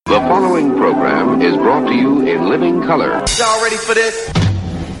The following program is brought to you in living color. Y'all ready for this?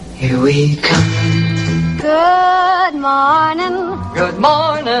 Here we come. Good morning. Good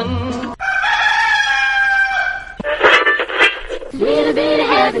morning. Little bit of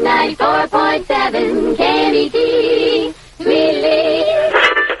heaven, 94.7 KBT. Really.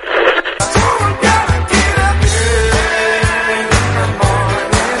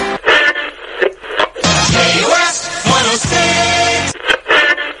 West 106.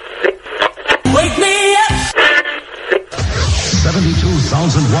 Wake me up.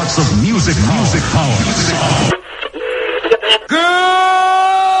 72,000 watts of music power.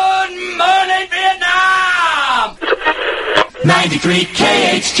 Good morning, Vietnam. 93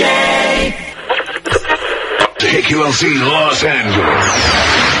 KHJ. KQLC Los Angeles.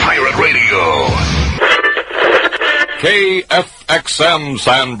 Pirate Radio. KFXM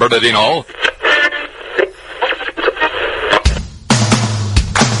San Bernardino.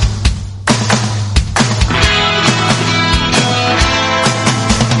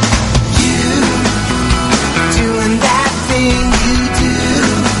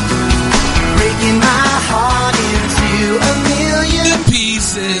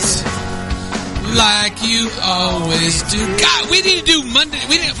 Like you always do. God, we need to do Monday.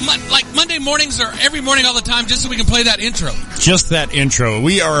 We need like Monday mornings or every morning all the time, just so we can play that intro. Just that intro.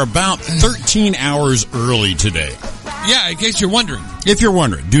 We are about 13 hours early today. Yeah, in case you're wondering. If you're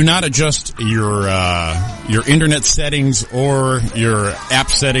wondering, do not adjust your internet settings or your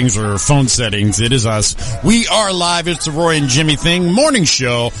app settings or phone settings. It is us. We are live. It's the Roy and Jimmy Thing morning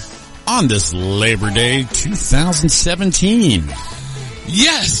show on this Labor Day 2017.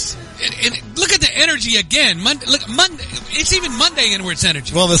 Yes. And look at the energy again. Monday, it's even Monday in where it's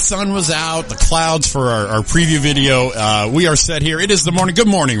energy. Well, the sun was out, the clouds for our preview video. We are set here. It is the morning. Good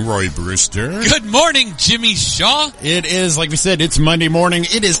morning, Roy Brewster. Good morning, Jimmy Shaw. It is, like we said, it's Monday morning.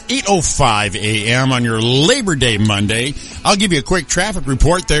 It is 8:05 a.m. on your Labor Day Monday. I'll give you a quick traffic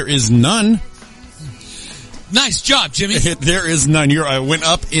report. There is none. Nice job, Jimmy. There is none. I went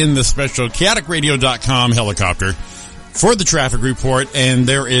up in the special chaoticradio.com helicopter for the traffic report, and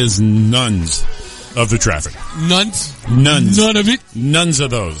there is nones of the traffic. Nones? Nones. None of it? Nones of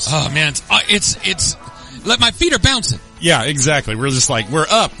those. Oh, man. It's like my feet are bouncing. Yeah, exactly. We're just like, we're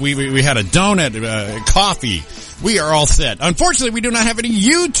up. We had a donut, coffee. We are all set. Unfortunately, we do not have any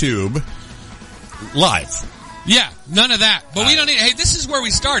YouTube live. Yeah, none of that. But we don't need, hey, this is where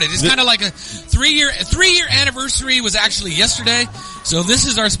we started. It's kind of like a three-year anniversary was actually yesterday. So this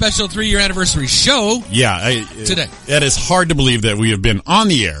is our special 3-year anniversary show. Yeah. Today. It is hard to believe that we have been on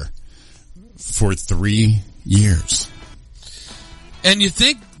the air for 3 years. And you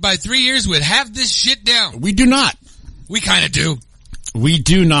think by 3 years we'd have this shit down. We do not. We kind of do. We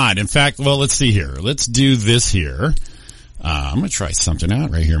do not. In fact, well, let's see here. Let's do this here. I'm going to try something out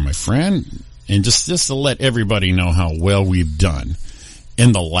right here, my friend. And just to let everybody know how well we've done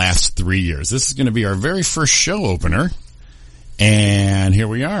in the last 3 years. This is going to be our very first show opener. And here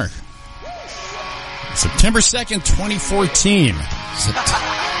we are. September 2nd, 2014.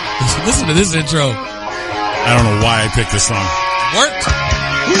 Listen to this intro. I don't know why I picked this song. Worked.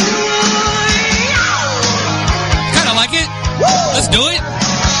 Kind of like it. Let's do it.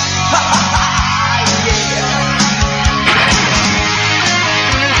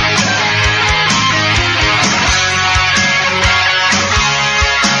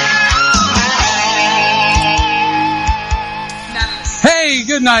 Hey,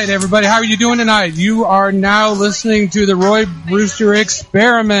 good night, everybody. How are you doing tonight? You are now listening to the Roy Brewster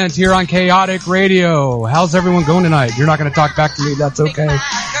Experiment here on Chaotic Radio. How's everyone going tonight? You're not going to talk back to me. That's okay.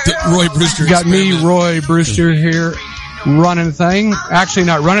 The Roy Brewster You got Experiment. me, Roy Brewster, here running the thing. Actually,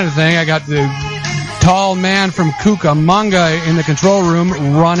 not running the thing. I got the tall man from Cucamonga in the control room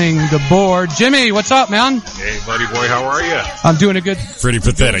running the board. Jimmy, what's up, man? Hey, buddy boy, how are you? I'm doing a good... Pretty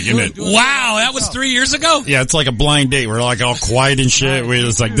pathetic, isn't it? Wow, that was 3 years ago? Yeah, it's like a blind date. We're like all quiet and shit. We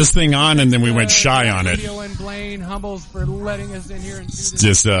was like this thing on, and then we went shy on it. And Blaine Humbles for letting us in here and do this.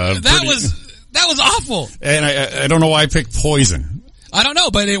 Just That was awful. And I don't know why I picked Poison. I don't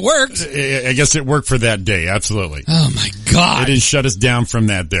know, but it worked. I guess it worked for that day. Absolutely. Oh my God. It didn't shut us down from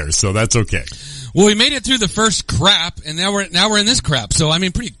that there, so that's okay. Well, we made it through the first crap, and now we're in this crap. So I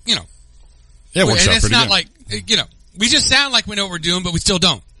mean, pretty, Yeah, it works out it's pretty not good. like, we just sound like we know what we're doing, but we still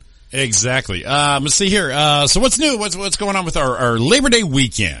don't. Exactly. Let's see here. So what's new? What's going on with our Labor Day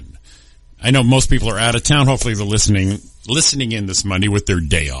weekend? I know most people are out of town. Hopefully they're listening in this Monday with their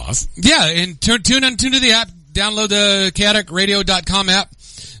day off. Yeah, and tune to the app. Download the chaoticradio.com app.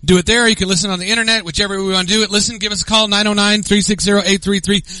 Do it there. You can listen on the internet, whichever way we want to do it. Listen, give us a call,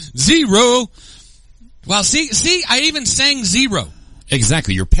 909-360-8330. Wow, see, I even sang zero.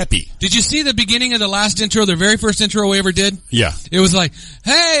 Exactly. You're peppy. Did you see the beginning of the last intro, the very first intro we ever did? Yeah. It was like,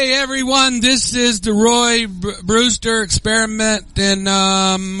 hey, everyone, this is the Roy Brewster Experiment, and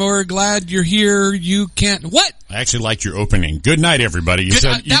we're glad you're here. You can't... What? I actually liked your opening. Good night, everybody. You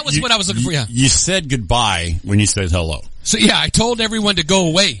said, that was what I was looking for, yeah. You said goodbye when you said hello. So, yeah, I told everyone to go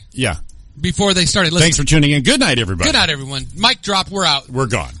away. Yeah. Before they started listening. Thanks for tuning in. Good night, everybody. Good night, everyone. Mic drop, we're out. We're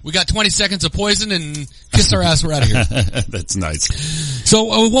gone. We got 20 seconds of poison and kiss our ass, we're out of here. That's nice. So,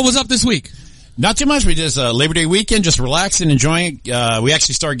 what was up this week? Not too much. We just Labor Day weekend, just relaxing, enjoying it. We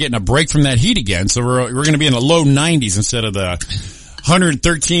actually started getting a break from that heat again, so we're going to be in the low 90s instead of the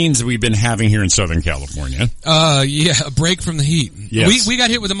 113s that we've been having here in Southern California. Yeah, a break from the heat. Yes. We got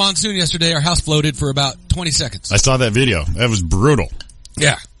hit with a monsoon yesterday. Our house floated for about 20 seconds. I saw that video. That was brutal.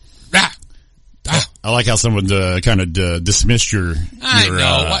 Yeah. I like how someone kind of dismissed your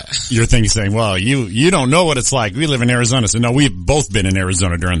thing, saying, well, you don't know what it's like. We live in Arizona. So no, we've both been in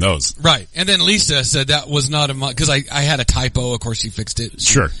Arizona during those. Right. And then Lisa said that was not because I had a typo. Of course, she fixed it.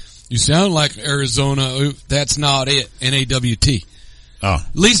 Sure. You sound like Arizona. Ooh, that's not it. NAWT. Oh.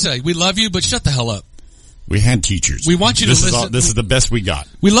 Lisa, we love you, but shut the hell up. We had teachers. We want you to listen. This is the best we got.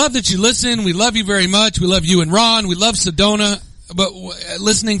 We love that you listen. We love you very much. We love you and Ron. We love Sedona. But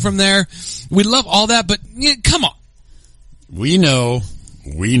listening from there, we love all that, but come on. We know.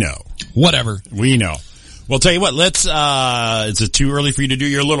 Whatever. We know. Well, tell you what, let's, is it too early for you to do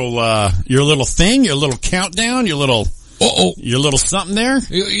your little thing, your little countdown, your little something there?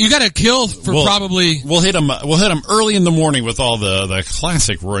 You gotta kill for probably. We'll hit them early in the morning with all the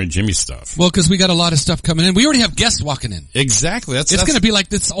classic Roy and Jimmy stuff. Well, cause we got a lot of stuff coming in. We already have guests walking in. Exactly. It's gonna be like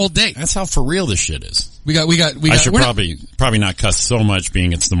this all day. That's how for real this shit is. We got. I should probably not cuss so much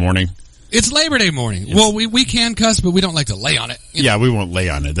being it's the morning. It's Labor Day morning. Well, we can cuss, but we don't like to lay on it. Yeah, we won't lay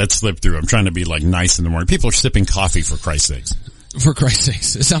on it. That slipped through. I'm trying to be like nice in the morning. People are sipping coffee, for Christ's sakes. For Christ's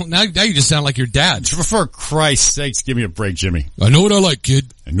sakes. Now you just sound like your dad. For Christ's sakes, give me a break, Jimmy. I know what I like,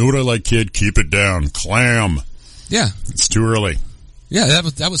 kid. Keep it down. Clam. Yeah. It's too early. Yeah,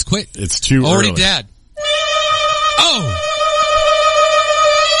 that was quick. It's too already early. Dad. Oh!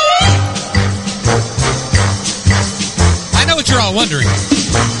 I know what you're all wondering.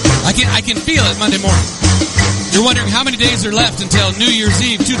 I can feel it Monday morning. You're wondering how many days are left until New Year's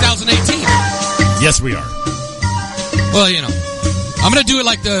Eve 2018. Yes, we are. Well, I'm going to do it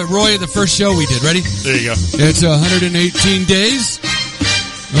like the first show we did. Ready? There you go. It's 118 days.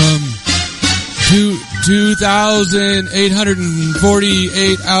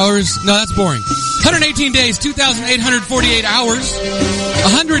 2,848 hours. No, that's boring. 118 days, 2,848 hours.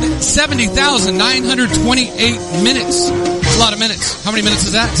 170,928 minutes. It's a lot of minutes. How many minutes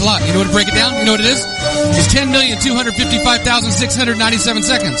is that? It's a lot. You know what to break it down? You know what it is? It's 10,255,697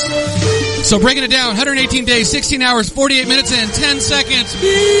 seconds. So breaking it down, 118 days, 16 hours, 48 minutes, and 10 seconds.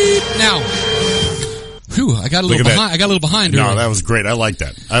 Beep. Now, whew, I got a little behind. No, that was great. I like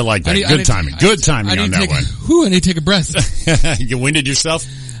that. Good timing on that one. Whew, I need to take a breath. You winded yourself?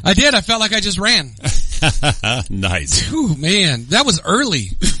 I did. I felt like I just ran. Nice. Whew, man, that was early.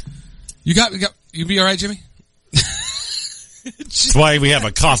 You be all right, Jimmy? That's why we have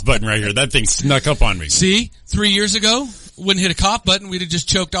a cough button right here. That thing snuck up on me. See, 3 years ago, wouldn't hit a cough button. We'd have just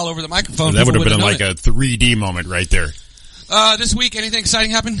choked all over the microphone. That would have been like a 3D moment right there. This week, anything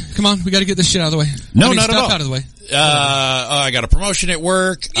exciting happen? Come on, we got to get this shit out of the way. No, not at all. Out of the way. I got a promotion at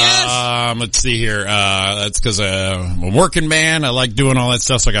work. Yes. Let's see here. That's because I'm a working man. I like doing all that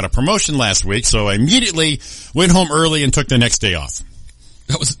stuff. So I got a promotion last week. So I immediately went home early and took the next day off.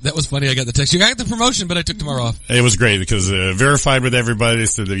 That was funny. I got the text. You got the promotion, but I took tomorrow off. It was great because verified with everybody. They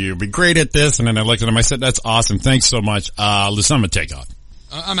said that you'll be great at this, and then I looked at them. I said, "That's awesome. Thanks so much." Listen, I'm gonna take off.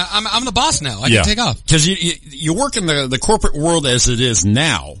 I'm the boss now. I can take off because you work in the corporate world as it is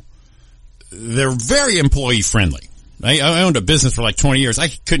now. They're very employee friendly. I owned a business for like 20 years. I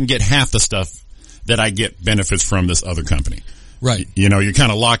couldn't get half the stuff that I get benefits from this other company. Right. You're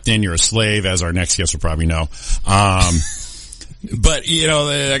kind of locked in. You're a slave, as our next guest will probably know. But,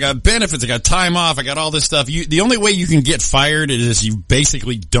 I got benefits, I got time off, I got all this stuff. The only way you can get fired is you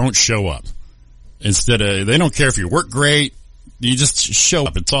basically don't show up. They don't care if you work great, you just show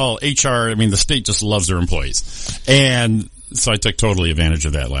up. It's all HR, the state just loves their employees. And so I took totally advantage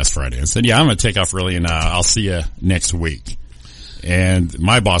of that last Friday and said, I'm going to take off early and I'll see you next week. And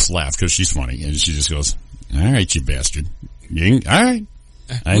my boss laughed because she's funny and she just goes, all right, you bastard. All right.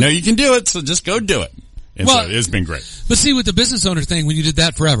 I know you can do it, so just go do it. And so it's been great. But see, with the business owner thing, when you did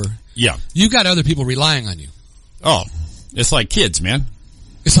that forever, you've got other people relying on you. Oh, it's like kids, man.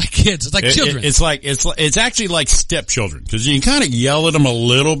 It's like kids. It's like children. It's actually like stepchildren because you can kind of yell at them a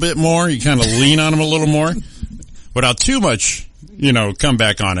little bit more. You kind of lean on them a little more without too much come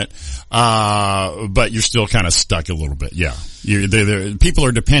back on it. But you're still kind of stuck a little bit. Yeah. People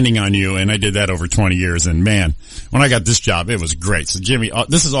are depending on you, and I did that over 20 years. And man, when I got this job, it was great. So Jimmy,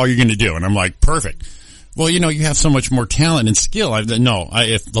 this is all you're going to do. And I'm like, perfect. Well, you have so much more talent and skill.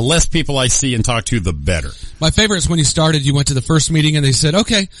 If the less people I see and talk to, the better. My favorite is when you started, you went to the first meeting and they said,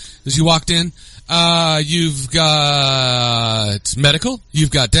 okay, as you walked in, you've got medical,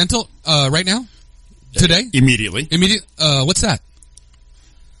 you've got dental, right now? Today? Immediately. What's that?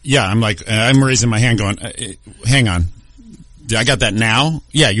 Yeah, I'm raising my hand going, hang on. I got that now?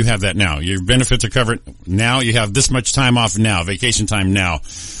 Yeah, you have that now. Your benefits are covered now. You have this much time off now, vacation time now,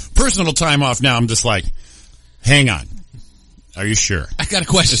 personal time off now. I'm just like, hang on. Are you sure? I got a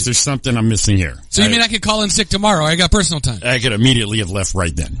question. Is there something I'm missing here? So you mean I could call in sick tomorrow? I got personal time. I could immediately have left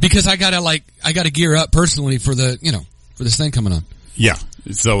right then. Because I gotta gear up personally for the, for this thing coming on. Yeah.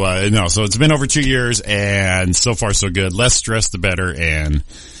 So, so it's been over 2 years and so far so good. Less stress, the better. And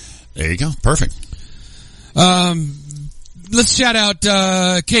there you go. Perfect. Let's shout out,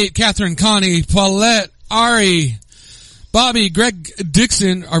 Kate, Catherine, Connie, Paulette, Ari, Bobby, Greg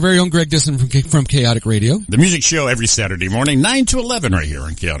Dixon, our very own Greg Dixon from Chaotic Radio. The music show every Saturday morning, 9 to 11 right here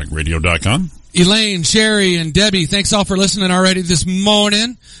on chaoticradio.com. Elaine, Sherry, and Debbie, thanks all for listening already this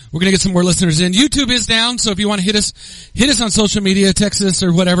morning. We're going to get some more listeners in. YouTube is down, so if you want to hit us on social media, text us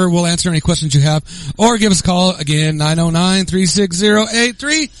or whatever. We'll answer any questions you have. Or give us a call, again,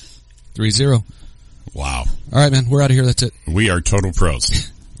 909-360-8330. Wow. All right, man, we're out of here. That's it. We are total pros.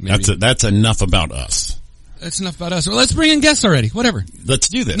 That's enough about us. That's enough about us. Well, let's bring in guests already. Whatever. Let's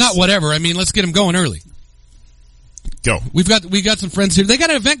do this. Not whatever. I mean, let's get them going early. Go. We got some friends here. They got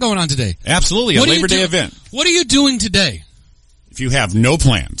an event going on today. Absolutely, a Labor Day event. What are you doing today? If you have no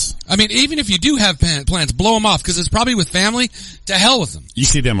plans. I mean, even if you do have plans, blow them off because it's probably with family. To hell with them. You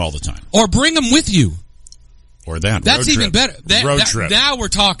see them all the time. Or bring them with you. Or that. That's road even trip. Better. Road trip. Now we're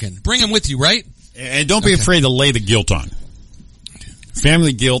talking. Bring them with you, right? And don't be afraid to lay the guilt on.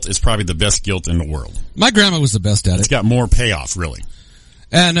 Family guilt is probably the best guilt in the world. My grandma was the best at it. It's got more payoff, really.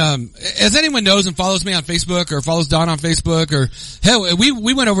 And as anyone knows and follows me on Facebook or follows Don on Facebook, or hell,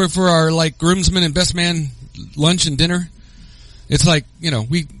 we went over for our groomsmen and best man lunch and dinner. It's we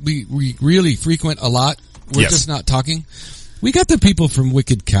really frequent a lot. We're just not talking. We got the people from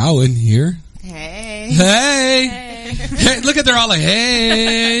Wicked Cow in here. Hey, look at they're all like,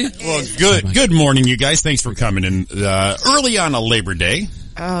 hey. Well, good morning, you guys. Thanks for coming in early on a Labor Day.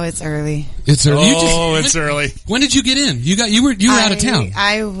 Oh, it's early. It's early. It's early. When did you get in? You were out of town.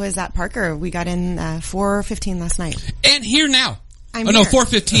 I was at Parker. We got in 4:15 last night. And here now. No,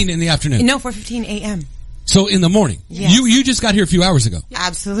 4:15 in the afternoon. No, 4:15 a.m. So in the morning. Yes. You just got here a few hours ago.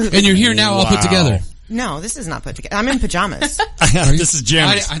 Absolutely. And you're here now all put together. No, this is not put together. I'm in pajamas. This is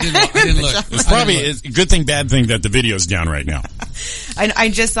Jim's. I didn't look. It's probably a good thing, bad thing that the video's down right now. I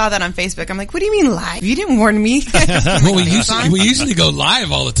just saw that on Facebook. I'm like, what do you mean live? You didn't warn me. Well, we usually go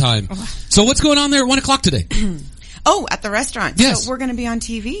live all the time. So what's going on there at 1 o'clock today? Oh, at the restaurant. Yes. So we're going to be on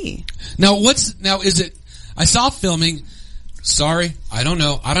TV. Now is it, I saw filming. Sorry, I don't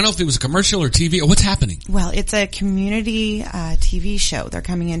know. I don't know if it was a commercial or TV or what's happening. Well, it's a community TV show. They're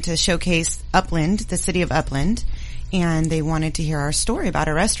coming in to showcase Upland, the city of Upland, and they wanted to hear our story about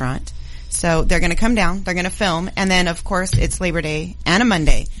a restaurant. So they're going to come down, they're going to film, and then, of course, it's Labor Day and a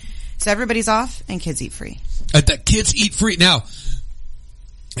Monday. So everybody's off and kids eat free. The kids eat free. Now,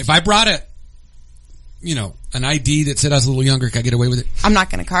 if I brought an ID that said I was a little younger, can I get away with it? I'm not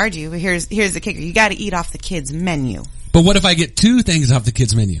going to card you, but here's the kicker. You got to eat off the kids' menu. But what if I get two things off the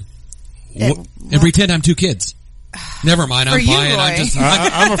kids' menu? And pretend I'm two kids? Never mind, I'm fine.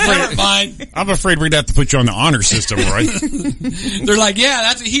 I'm afraid. Never mind. I'm afraid we're going to have to put you on the honor system, right? They're like,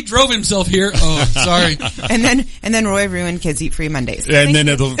 yeah, he drove himself here. Oh, sorry. And then Roy ruined Kids Eat Free Mondays. And then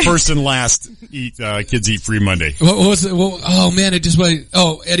the first and last Kids Eat Free Monday. What was it? Oh man, it just went.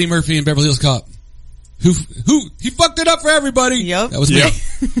 Oh, Eddie Murphy and Beverly Hills Cop. Who he fucked it up for everybody. Yep. That was me. Yep.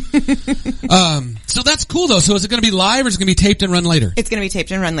 So that's cool though. So is it going to be live or is it going to be taped and run later? It's going to be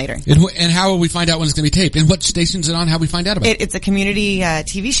taped and run later. And how will we find out when it's going to be taped? And what station's it on? How we find out about it? It's a community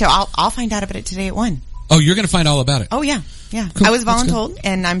TV show. I'll find out about it today at 1. Oh, you're going to find all about it? Oh yeah. Yeah. Cool. I was voluntold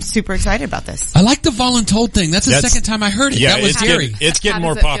and I'm super excited about this. I like the voluntold thing. That's the second time I heard it. Yeah, that was scary. It's getting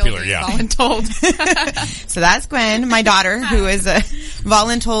more popular, yeah. Voluntold. So that's Gwen, my daughter, who is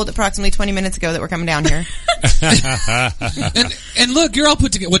voluntold approximately 20 minutes ago that we're coming down here. and look, you're all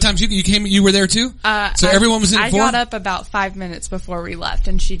put together. What time you came? You were there too? So everyone was in I got up about 5 minutes before we left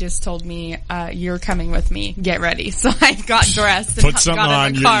and she just told me, you're coming with me. Get ready. So I got dressed and got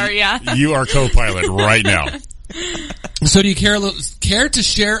in the car, yeah. You are co-pilot right now. So do you care to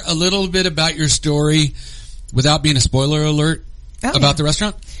share a little bit about your story without being a spoiler alert? about the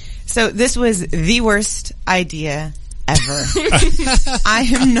restaurant? So this was the worst idea ever. I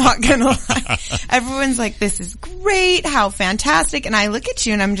am not gonna lie. Everyone's like, this is great, how fantastic. And I look at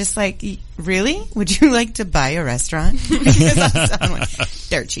you and I'm just like, really? Would you like to buy a restaurant? Because I sound like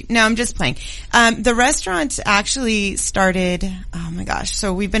dirt cheap. No, I'm just playing. The restaurant actually started, oh my gosh,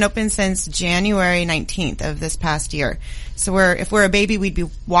 so we've been open since January 19th of this past year. So if we're a baby, we'd be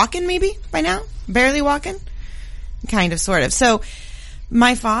walking maybe by now? Barely walking? Kind of, sort of. So,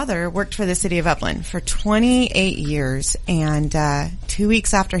 my father worked for the city of Upland for 28 years, and 2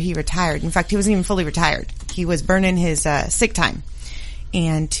 weeks after he retired, in fact, he wasn't even fully retired. He was burning his sick time.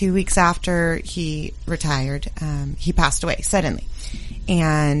 And 2 weeks after he retired, he passed away suddenly.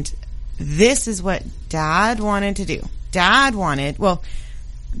 And this is what Dad wanted to do. Well,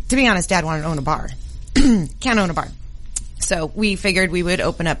 to be honest, Dad wanted to own a bar. Can't own a bar. So we figured we would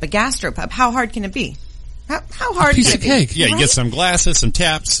open up a gastropub. How hard can it be? How hard piece can of it cake. be? Yeah, you Right? get some glasses, some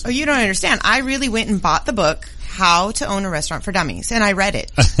taps. Oh, you don't understand. I really went and bought the book, How to Own a Restaurant for Dummies, and I read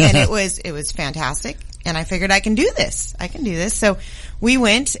it. And it was fantastic. And I figured I can do this. So we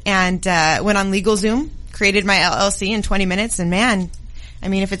went and went on LegalZoom, created my LLC in 20 minutes, and man, I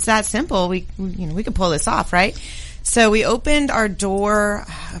mean, if it's that simple, we could pull this off, right? So we opened our door,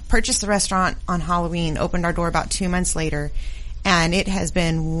 purchased the restaurant on Halloween, opened our door about 2 months later. And it has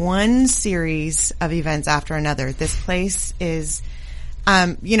been one series of events after another. This place is,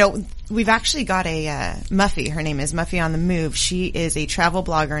 we've actually got a Muffy. Her name is Muffy on the Move. She is a travel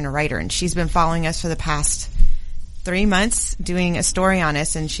blogger and a writer, and she's been following us for the past 3 months, doing a story on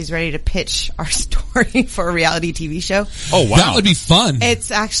us, and she's ready to pitch our story for a reality TV show. Oh, wow. That would be fun. It's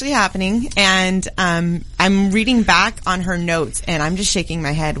actually happening, and I'm reading back on her notes, and I'm just shaking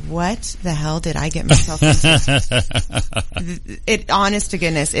my head. What the hell did I get myself into? Honest to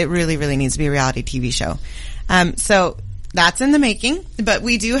goodness, it really, really needs to be a reality TV show. So that's in the making, but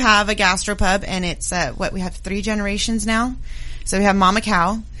we do have a gastropub, and it's we have 3 generations now. So we have Mama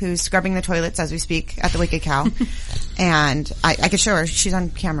Cow, who's scrubbing the toilets as we speak at the Wicked Cow. And I could show her. She's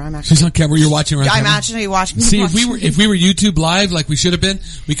on camera. She's on camera. You're watching her on camera? I'm actually watching. See, if we were YouTube live like we should have been,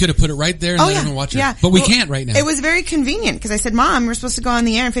 we could have put it right there and let everyone watch it. Yeah. But we can't right now. It was very convenient because I said, Mom, we're supposed to go on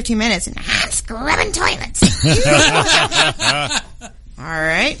the air in 15 minutes. And scrubbing toilets. All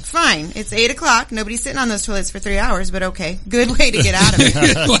right, fine. It's 8:00. Nobody's sitting on those toilets for 3 hours, but okay. Good way to get out of it.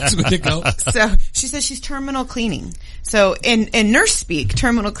 That's where to go. So she says she's terminal cleaning. So in nurse speak,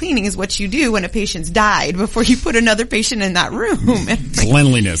 terminal cleaning is what you do when a patient's died before you put another patient in that room.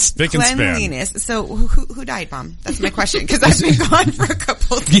 Cleanliness, spick and span. Cleanliness. So who died, Mom? That's my question because I've been gone for a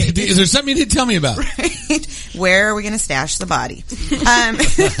couple of days. Is there something you didn't tell me about? Right. Where are we going to stash the body?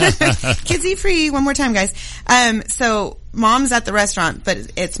 Kids eat free. One more time, guys. So Mom's at the restaurant, but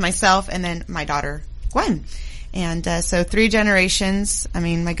it's myself and then my daughter, Gwen. And so 3 generations. I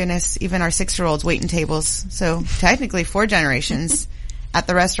mean, my goodness, even our 6-year-old's waiting tables. So technically 4 generations at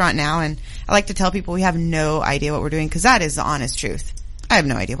the restaurant now. And I like to tell people we have no idea what we're doing because that is the honest truth. I have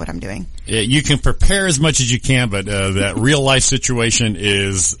no idea what I'm doing. Yeah, you can prepare as much as you can, but that real life situation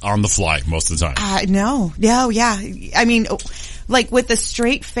is on the fly most of the time. No, yeah. I mean, like with a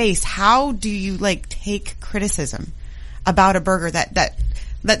straight face, how do you like take criticism about a burger that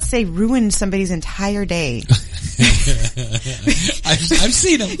let's say ruined somebody's entire day? I've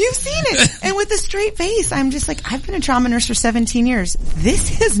seen them. You've seen it. And with a straight face, I'm just like, I've been a trauma nurse for 17 years.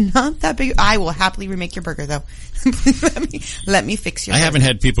 This is not that big. I will happily remake your burger though. let me fix your burger. I haven't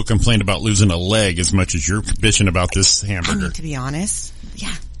had people complain about losing a leg as much as you're bitching about this hamburger. I mean, to be honest,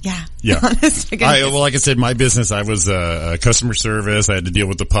 yeah. Honest, well, like I said, my business, I was customer service. I had to deal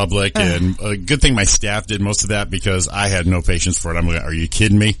with the public, and a good thing my staff did most of that because I had no patience for it. I'm like, are you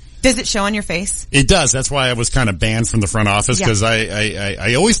kidding me? Does it show on your face? It does. That's why I was kind of banned from the front office because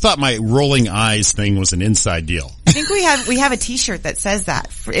I always thought my rolling eyes thing was an inside deal. I think we have a T-shirt that says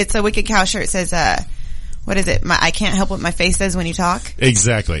that. It's a Wicked Cow shirt. It says, what is it? I can't help what my face says when you talk.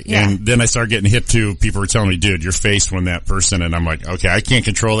 Exactly. Yeah. And then I started getting hit too. People were telling me, dude, your face when that person, and I'm like, okay, I can't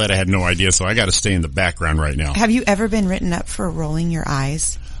control that. I had no idea. So I got to stay in the background right now. Have you ever been written up for rolling your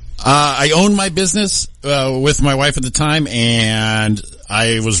eyes? I owned my business, with my wife at the time, and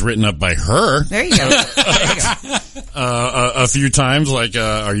I was written up by her. There you go. A few times, like,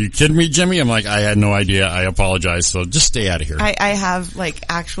 are you kidding me, Jimmy? I'm like, I had no idea. I apologize. So just stay out of here. I have like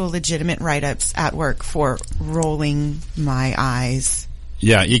actual legitimate write-ups at work for rolling my eyes.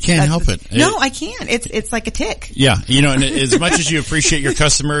 Yeah, you can't help it. No, I can't. It's like a tick. Yeah, and as much as you appreciate your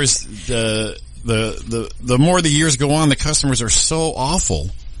customers, the more the years go on, the customers are so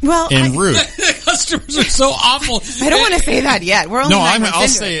awful. Well, and rude. customers are so awful. I don't want to say that yet. We're only I'll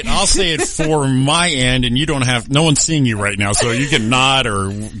say it. I'll say it for my end, and you don't have. No one's seeing you right now, so you can nod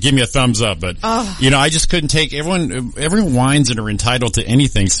or give me a thumbs up. But I just couldn't take everyone. Everyone whines and are entitled to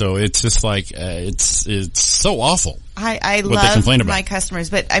anything, so it's just like it's so awful. I love my customers,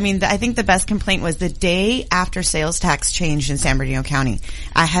 but I mean, I think the best complaint was the day after sales tax changed in San Bernardino County.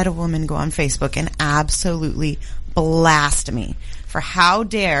 I had a woman go on Facebook and absolutely blast me for how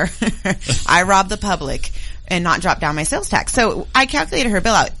dare I rob the public and not drop down my sales tax. So I calculated her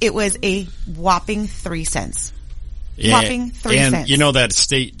bill out. It was a whopping 3 cents. Whopping 3 cents. And you know that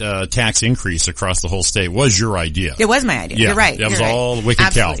state tax increase across the whole state was your idea. It was my idea. Yeah, You're right. That was all wicked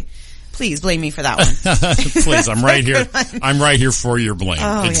Absolutely. cow. Please blame me for that one. Please, I'm right here. I'm right here for your blame.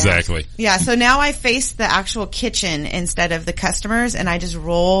 Oh, exactly. Yeah, so now I face the actual kitchen instead of the customers, and I just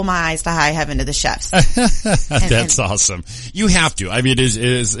roll my eyes to high heaven to the chefs. That's awesome. You have to. I mean,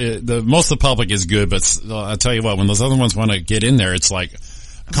 the most of the public is good, but I'll tell you what, when those other ones want to get in there, it's like,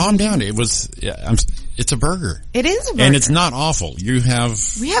 calm down. It's a burger. It is a burger. And it's not awful. We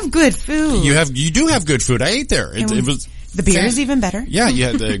have good food. You do have good food. I ate there. It was. The beer is even better. Yeah, you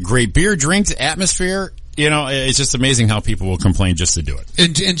had the great beer, drinks, atmosphere. It's just amazing how people will complain just to do it.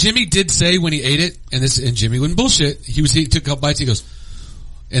 And Jimmy did say when he ate it, and Jimmy wouldn't bullshit. He took a couple bites. He goes,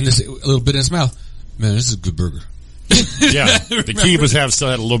 and this a little bit in his mouth. Man, this is a good burger. Yeah, the key was still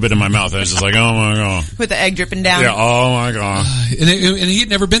had a little bit in my mouth. I was just like, oh my god, with the egg dripping down. Yeah, oh my god. And he had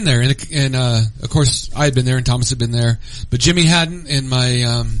never been there, and of course I had been there, and Thomas had been there, but Jimmy hadn't, and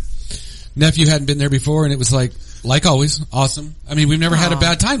my nephew hadn't been there before, and it was like always, awesome. I mean, we've never had a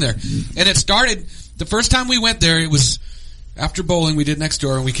bad time there. And it started, the first time we went there, it was after bowling we did next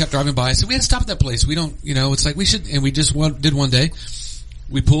door, and we kept driving by. I said, we had to stop at that place. We don't, it's like we should, and we just did one day.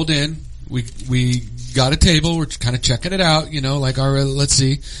 We pulled in, we got a table, we're kind of checking it out, like let's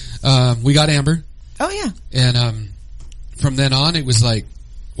see. We got Amber. Oh yeah. And, from then on, it was like,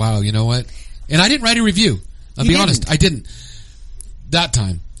 wow, you know what? And I didn't write a review. I'll be honest, I didn't. That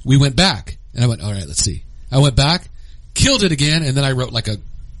time, we went back, and I went, all right, let's see. I went back, killed it again, and then I wrote like a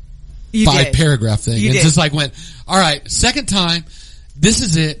 5-paragraph thing. And just went, all right, second time, this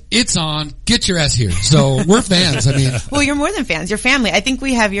is it. It's on. Get your ass here. So we're fans. I mean, well, you're more than fans. You're family. I think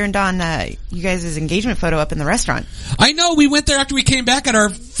we have your and Don, you guys' engagement photo up in the restaurant. I know. We went there after we came back at our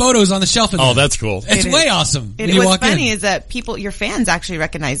photos on the shelf. Oh, that's cool. It's way awesome. What's funny is that your fans actually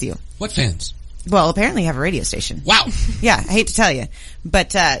recognize you. What fans? Well, apparently you have a radio station. Wow. Yeah, I hate to tell you.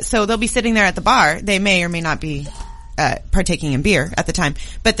 But, so they'll be sitting there at the bar. They may or may not be, partaking in beer at the time,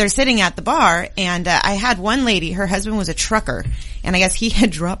 but they're sitting at the bar, and, I had one lady, her husband was a trucker, and I guess he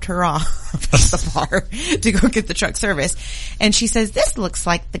had dropped her off at the bar to go get the truck service. And she says, this looks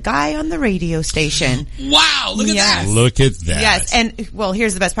like the guy on the radio station. Wow, look at that. Look at that. Yes, and, well,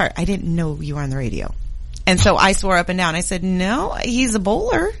 here's the best part. I didn't know you were on the radio. And so I swore up and down. I said, no, he's a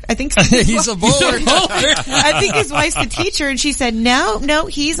bowler. I think he's a bowler. I think his wife's the teacher. And she said, no,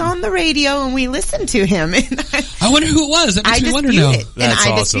 he's on the radio and we listened to him. And I wonder who it was. That makes me wonder now. That's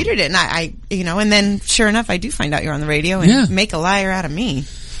awesome. Disputed it. And I and then sure enough, I do find out you're on the radio and make a liar out of me.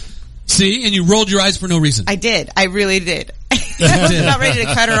 See, and you rolled your eyes for no reason. I did. I really did. I was about ready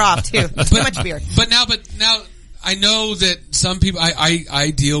to cut her off too. Too much beer. But now, I know that some people,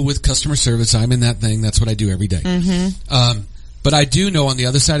 I deal with customer service. I'm in that thing. That's what I do every day. Mm-hmm. But I do know on the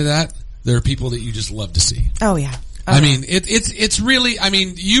other side of that, there are people that you just love to see. Oh yeah. I mean, it's really, I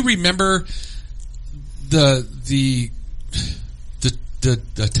mean, you remember the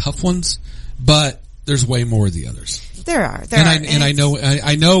tough ones, but there's way more of the others. There are.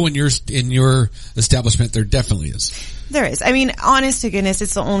 I know when you're in your establishment, there definitely is. There is. I mean, honest to goodness,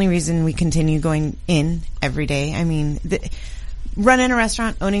 it's the only reason we continue going in every day. I mean, running a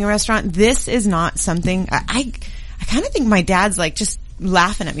restaurant, owning a restaurant, this is not something, I kind of think my dad's like just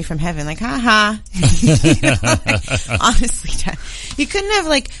laughing at me from heaven, like, haha. Honestly, Dad, you couldn't have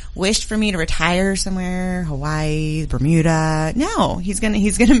like wished for me to retire somewhere, Hawaii, Bermuda. No, he's gonna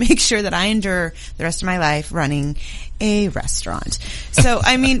make sure that I endure the rest of my life running a restaurant. So,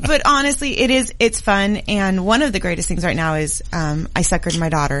 I mean, but honestly, it's fun. And one of the greatest things right now is, I suckered my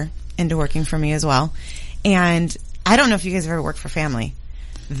daughter into working for me as well. And I don't know if you guys have ever worked for family.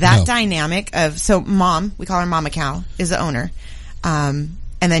 That dynamic of, so mom, we call her Mama Cow, is the owner. And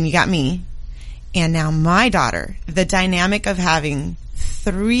then you got me, and now my daughter, the dynamic of having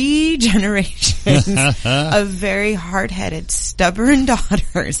 3 generations of very hard-headed, stubborn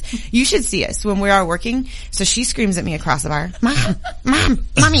daughters. You should see us when we are working. So she screams at me across the bar, Mom,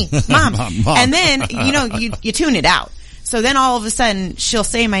 Mommy, Mom. And then, you tune it out. So then all of a sudden she'll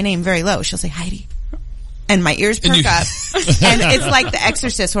say my name very low. She'll say, Heidi. and my ears perk up, and it's like The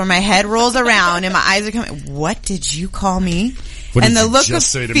Exorcist where my head rolls around and my eyes are coming. What did you call me? What and did the you look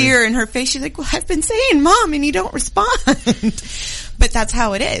just of say to fear me? in her face, she's like, well, I've been saying Mom and you don't respond. But that's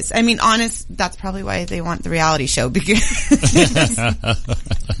how it is. I mean, honest, that's probably why they want the reality show, because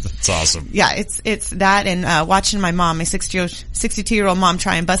That's awesome. yeah, it's that and watching my mom, my 62-year-old mom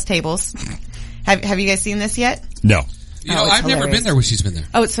try and bus tables. Have you guys seen this yet? No. You know, it's I've never hilarious. been there where she's been there.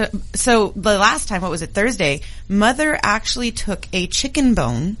 Oh, so the last time, what was it, Thursday, Mother actually took a chicken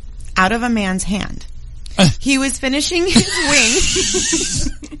bone out of a man's hand. He was finishing his wing.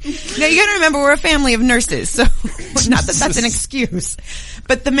 Now, you gotta remember, we're a family of nurses, so not that that's an excuse.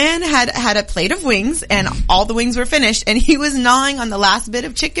 But the man had a plate of wings, and all the wings were finished, and he was gnawing on the last bit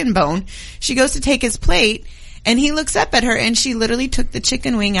of chicken bone. She goes to take his plate, and he looks up at her, and she literally took the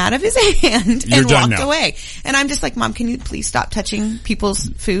chicken wing out of his hand You're and done walked now. away. And I'm just like, Mom, can you please stop touching people's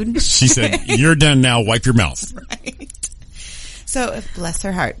food? She said, "You're done now. Wipe your mouth." Right. So, bless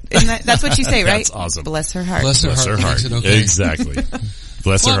her heart. And that's what you say, right? That's awesome. Bless her heart. Bless her Bless heart. her heart. Makes it okay. Exactly.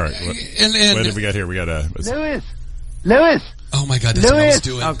 Bless Well, her heart. and- What did we got here? We got Lewis, Oh my God, that's what I was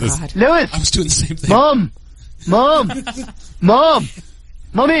doing. Oh, God. Lewis, I was doing the same thing. Mom,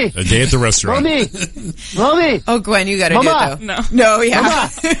 Mommy, a day at the restaurant. Mommy, Oh, Gwen, you gotta Mama. do it, though. No, yeah.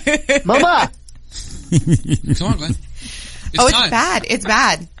 Mama. Come on, Glenn. It's bad. It's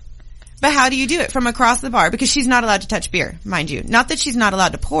bad. But how do you do it? From across the bar? Because she's not allowed to touch beer, mind you. Not that she's not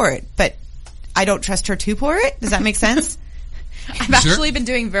allowed to pour it, but I don't trust her to pour it. Does that make sense? I've actually been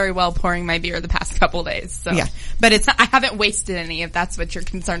doing very well pouring my beer the past couple days. So Yeah. But I haven't wasted any, if that's what you're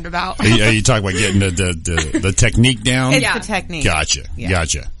concerned about. Are you talking about getting the technique down? It's the technique. Gotcha. Yeah.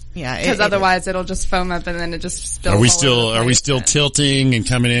 Gotcha. Yeah. Because otherwise it'll just foam up and then it just spills. Are we all over the still place. tilting and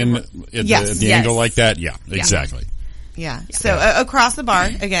coming in at Yes. the Yes. angle like that? Yeah, exactly. Yeah. So across the bar,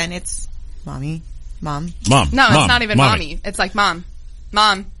 again, it's Mom. No, it's Mom, not even mommy. It's like Mom,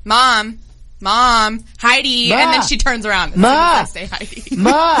 Heidi, and then she turns around and Ma. say Heidi.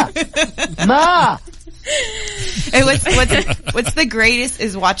 Ma. And what's the greatest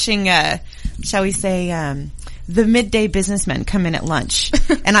is watching, shall we say, the midday businessmen come in at lunch,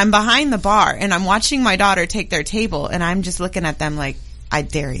 and I'm behind the bar, and I'm watching my daughter take their table, and I'm just looking at them like, I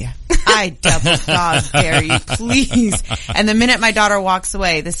dare you. I double dog dare you, please. And the minute my daughter walks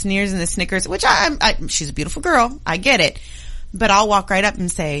away, the sneers and the snickers, which she's a beautiful girl, I get it, but I'll walk right up and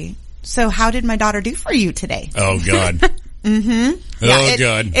say, so how did my daughter do for you today? Oh God. Mm-hmm. Oh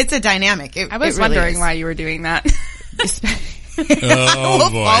God. It's a dynamic. I was really wondering is. why you were doing that. Oh We'll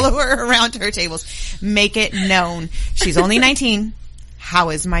boy. follow her around her tables. Make it known. She's only 19. How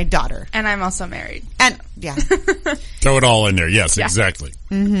is my daughter? And I'm also married. And, yeah. Throw it all in there. Yes, exactly.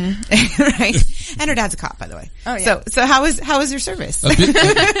 Mm-hmm. Right. And her dad's a cop, by the way. Oh, yeah. So how is your service? A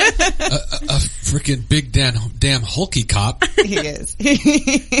freaking big damn hulky cop. He is.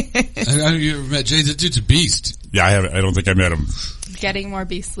 You ever met Jay? The dude's a beast. Yeah, I don't think I met him. Getting more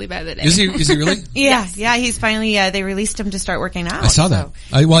beastly by the day. Is he really? Yeah. Yeah. He's finally, they released him to start working out. I saw that.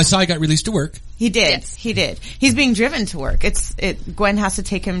 So. I saw he got released to work. He did. Yes. He did. He's being driven to work. Gwen has to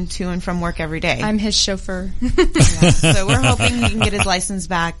take him to and from work every day. I'm his chauffeur. So we're hoping he can get his license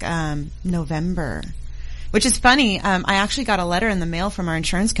back November. Which is funny. I actually got a letter in the mail from our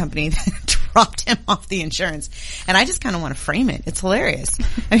insurance company that dropped him off the insurance, and I just kind of want to frame it. It's hilarious.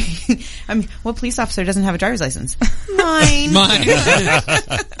 I mean, what police officer doesn't have a driver's license? Mine.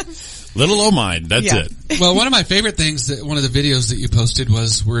 Little old mine. That's it. Well, one of my favorite things one of the videos that you posted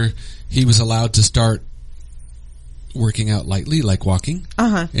was where he was allowed to start working out lightly, like walking.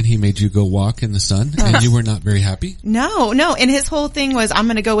 And he made you go walk in the sun, and you were not very happy. No. And his whole thing was, I'm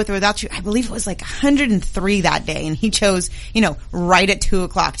going to go with or without you. I believe it was like 103 that day, and he chose, right at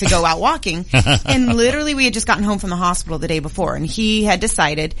 2:00 to go out walking. And literally, we had just gotten home from the hospital the day before, and he had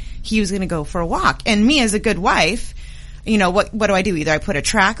decided he was going to go for a walk. And me, as a good wife, what do I do? Either I put a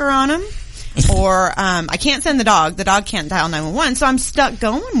tracker on him, or I can't send the dog. The dog can't dial 911, so I'm stuck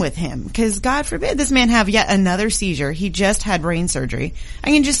going with him. Because God forbid this man have yet another seizure. He just had brain surgery.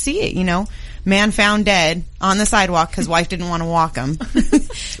 I can just see it, man found dead on the sidewalk because wife didn't want to walk him.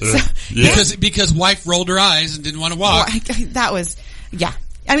 Because wife rolled her eyes and didn't want to walk. That was, yeah.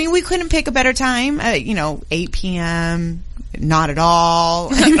 I mean, we couldn't pick a better time. 8 p.m., not at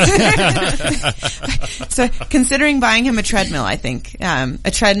all. So considering buying him a treadmill, I think,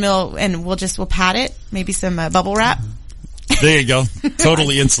 a treadmill, and we'll pat it, maybe some bubble wrap. There you go.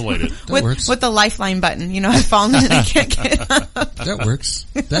 Totally insulated. Works. With the lifeline button, I've fallen and I can't get up. That works.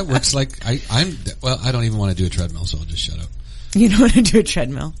 That works. Like I don't even want to do a treadmill, so I'll just shut up. You don't want to do a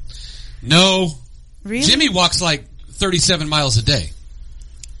treadmill? No. Really? Jimmy walks like 37 miles a day.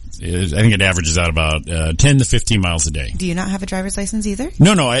 I think it averages out about 10 to 15 miles a day. Do you not have a driver's license either?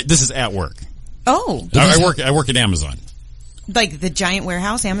 No, this is at work. Oh. I work at Amazon. Like the giant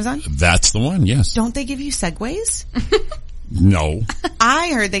warehouse, Amazon? That's the one, yes. Don't they give you Segways? No.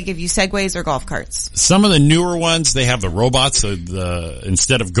 I heard they give you Segways or golf carts. Some of the newer ones, they have the robots. So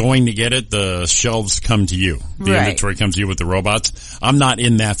instead of going to get it, the shelves come to you. The inventory comes to you with the robots. I'm not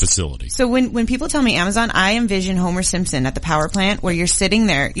in that facility. So when people tell me Amazon, I envision Homer Simpson at the power plant where you're sitting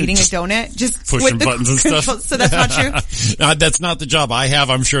there eating a donut, just pushing buttons and stuff. So that's not true? That's not the job I have.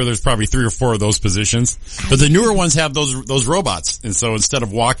 I'm sure there's probably 3 or 4 of those positions. But the newer ones have those robots. And so instead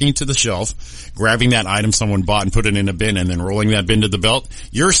of walking to the shelf, grabbing that item someone bought and put it in a bin and then rolling that bin to the belt,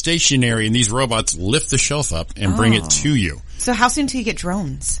 you're stationary and these robots lift the shelf up and bring it to you. So how soon do you get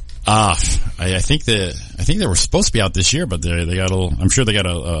drones? I think they were supposed to be out this year, but they got I'm sure they got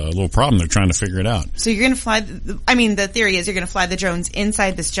a little problem. They're trying to figure it out. So you're going to fly, the theory is you're going to fly the drones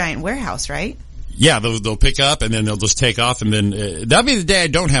inside this giant warehouse, right? Yeah, they'll pick up and then they'll just take off and then, that'll be the day I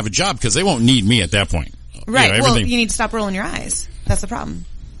don't have a job because they won't need me at that point. Right. You know, you need to stop rolling your eyes. That's the problem.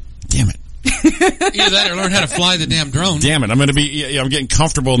 Damn it. Either that or learn how to fly the damn drone. Damn it. I'm getting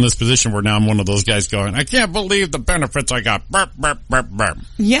comfortable in this position where now I'm one of those guys going, I can't believe the benefits I got. Burp, burp, burp, burp.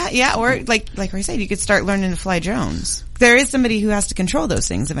 Yeah. Or like I said, you could start learning to fly drones. There is somebody who has to control those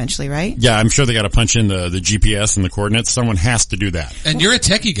things eventually, right? Yeah, I'm sure they got to punch in the GPS and the coordinates. Someone has to do that. And you're a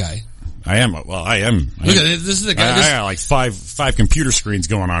techie guy. I am. Look at this is the guy. I got like five computer screens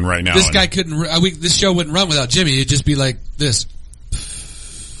going on right now. This guy couldn't. This show wouldn't run without Jimmy. It'd just be like this,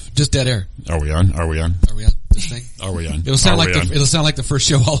 just dead air. Are we on? This thing. Are we on? It'll sound like the first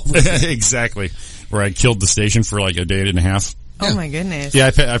show all over. Exactly. Where I killed the station for like a day and a half. Oh my goodness.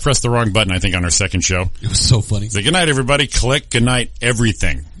 Yeah, I pressed the wrong button. I think on our second show. It was so funny. It's like, good night, everybody. Click. Good night,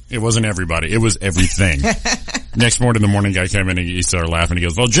 everything. It wasn't everybody. It was everything. Next morning, the morning guy came in and he started laughing. He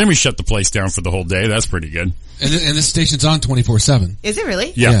goes, well, Jimmy shut the place down for the whole day. That's pretty good. And this station's on 24/7. Is it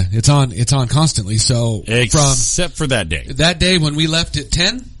really? Yeah. It's on constantly. So except for that day. That day when we left at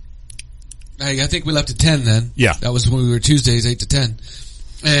 10, I think we left at 10 then. Yeah. That was when we were Tuesdays, 8 to 10.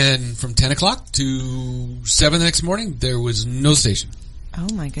 And from 10 o'clock to 7 the next morning, there was no station. Oh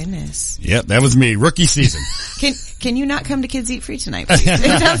my goodness. Yep, that was me. Rookie season. Can you not come to Kids Eat Free tonight, please?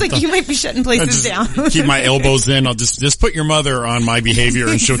 It sounds like you might be shutting places down. Keep my elbows in. I'll just put your mother on my behavior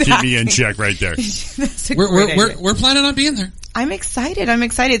and she'll keep me in check right there. We're planning on being there. I'm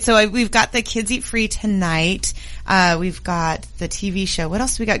excited. So we've got the Kids Eat Free tonight. We've got the TV show. What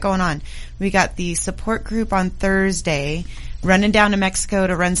else do we got going on? We got the support group on Thursday. Running down to Mexico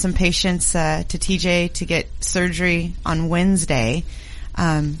to run some patients to TJ to get surgery on Wednesday.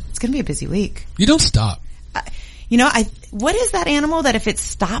 It's going to be a busy week. You don't stop. What is that animal that if it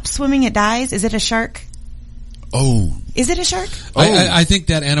stops swimming, it dies? Is it a shark? Oh. Is it a shark? I think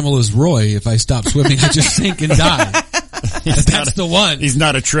that animal is Roy. If I stop swimming, I just sink and die. That's the one. He's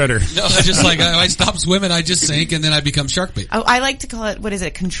not a treader. No, I just if I stop swimming, I just sink and then I become shark bait. Oh, I like to call it, what is it,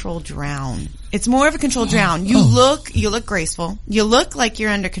 a controlled drown. It's more of a controlled drown. You look graceful. You look like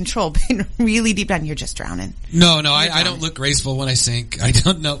you're under control, but really deep down, you're just drowning. No, I don't look graceful when I sink. I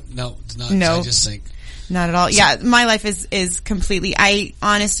don't, no, it's not. No. I just sink. Not at all. Yeah, my life is completely,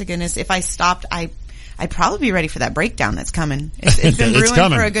 honest to goodness, if I stopped, I'd probably be ready for that breakdown that's coming. It's been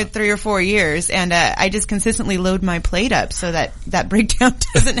brewing for a good 3 or 4 years, and I just consistently load my plate up so that breakdown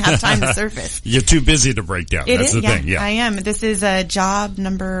doesn't have time to surface. You're too busy to break down. That's the thing. Yeah, I am. This is job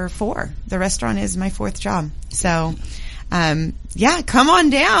number 4. The restaurant is my 4th job. So, come on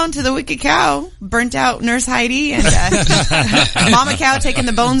down to the Wicked Cow, burnt out Nurse Heidi, and Mama Cow taking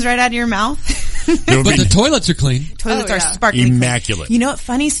the bones right out of your mouth. But the toilets are clean. Toilets are sparkling immaculate. Clean. You know what?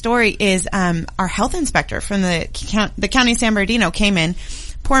 Funny story is our health inspector from the county of San Bernardino came in.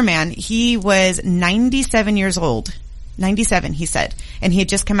 Poor man. He was 97 years old. 97, he said. And he had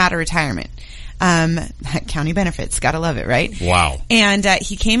just come out of retirement. County benefits. Gotta love it, right? Wow. And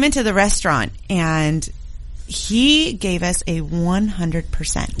he came into the restaurant and he gave us a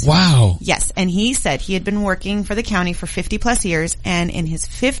 100%. Wow. Yes. And he said he had been working for the county for 50 plus years. And in his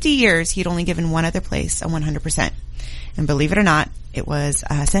 50 years, he'd only given one other place a 100%. And believe it or not, it was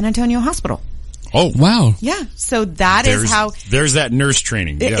San Antonio Hospital. Oh, wow. Yeah. So there's how. There's that nurse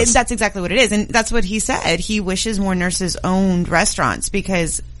training. Yes. That's exactly what it is. And that's what he said. He wishes more nurses owned restaurants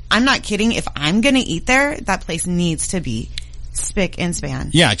because I'm not kidding. If I'm going to eat there, that place needs to be spick and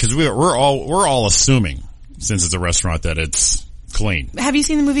span. Yeah. Cause we're all assuming, since it's a restaurant, that it's clean. Have you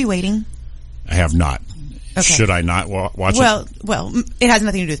seen the movie Waiting? I have not. Should I not watch Well, it? it has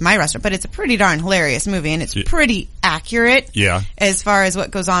nothing to do with my restaurant, but it's a pretty darn hilarious movie, and it's pretty accurate. Yeah. As far as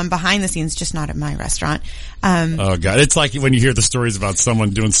what goes on behind the scenes, just not at my restaurant. Oh God, it's like when you hear the stories about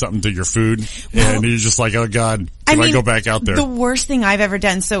someone doing something to your food, and you're just like, oh God, I go back out there? The worst thing I've ever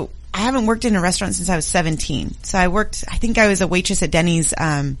done. So I haven't worked in a restaurant since I was 17. So I think I was a waitress at Denny's,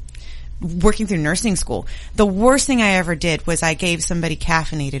 working through nursing school. The worst thing I ever did was I gave somebody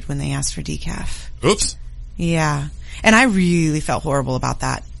caffeinated when they asked for decaf. Oops. Yeah. And I really felt horrible about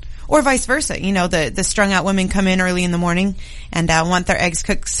that. Or vice versa. You know, the strung out women come in early in the morning and want their eggs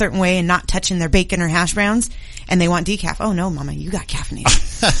cooked a certain way and not touching their bacon or hash browns, and they want decaf. Oh no, mama, you got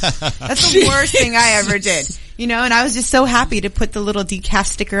caffeinated. That's the worst thing I ever did. You know, and I was just so happy to put the little decaf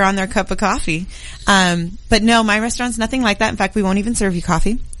sticker on their cup of coffee. But no, my restaurant's nothing like that. In fact, we won't even serve you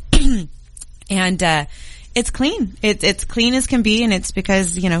coffee. And, it's clean. It's clean as can be, and it's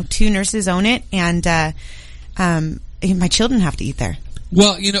because, 2 nurses own it, and, my children have to eat there.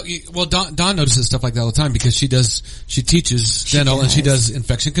 Well, Dawn notices stuff like that all the time because she teaches dental and she does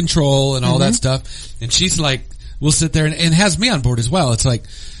infection control and all that stuff. And she's like, we'll sit there and has me on board as well. It's like,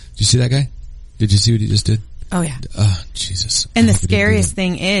 did you see that guy? Did you see what he just did? Oh yeah. Oh, Jesus. And the scariest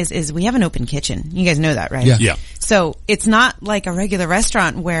thing is we have an open kitchen. You guys know that, right? Yeah. So it's not like a regular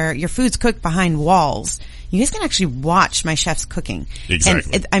restaurant where your food's cooked behind walls. You guys can actually watch my chefs cooking.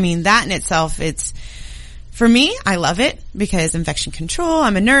 Exactly. And that in itself, for me, I love it because infection control,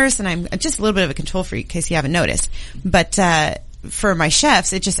 I'm a nurse and I'm just a little bit of a control freak in case you haven't noticed. But, for my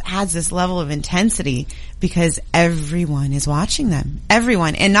chefs, it just adds this level of intensity because everyone is watching them.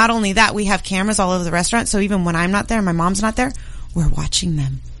 Everyone. And not only that, we have cameras all over the restaurant. So even when I'm not there, my mom's not there, we're watching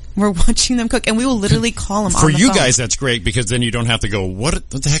them. We're watching them cook, and we will literally call them on the phone. For you guys, that's great because then you don't have to go, what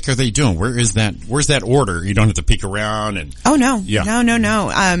the heck are they doing? Where's that order? You don't have to peek around and. Oh no. Yeah.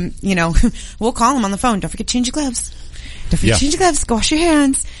 No. We'll call them on the phone. Don't forget to change your gloves. Don't forget to change your gloves. Go wash your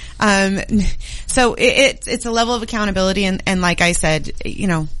hands. So it's a level of accountability, and like I said,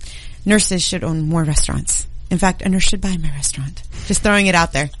 nurses should own more restaurants. In fact, a nurse should buy my restaurant. Just throwing it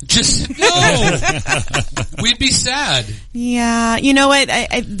out there. No! We'd be sad. Yeah. You know what?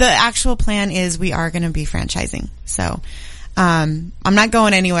 The actual plan is we are going to be franchising. So, I'm not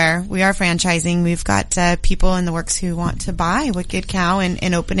going anywhere. We are franchising. We've got, people in the works who want to buy Wicked Cow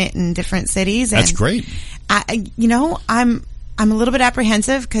and open it in different cities. That's great. I'm a little bit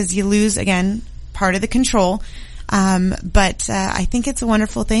apprehensive because you lose, again, part of the control. But I think it's a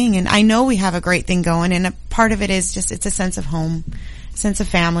wonderful thing, and I know we have a great thing going, and a part of it is just, it's a sense of home, sense of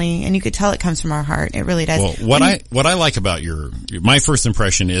family, and you could tell it comes from our heart. It really does. Well, what I like about my first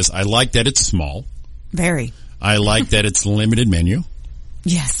impression is I like that it's small. Very. I like that it's limited menu.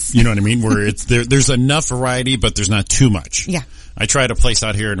 Yes. You know what I mean? Where there's enough variety, but there's not too much. Yeah. I tried a place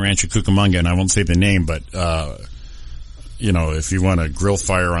out here in Rancho Cucamonga, and I won't say the name, but, if you want to grill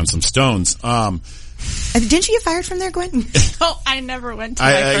fire on some stones, didn't you get fired from there, Gwen? Oh, I never went to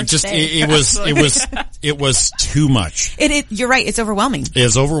my first day. It was too much. You're right. It's overwhelming.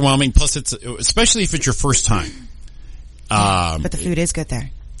 It's overwhelming. Plus, especially if it's your first time. But the food is good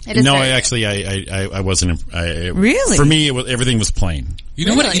there. No, I wasn't. Really? For me, everything was plain. You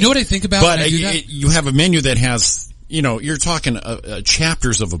know what I think about when I do that? You have a menu that has, you're talking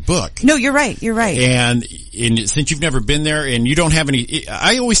chapters of a book. No, you're right. You're right. And since you've never been there and you don't have any,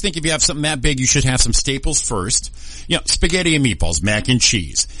 I always think if you have something that big, you should have some staples first. Spaghetti and meatballs, mac and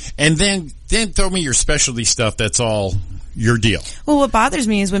cheese, and then throw me your specialty stuff. That's all your deal. Well, what bothers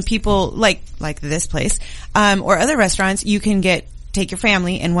me is when people like this place, or other restaurants, you can take your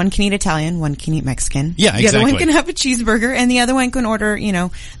family, and one can eat Italian, one can eat Mexican. Yeah, exactly. The other one can have a cheeseburger, and the other one can order,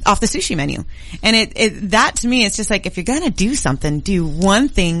 off the sushi menu. And that to me, it's just like, if you're gonna do something, do one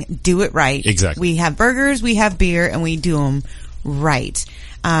thing, do it right. Exactly. We have burgers, we have beer, and we do them right.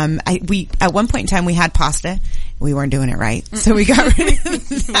 At one point in time, we had pasta. We weren't doing it right, so we got rid of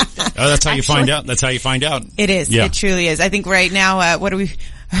that. Oh, that's how you find out. That's how you find out. It is. Yeah. It truly is. I think right now, frying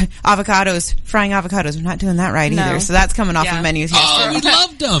avocados. We're not doing that right either. So that's coming off the menus. Oh, we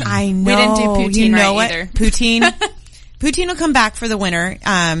loved them. I know. We didn't do poutine either. Poutine will come back for the winter.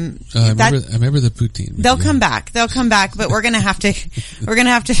 I remember the poutine. They'll come back, but we're gonna have to.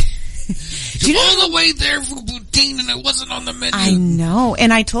 All the way there for poutine, and it wasn't on the menu. I know.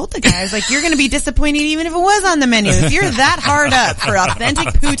 And I told the guy, I was like, you're going to be disappointed even if it was on the menu. If you're that hard up for authentic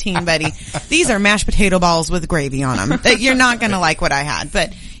poutine, buddy, these are mashed potato balls with gravy on them. You're not going to like what I had.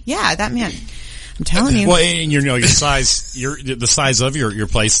 But yeah, that man, I'm telling you. Well, and your size, the size of your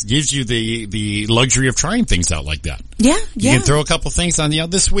place gives you the luxury of trying things out like that. Yeah. You can throw a couple things on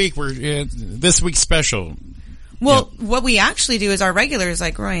this week. This week's special. Well, what we actually do is our regulars,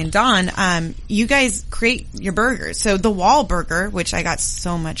 like Roy and Don, you guys create your burgers. So the wall burger, which I got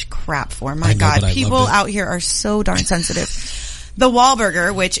so much crap for. My God, people out here are so darn sensitive. The wall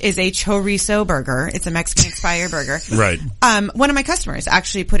burger, which is a chorizo burger. It's a Mexican expired burger. Right. One of my customers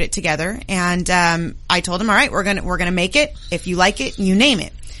actually put it together, and I told him, all right, we're gonna make it. If you like it, you name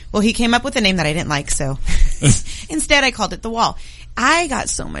it. Well, he came up with a name that I didn't like, so instead I called it the wall. I got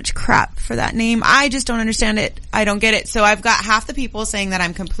so much crap for that name. I just don't understand it. I don't get it. So I've got half the people saying that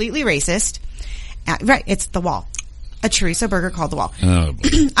I'm completely racist. Right, it's the wall. A chorizo burger called the wall. Oh,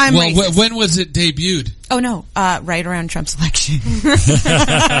 I'm racist. When was it debuted? Oh no, right around Trump's election.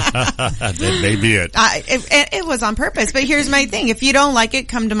 That may be it. It was on purpose. But here's my thing: if you don't like it,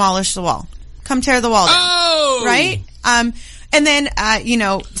 come demolish the wall. Come tear the wall down. Oh, right. And then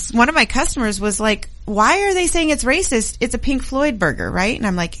one of my customers was like, "Why are they saying it's racist? It's a Pink Floyd burger, right?" And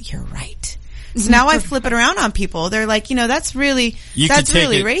I'm like, "You're right." So now I flip it around on people. They're like, that's really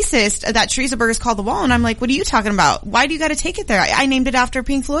racist. That chorizo burger's called the wall. And I'm like, what are you talking about? Why do you got to take it there? I named it after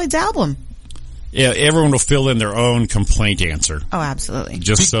Pink Floyd's album. Yeah, everyone will fill in their own complaint answer. Oh, absolutely.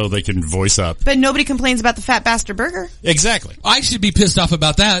 Just so they can voice up. But nobody complains about the Fat Bastard burger. Exactly. I should be pissed off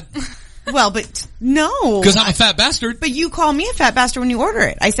about that. Well, but no. Because I'm a fat bastard. But you call me a fat bastard when you order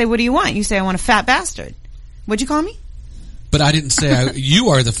it. I say, what do you want? You say, I want a fat bastard. What'd you call me? But I didn't say you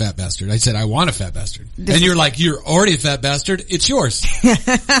are the fat bastard. I said I want a fat bastard. And you're like, you're already a fat bastard. It's yours.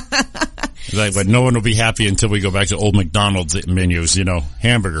 Like, but no one will be happy until we go back to old McDonald's menus,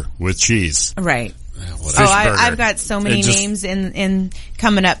 hamburger with cheese. Right. Fish burger. I've got so many names in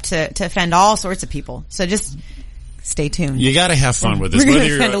coming up to offend all sorts of people. So just stay tuned. You got to have fun with this.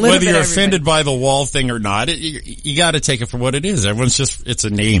 Whether you're offended by the wall thing or not, you got to take it for what it is. It's a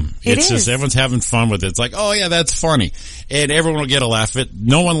name. It's just everyone's having fun with it. It's like, oh yeah, that's funny. And everyone will get a laugh at it.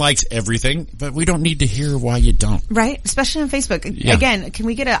 No one likes everything, but we don't need to hear why you don't. Right? Especially on Facebook. Yeah. Again, can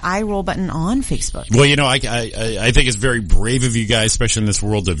we get an eye roll button on Facebook? Well, I think it's very brave of you guys, especially in this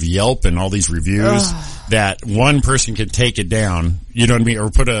world of Yelp and all these reviews, that one person can take it down, you know what I mean, or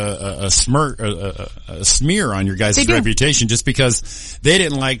put a smear on your guys' reputation just because they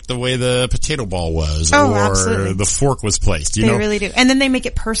didn't like the way the potato ball was or absolutely. the fork was placed. They really do. And then they make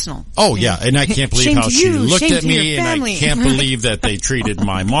it personal. Oh, yeah. And I can't believe how she looked at me, and I can't believe that they treated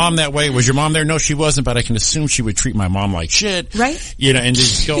my mom that way. Was your mom there? No, she wasn't, but I can assume she would treat my mom like shit. Right. And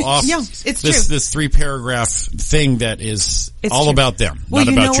just go off it's this 3-paragraph thing that is all about them, not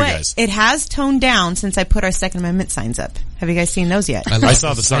about you guys. It has toned down since I put our Second Amendment signs up. Have you guys seen those yet? I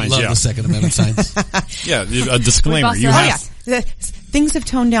saw the signs, I love the Second Amendment signs. Yeah, a disclaimer. Things have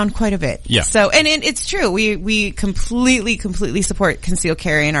toned down quite a bit. Yeah. So, and it's true. We completely support concealed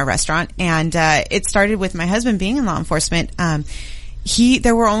carry in our restaurant. And, it started with my husband being in law enforcement.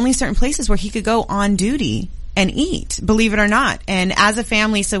 There were only certain places where he could go on duty and eat, believe it or not. And as a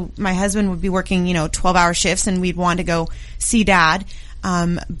family, so my husband would be working, 12-hour shifts, and we'd want to go see dad.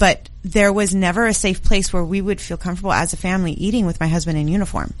 But there was never a safe place where we would feel comfortable as a family eating with my husband in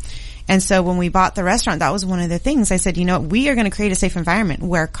uniform. And so when we bought the restaurant, that was one of the things I said, we are going to create a safe environment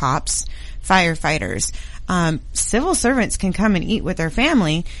where cops, firefighters, civil servants can come and eat with their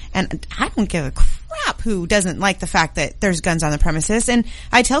family. And I don't give a crap who doesn't like the fact that there's guns on the premises. And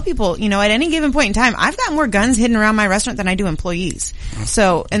I tell people, at any given point in time, I've got more guns hidden around my restaurant than I do employees.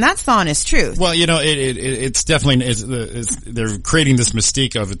 So, and that's the honest truth. Well, it's definitely, they're creating this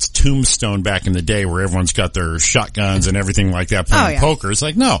mystique of it's Tombstone back in the day where everyone's got their shotguns and everything like that playing poker. It's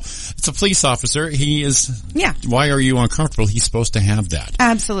like, no, it's a police officer. He is, why are you uncomfortable? He's supposed to have that.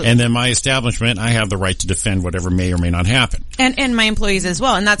 Absolutely. And then my establishment, I have the right to defend whatever may or may not happen. And my employees as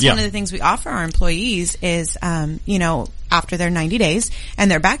well. And that's one of the things we offer our employees is, after their 90 days and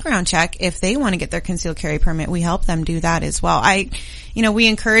their background check, if they want to get their concealed carry permit, we help them do that as well. We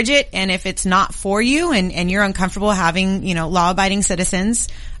encourage it. And if it's not for you and you're uncomfortable having, law abiding citizens,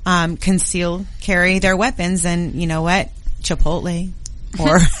 conceal carry their weapons, then you know what? Chipotle.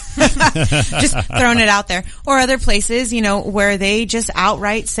 Or just throwing it out there, or other places, where they just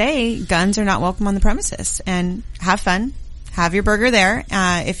outright say guns are not welcome on the premises. And have fun, have your burger there.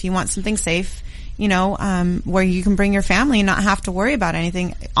 If you want something safe, where you can bring your family and not have to worry about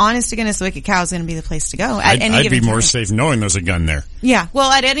anything. Honest to goodness, the Wicked Cow is going to be the place to go. I'd be more safe knowing there's a gun there. Yeah.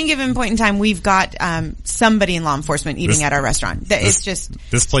 Well, at any given point in time, we've got somebody in law enforcement eating at our restaurant. It's just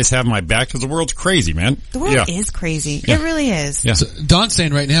this place have my back because the world's crazy, man. The world is crazy. Yeah. It really is. Yeah. So Dawn's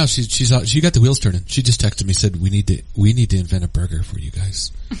saying right now she got the wheels turning. She just texted me, said we need to invent a burger for you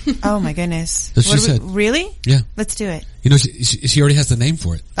guys. Oh my goodness. That's what she said. Really? Yeah. Let's do it. She already has the name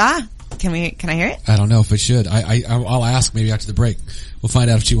for it. Can I hear it? I don't know if it should. I'll ask maybe after the break. We'll find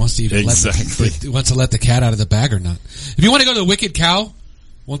out if she wants to even wants to let the cat out of the bag or not. If you want to go to the Wicked Cow,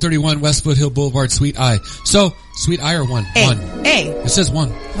 131 West Foothill Boulevard, Suite I. So, Suite I or 1? A. 1. A. It says 1.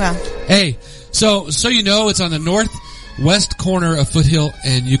 Well. A. So you know it's on the northwest corner of Foothill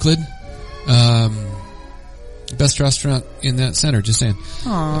and Euclid. Best restaurant in that center, just saying.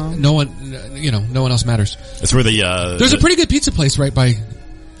 Aww. No one else matters. That's where there's a pretty good pizza place right by,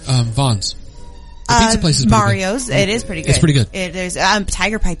 Vaughn's. The pizza place is pretty Mario's. good. It is pretty good. It's pretty good. There's,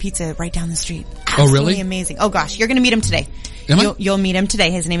 Tiger Pie Pizza right down the street. Oh, really? Amazing. Oh gosh, you're gonna meet him today. Am I? You'll meet him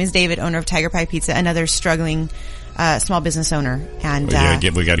today. His name is David, owner of Tiger Pie Pizza, another struggling, small business owner. And,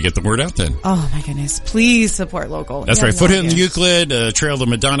 we got to get the word out then. Oh my goodness. Please support local. That's right. Foothill and Euclid, trail the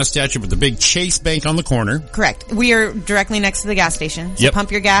Madonna statue with the big Chase Bank on the corner. Correct. We are directly next to the gas station. So Yep.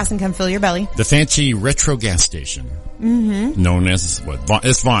 pump your gas and come fill your belly. The fancy retro gas station. Mm-hmm. Known as what?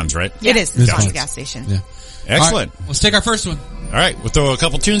 It's Vaughn's, right? It is. It's Vaughn's gas station. Yeah. Excellent. All right, let's take our first one. All right, we'll throw a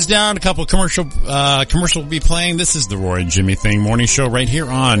couple tunes down, a couple commercial will be playing. This is the Roy and Jimmy Thing morning show right here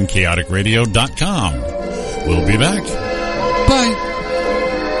on chaoticradio.com. We'll be back. Bye.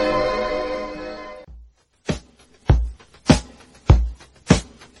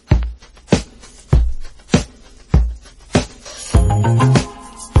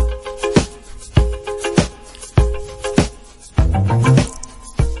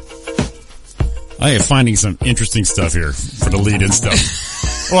 I am finding some interesting stuff here for the lead-in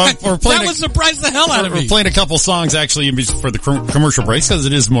stuff. Well, we're playing that would surprise the hell out of me. We're playing a couple songs actually for the commercial breaks because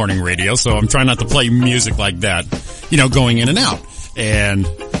it is morning radio, so I'm trying not to play music like that, going in and out. And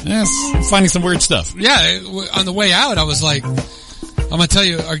finding some weird stuff. Yeah, on the way out, I was like, I'm going to tell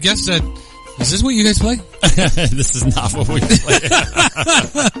you, our guest said, is this what you guys play? This is not what we play.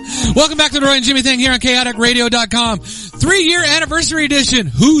 Welcome back to the Roy and Jimmy Thing here on chaoticradio.com. 3-year anniversary edition.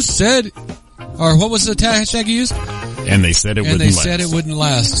 Who said... Or what was the hashtag you used? And they said it wouldn't last. And they said it wouldn't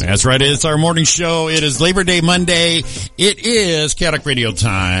last. That's right. It's our morning show. It is Labor Day Monday. It is Chaotic Radio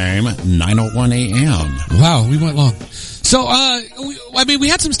time, 9:01 a.m. Wow, we went long. So, we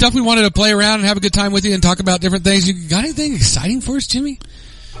had some stuff we wanted to play around and have a good time with you and talk about different things. You got anything exciting for us, Jimmy?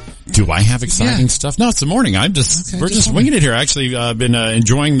 Do I have exciting stuff? No, it's the morning. We're just winging it here. Actually, I've been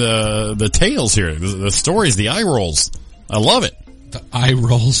enjoying the tales here, the stories, the eye rolls. I love it. The eye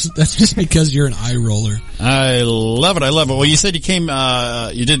rolls. That's just because you're an eye roller. I love it. Well, you said you came,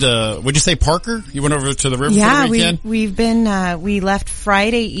 you did, what'd you say, Parker? You went over to the river for the weekend? We've been, we left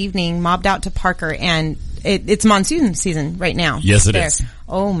Friday evening, mobbed out to Parker, and it's monsoon season right now. Yes, it is.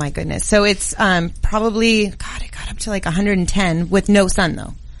 Oh my goodness. So it's, probably, it got up to like 110 with no sun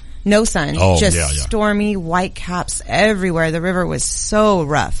though. No sun. Oh, just yeah. stormy, white caps everywhere. The river was so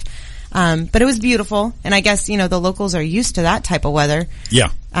rough. But it was beautiful, and I guess, the locals are used to that type of weather.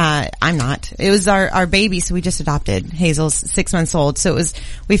 Yeah. I'm not. It was our baby, so we just adopted. Hazel's 6 months old, so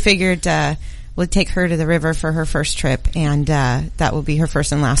we figured, we'd take her to the river for her first trip, and, that will be her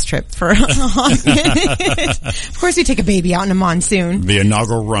first and last trip for a hot minute. Of course, we take a baby out in a monsoon. The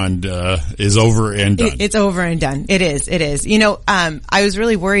inaugural run, is over and done. It's over and done. It is. I was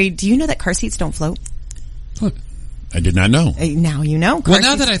really worried. Do you know that car seats don't float? What? I did not know. Now you know. Well,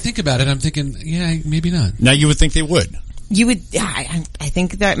 now that I think about it, I'm thinking, yeah, maybe not. Now you would think they would. You would. I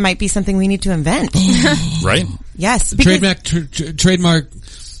think that might be something we need to invent. Right? Yes. Trademark.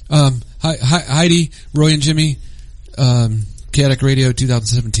 Heidi, Roy and Jimmy, Chaotic Radio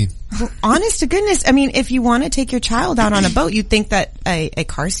 2017. Well, honest to goodness, if you want to take your child out on a boat, you'd think that a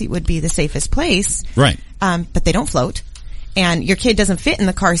car seat would be the safest place. Right. But they don't float, and your kid doesn't fit in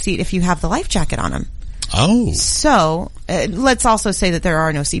the car seat if you have the life jacket on him. Oh. So, let's also say that there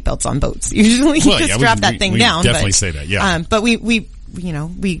are no seatbelts on boats. Usually you just strap that thing down. Definitely say that, yeah. But we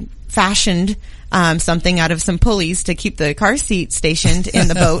fashioned, something out of some pulleys to keep the car seat stationed in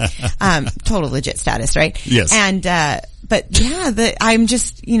the boat. Total legit status, right? Yes. And, but yeah, I'm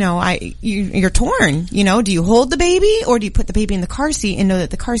just, you're torn. Do you hold the baby or do you put the baby in the car seat and know that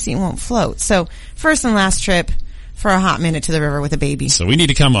the car seat won't float? So, first and last trip for a hot minute to the river with a baby. So we need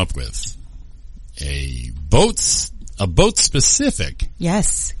to come up with a boat specific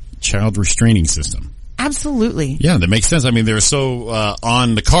child restraining system. Absolutely. Yeah, that makes sense. They're so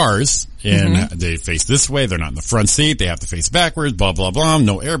on the cars, and they face this way. They're not in the front seat. They have to face backwards, blah, blah, blah.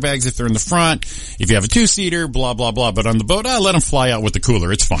 No airbags if they're in the front. If you have a two-seater, blah, blah, blah. But on the boat, let them fly out with the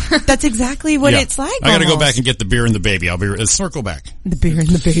cooler. It's fine. That's exactly what it's like. I gotta go back and get the beer and the baby. Circle back. The beer and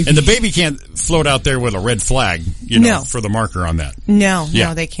the baby. And the baby can't float out there with a red flag, for the marker on that. No,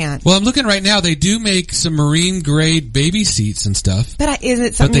 they can't. Well, I'm looking right now. They do make some marine grade baby seats and stuff. But is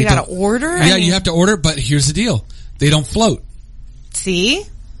it something you gotta order? Yeah, you have to order, but here's the deal. They don't float. See?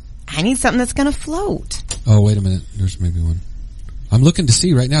 I need something that's going to float. Oh, wait a minute. There's maybe one. I'm looking to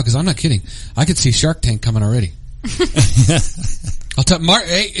see right now because I'm not kidding. I could see Shark Tank coming already. I'll tell Mark.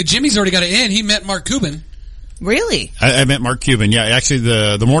 Hey, Jimmy's already got it in. He met Mark Cuban. Really? I met Mark Cuban. Yeah, actually,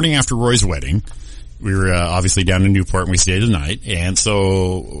 the morning after Roy's wedding, we were obviously down in Newport and we stayed the night. And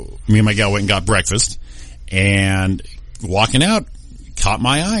so me and my gal went and got breakfast. And walking out, caught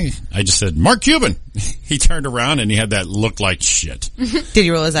my eye. I just said, Mark Cuban. He turned around and he had that look like shit. Did he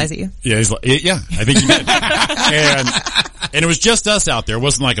roll his eyes at you? Yeah, he's like, yeah, I think he did. And it was just us out there. It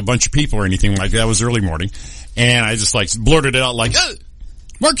wasn't like a bunch of people or anything like that. It was early morning. And I just like blurted it out like,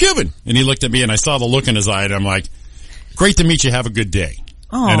 Mark Cuban. And he looked at me and I saw the look in his eye and I'm like, great to meet you. Have a good day.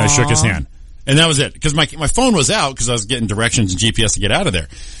 Aww. And I shook his hand. And that was it. Cause my phone was out cause I was getting directions and GPS to get out of there.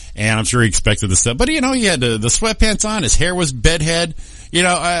 And I'm sure he expected the stuff. But he had the sweatpants on. His hair was bedhead.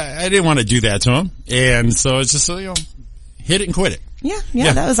 I didn't want to do that to him. And so it's just, hit it and quit it.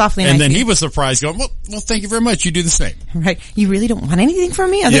 Yeah, that was awfully nice. And then he was surprised going, well, thank you very much. You do the same. Right. You really don't want anything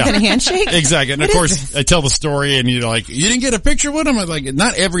from me other than a handshake? Exactly. And of course, I tell the story and you're like, you didn't get a picture with him? I'm like,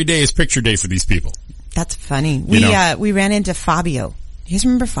 not every day is picture day for these people. That's funny. We ran into Fabio. You guys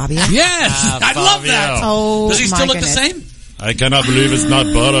remember Fabio? Yes! I love that! Oh, does he still look the same? I cannot believe it's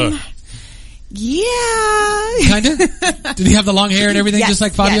not butter. Yeah. Kinda? Did he have the long hair and everything yes, just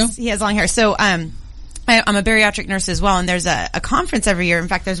like Fabio? Yes, he has long hair. So, I'm a bariatric nurse as well, and there's a conference every year. In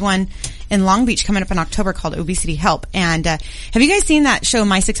fact, there's one in Long Beach coming up in October called Obesity Help. And have you guys seen that show,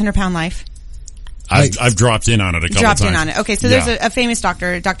 My 600-Pound Life? I've dropped in on it a couple times. Dropped in on it. Okay, so there's a famous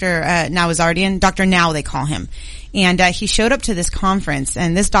doctor, Dr. Nawazardian, Dr. Now they call him. And he showed up to this conference,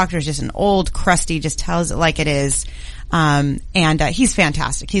 and this doctor is just an old, crusty, just tells it like it is. And he's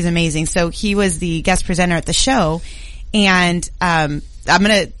fantastic. He's amazing. So he was the guest presenter at the show, and I'm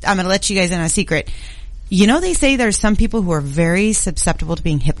gonna let you guys in on a secret. You know, they say there's some people who are very susceptible to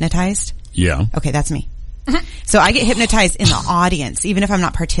being hypnotized. Yeah. Okay, that's me. So I get hypnotized in the audience, even if I'm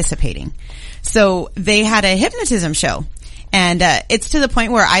not participating. So they had a hypnotism show. And it's to the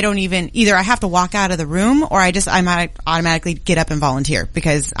point where I don't even, either I have to walk out of the room or I might automatically get up and volunteer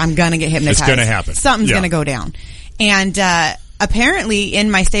because I'm going to get hypnotized. It's going to happen. Something's going to go down. And apparently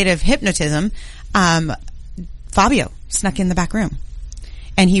in my state of hypnotism, Fabio snuck in the back room.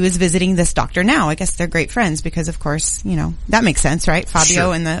 And he was visiting this doctor now. I guess they're great friends because, of course, that makes sense, right?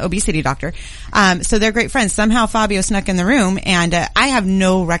 Fabio and the obesity doctor. So they're great friends. Somehow Fabio snuck in the room, and I have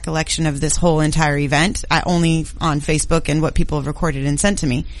no recollection of this whole entire event. Only on Facebook and what people have recorded and sent to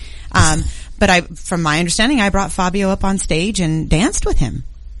me. But from my understanding, I brought Fabio up on stage and danced with him.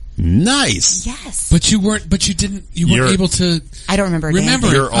 Nice. Yes. But you weren't able to. I don't remember.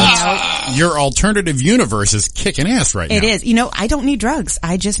 Your alternative universe is kicking ass right now. It is. I don't need drugs.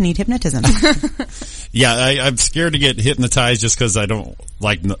 I just need hypnotism. Yeah, I'm scared to get hypnotized just because I don't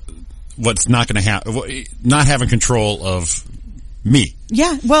like what's not going to happen. Not having control of me.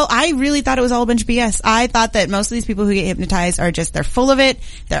 Yeah. Well, I really thought it was all a bunch of BS. I thought that most of these people who get hypnotized are they're full of it.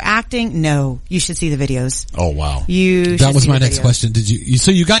 They're acting. No, you should see the videos. Oh, wow. That was my next question. Did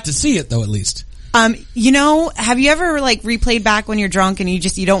so you got to see it though, at least? Have you ever replayed back when you're drunk and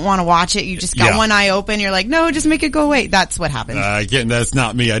you don't want to watch it? You just got one eye open. You're like, no, just make it go away. That's what happened. Again, that's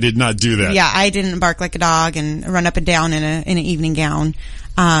not me. I did not do that. Yeah, I didn't bark like a dog and run up and down in an evening gown.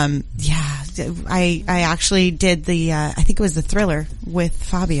 I actually did I think it was the Thriller with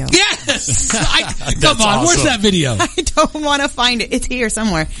Fabio. Yes! Come on, where's that video? I don't want to find it. It's here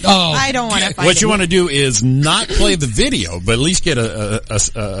somewhere. Oh. I don't want to find it. What you want to do is not play the video, but at least get a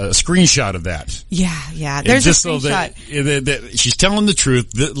screenshot of that. Yeah. There's just a screenshot. So that she's telling the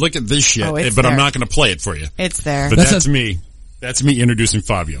truth. Look at this shit, but there. I'm not going to play it for you. It's there. But that's me. That's me introducing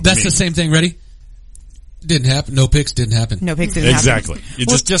Fabio. That's the same thing. Ready? Didn't happen. No pics didn't happen. No pics didn't happen. Exactly.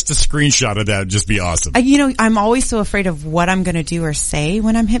 Just a screenshot of that would just be awesome. I'm always so afraid of what I'm going to do or say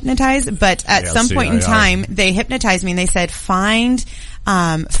when I'm hypnotized. But at some point in time, they hypnotized me and they said, find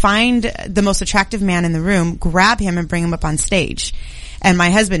the most attractive man in the room, grab him and bring him up on stage. And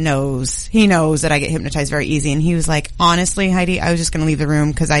my husband knows. He knows that I get hypnotized very easy. And he was like, honestly, Heidi, I was just going to leave the room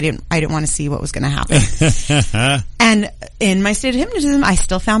because I didn't want to see what was going to happen. And in my state of hypnotism, I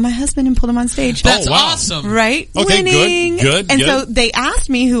still found my husband and pulled him on stage. That's awesome. Right? Okay, winning. Good. And so they asked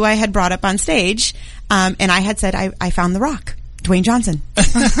me who I had brought up on stage. And I had said, I found The Rock. Dwayne Johnson.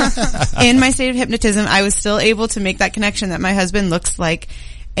 In my state of hypnotism, I was still able to make that connection that my husband looks like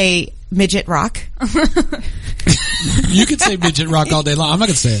a midget rock. You could say midget rock all day long. I'm not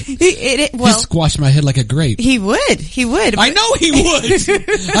going to say it. He'd squash my head like a grape. He would. I know he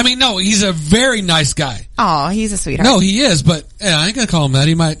would. I mean, no, he's a very nice guy. Oh, he's a sweetheart. No, he is, but Yeah, I ain't gonna call him that.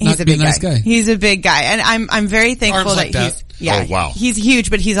 He might not be a nice guy. He's a big guy, and I'm very thankful Arms like that that. he's Oh, wow. he's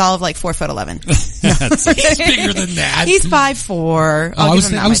huge, but he's all of like 4'11". He's bigger than that. He's 5'4". I was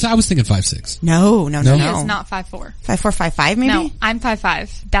thinking 5'6". No. He is not 5'4". 5'4", 5'5", maybe. No, I'm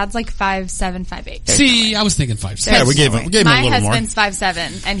 5'5". Dad's like 5'7", 5'8". See, I was thinking 5'6". Yeah, we gave him a little more. My husband's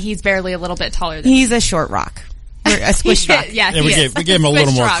 5'7", and he's barely a little bit taller than He's a short rock. Or a squish rock. Yeah, we gave him a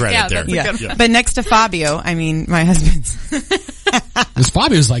little more credit there. Yeah. But next to Fabio, I mean, my husband's. Because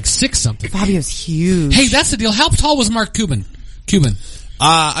Fabio's like 6 something. Fabio's huge. Hey, that's the deal. How tall was Mark Cuban?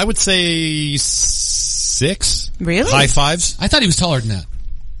 I would say 6. Really? High 5s. I thought he was taller than that.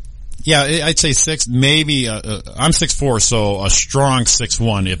 Yeah, I'd say 6. Maybe, I'm 6'4", so a strong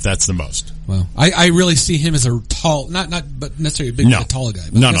 6'1", if that's the most. Well, I really see him as a tall, not but necessarily a big, a taller guy.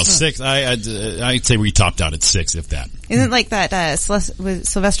 But No, 6. I'd say we topped out at 6, if that. Isn't it like that, with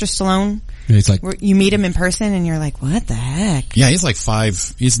Sylvester Stallone? Yeah, he's like, where you meet him in person and you're like, what the heck? Yeah, he's like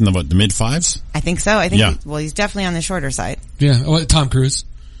 5. He's in the mid 5s. I think so. I think, Yeah. He's definitely on the shorter side. yeah, Tom Cruise.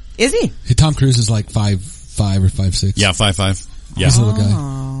 Is he? Tom Cruise is like 5'5" or 5'6". Yeah, 5'5". Yeah. He's a little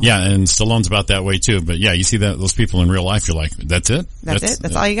guy. Yeah, and Stallone's about that way too. But yeah, you see those people in real life, you're like, that's it? That's it?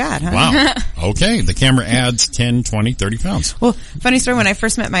 That's all you got, huh? Wow. Okay. The camera adds 10, 20, 30 pounds. Well, funny story, when I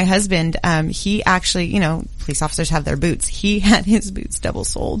first met my husband, he actually, police officers have their boots. He had his boots double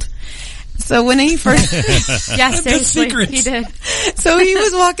soled. So when he first, Yeah, seriously, he did. So he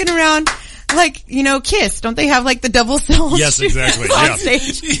was walking around like, Kiss. Don't they have like the double soled Yes, shoes exactly. on Yeah.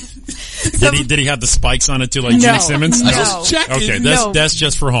 stage? Did he have the spikes on it too, like Gene Simmons? No. Just checking. Okay, that's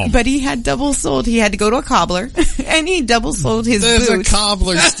just for home. But he had double soled. He had to go to a cobbler, and he double soled his There's boots. a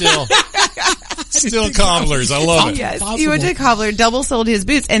cobbler still. Still cobblers. I love it. Yes, he went to a cobbler, double soled his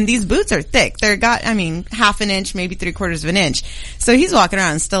boots, and these boots are thick. They're half an inch, maybe 3/4 of an inch. So he's walking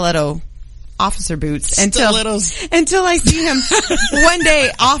around in stiletto officer boots until I see him one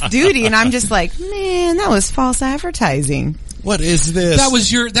day off duty, and I'm just like, man, that was false advertising. What is this?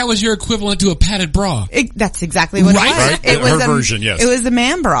 That was your equivalent to a padded bra. That's exactly what it was. Right? It was Her version, yes. It was a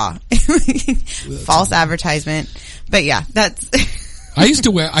man bra. False advertisement. But yeah, that's. I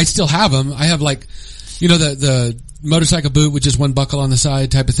still have them. I have like, the motorcycle boot with just one buckle on the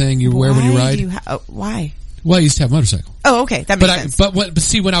side type of thing you wear when you ride. Why? Well, I used to have a motorcycle. Oh, okay. That makes sense. But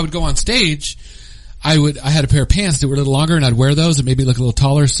see, when I would go on stage, I had a pair of pants that were a little longer, and I'd wear those. It made me look a little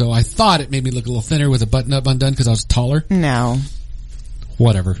taller, so I thought it made me look a little thinner with a button-up undone because I was taller. No.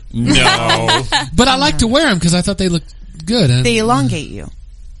 Whatever. No. But I like to wear them because I thought they looked good. And they elongate you.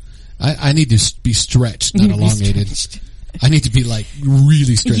 I need to be stretched, not elongated. I need to be like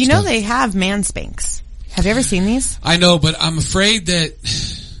really stretched out. They have man spanks. Have you ever seen these? I know, but I'm afraid that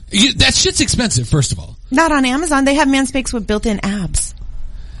that shit's expensive, first of all. Not on Amazon. They have man spanks with built-in abs.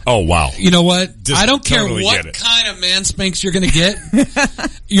 Oh, wow. You know what? Just I don't care totally what kind of man spanks you're going to get.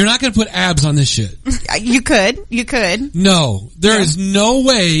 You're not going to put abs on this shit. You could. No. There is no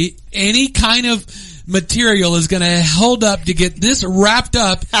way any kind of material is going to hold up to get this wrapped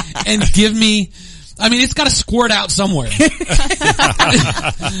up and give me... I mean, it's got to squirt out somewhere.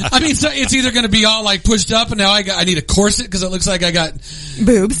 I mean, so it's either going to be all like pushed up, and now I need a corset because it looks like I got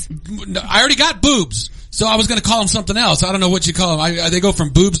boobs. I already got boobs, so I was going to call them something else. I don't know what you call them. They go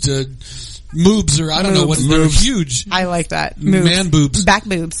from boobs to moobs, or I don't know what. They're huge. I like that. Moobs. Man boobs, back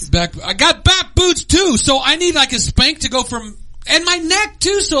boobs. I got back boobs too, so I need like a spank to go from. And my neck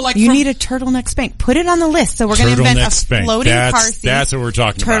too, so like you need a turtleneck spank. Put it on the list. So we're going to invent a floating car seat. That's what we're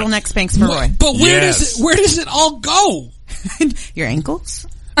talking about. Turtleneck spanks for Roy. But where does it all go? Your ankles?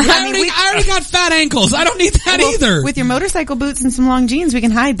 I already got fat ankles. I don't need that either. With your motorcycle boots and some long jeans, we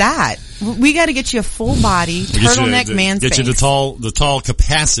can hide that. We got to get you a full body turtleneck man spank. Get you the tall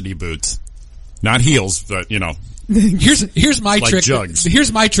capacity boots, not heels, but Here's my trick. Jugs.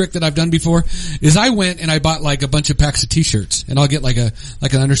 Here's my trick that I've done before is I went and I bought like a bunch of packs of t-shirts, and I'll get like an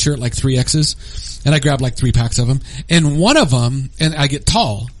undershirt, like 3X's, and I grab like 3 packs of them, and one of them, and I get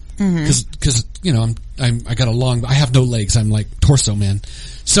tall because I got I have no legs. I'm like torso man.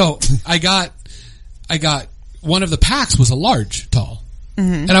 So I got one of the packs was a large tall,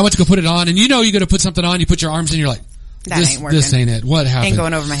 and I went to go put it on, and you go to put something on, you put your arms in, you're like, this ain't it. What happened? Ain't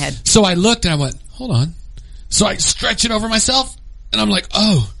going over my head. So I looked and I went, hold on. So I stretch it over myself, and I'm like,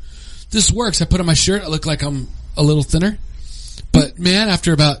 oh, this works. I put on my shirt. I look like I'm a little thinner. But, man,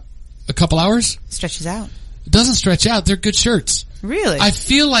 after about a couple hours... Stretches out. It doesn't stretch out. They're good shirts. Really? I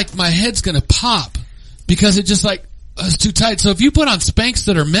feel like my head's going to pop because it just it's too tight. So if you put on Spanx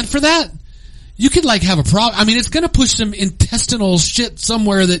that are meant for that, you could like have a problem. I mean, it's going to push some intestinal shit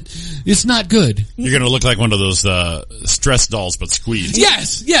somewhere that it's not good. You're going to look like one of those stress dolls, but squeezed.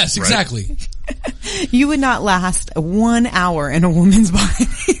 Yes, exactly. You would not last 1 hour in a woman's body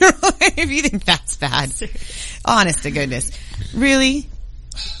if you think that's bad. Honest to goodness, really.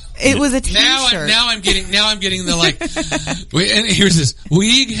 It was a t-shirt. Now I'm getting the like, and here's this.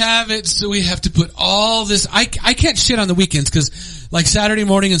 We have it, so we have to put all this. I can't shit on the weekends because like Saturday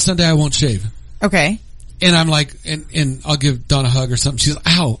morning and Sunday I won't shave. Okay. And I'm like, and I'll give Dawn a hug or something. She's like,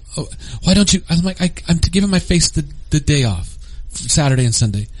 ow, why don't you? I'm like, I'm giving my face the day off. Saturday and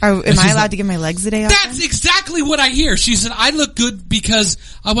Sunday. Am I allowed to give my legs a day off? That's exactly what I hear. She said, I look good because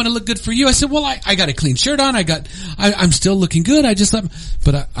I want to look good for you. I said, well, I got a clean shirt on. I'm still looking good.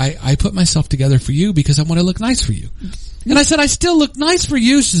 But I put myself together for you because I want to look nice for you. And I said, I still look nice for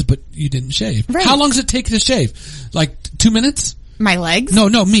you. She says, but you didn't shave. Right. How long does it take to shave? Like 2 minutes? My legs? No,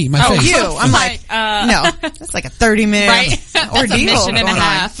 me, my face. You. I'm like, no, that's like a 30-minute ordeal. Mission and a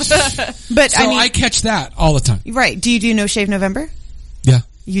half. But so I catch that all the time. Right. Do you do No Shave November? Yeah.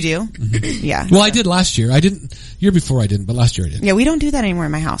 You do? Mm-hmm. Yeah. Well, I did last year. I didn't, year before I didn't, but last year I did. Yeah, we don't do that anymore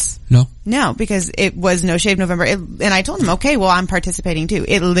in my house. No? No, because it was No Shave November. And I told him, okay, well, I'm participating too.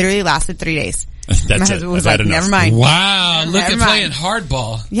 It literally lasted 3 days. That's my husband was like, never mind. Wow, look at playing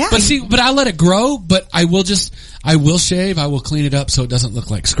hardball. Yeah. But I let it grow, but I will shave, I will clean it up so it doesn't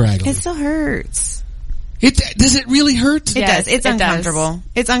look like scraggly. It still hurts. Does it really hurt? It does. It's uncomfortable.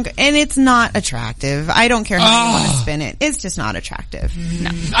 It's and it's not attractive. I don't care how you want to spin it. It's just not attractive. No.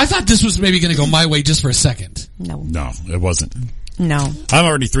 I thought this was maybe going to go my way just for a second. No, it wasn't. No. I'm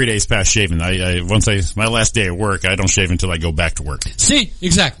already 3 days past shaving. My last day at work, I don't shave until I go back to work. See,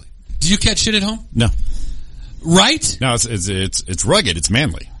 exactly. Do you catch shit at home? No. Right? No, it's rugged. It's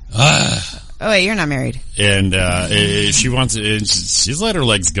manly. Oh, wait, you're not married. And she's let her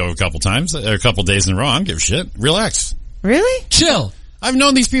legs go a couple times, a couple days in a row. I don't give a shit. Relax. Really? Chill. I've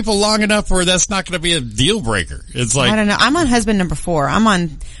known these people long enough where that's not going to be a deal breaker. It's like, I don't know. I'm on husband number 4. I'm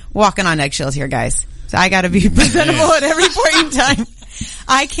on walking on eggshells here, guys. So I got to be presentable at every point in time.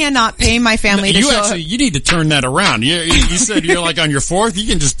 I cannot pay my family to show. You need to turn that around. You said you're like on your 4th. You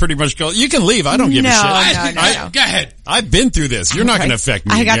can just pretty much go. You can leave. I don't give a shit. No. Go ahead. I've been through this. You're not going to affect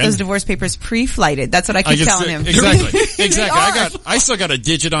me. I got again. those divorce papers pre-flighted. That's what I keep telling him. Exactly. I still got a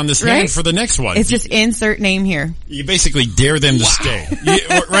digit on this hand for the next one. It's just insert name here. You basically dare them to stay.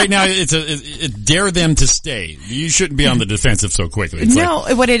 Right now, it's dare them to stay. You shouldn't be on the defensive so quickly.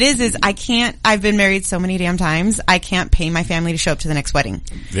 What it is I can't. I've been married so many damn times. I can't pay my family to show up to the next wedding.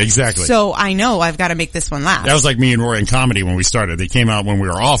 Exactly. So I know I've got to make this one last. That was like me and Roy in comedy when we started. They came out when we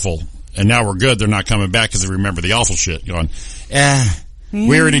were awful, and now we're good. They're not coming back because they remember the awful shit. Going,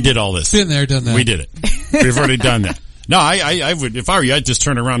 we already did all this. Been there, done that. We did it. We've already done that. No, I would, if I were you, I'd just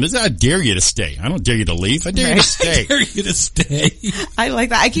turn around. I dare you to stay. I don't dare you to leave. I dare you to stay. I dare you to stay. I like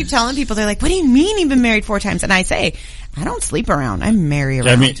that. I keep telling people, they're like, what do you mean you've been married 4 times? And I say, I don't sleep around. I marry around.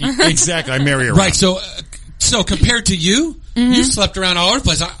 I mean, exactly. I marry around. Right. So compared to you, you slept around all over the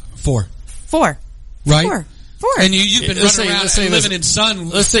place. 4. 4. Right? 4. And you've been running around living in sun.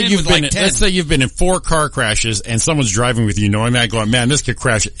 Let's say you've been in 4 car crashes and someone's driving with you knowing that, going, man, this could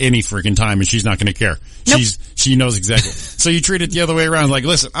crash any freaking time and she's not going to care. Nope. She knows exactly. So you treat it the other way around. Like,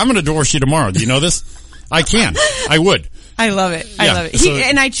 listen, I'm going to divorce you tomorrow. Do you know this? I can. I would. I love it. I love it.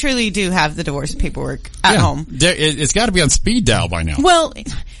 And I truly do have the divorce paperwork at home. It's got to be on speed dial by now. Well,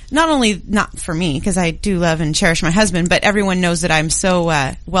 not for me, because I do love and cherish my husband, but everyone knows that I'm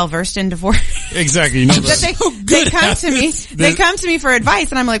so well versed in divorce. Exactly. You know that they come to me. They come to me for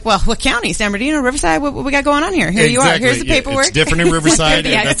advice, and I'm like, well, what county? San Bernardino, Riverside? What we got going on here? Here you are. Here's the paperwork. It's different in Riverside.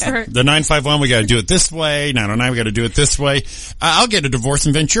 The 951, we got to do it this way. 909, we got to do it this way. I'll get a divorce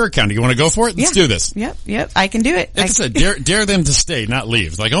in Ventura County. You want to go for it? Let's do this. Yep. I can do it. Like I said, dare them to stay, not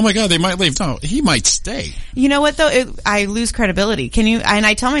leave. It's like, oh my God, they might leave. No, he might stay. You know what though? I lose credibility. And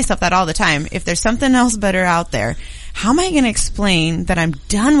I tell myself that all the time. If there's something else better out there, how am I going to explain that I'm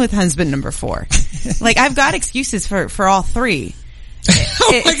done with husband number 4? Like, I've got excuses for all 3. How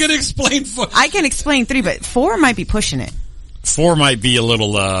am I going to explain 4? I can explain 3, but 4 might be pushing it. 4 might be a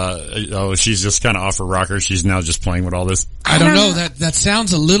little, she's just kind of off her rocker. She's now just playing with all this. I don't know. That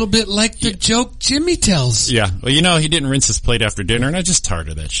sounds a little bit like the joke Jimmy tells. Yeah. Well, he didn't rinse his plate after dinner, and I just tired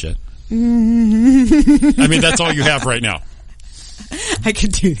of that shit. I mean, that's all you have right now. I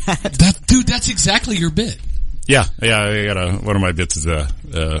could do that. Dude, that's exactly your bit. Yeah. I got one of my bits is,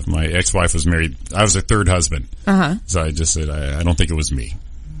 my ex-wife was married. I was her 3rd husband. Uh-huh. So I just said, I don't think it was me.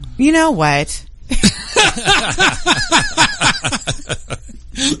 You know what?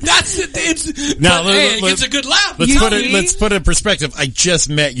 That's it. It's Now, it gets a good laugh. Let's put it in perspective. I just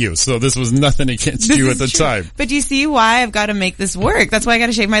met you, so this was nothing against you at the time. But do you see why I've got to make this work? That's why I got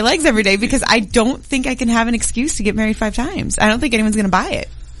to shave my legs every day, because I don't think I can have an excuse to get married 5 times. I don't think anyone's going to buy it.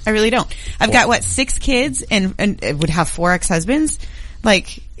 I really don't. I've got 6 kids and would have 4 ex-husbands.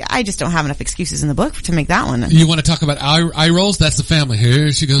 Like, I just don't have enough excuses in the book to make that one. You want to talk about eye rolls? That's the family.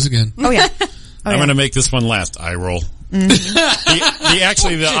 Here she goes again. Oh yeah. I'm going to make this one last. Eye roll. Mm-hmm.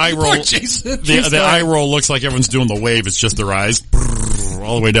 the eye roll. The eye roll looks like everyone's doing the wave. It's just their eyes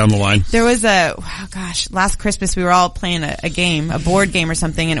all the way down the line. There was last Christmas we were all playing a game, a board game or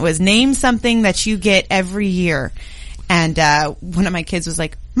something, and it was name something that you get every year. And one of my kids was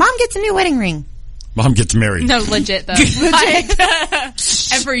like, "Mom gets a new wedding ring." Mom gets married. No, legit though. Like,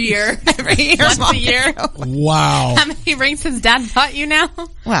 every year. Once a year. Wow. How many rings has Dad bought you now?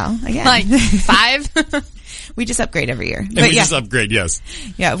 Well, again. Like 5? We just upgrade every year. And we just upgrade, yes.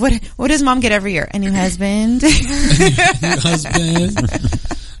 Yeah. What does Mom get every year? A new husband. New husband.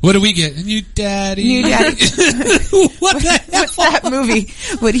 What do we get? A new daddy. New daddy. What the hell? What's that movie?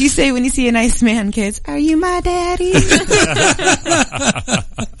 What do you say when you see a nice man, kids? Are you my daddy?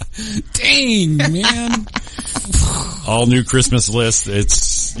 Dang, man. All new Christmas list.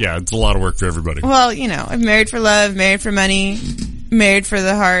 It's a lot of work for everybody. Well, I'm married for love, married for money, married for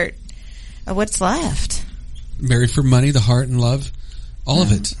the heart. What's left? Married for money, the heart, and love. All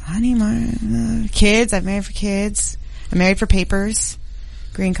of it. Honey, kids. I've married for kids. I'm married for papers.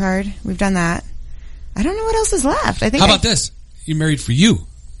 Green card. We've done that. I don't know what else is left. I think. How about this? You married for you.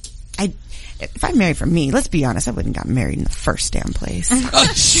 If I married for me, let's be honest, I wouldn't have got married in the first damn place.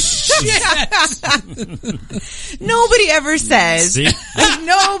 Nobody ever says.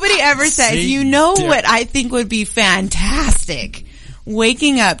 Nobody ever says. What I think would be fantastic?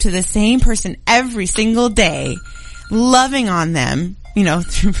 Waking up to the same person every single day, loving on them,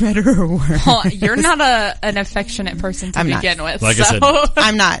 through better or worse. Well, you're not an affectionate person to begin with. Like I said,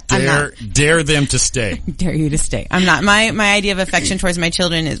 I'm not. Dare them to stay. Dare you to stay. I'm not. My idea of affection towards my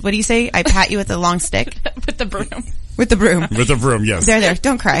children is, what do you say? I pat you with a long stick? With the broom. With the broom. With the broom, yes. There.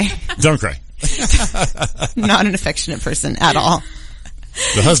 Don't cry. Don't cry. Not an affectionate person at all.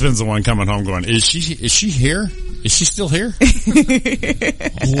 The husband's the one coming home going, is she here? Is she still here?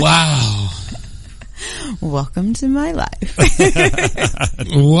 Wow. Welcome to my life.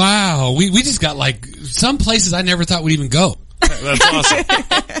 Wow. We just got some places I never thought we'd even go. That's awesome.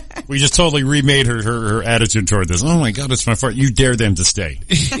 We just totally remade her attitude toward this. Oh my God, it's my fault. You dare them to stay.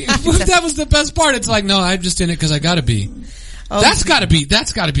 That was the best part. It's like, no, I'm just in it because I gotta be. Oh. That's gotta be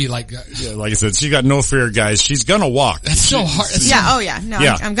like... like I said, she got no fear, guys. She's gonna walk. That's so hard.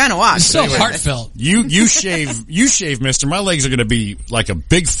 I'm gonna walk. It's so heartfelt. You shave, mister. My legs are gonna be like a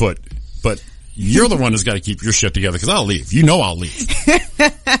Bigfoot, but you're the one who's got to keep your shit together because I'll leave. I'll leave.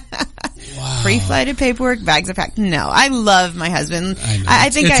 Wow. Pre-flighted paperwork, bags are packed. No, I love my husband. I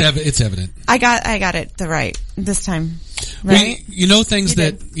think it's evident. I got it this time. Right? Well, things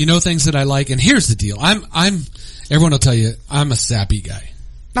that I like, and here's the deal. Everyone will tell you I'm a sappy guy.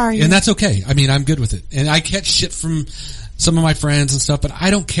 Are you? And that's okay. I mean, I'm good with it. And I catch shit from some of my friends and stuff, but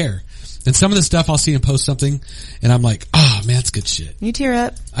I don't care. And some of the stuff I'll see him post something, and I'm like, oh man, that's good shit. You tear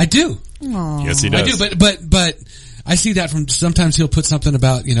up. I do. Aww. Yes, he does. I do, but I see that from sometimes he'll put something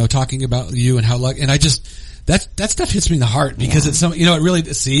about, talking about you and how and I just, that stuff hits me in the heart because it's some, it really,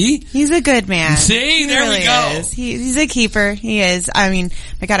 see? He's a good man. See? There really we go. Is. He's a keeper. He is. I mean,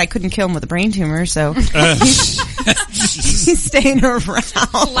 my God, I couldn't kill him with a brain tumor, so he's staying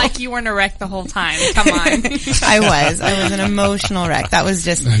around. Like you weren't a wreck the whole time. Come on. I was an emotional wreck. That was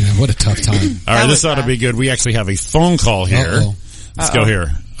just. What a tough time. All right, this ought to be good. We actually have a phone call here. Uh-oh. Let's go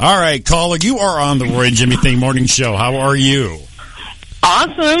here. All right, caller, you are on the Roy and Jimmy Thing Morning Show. How are you?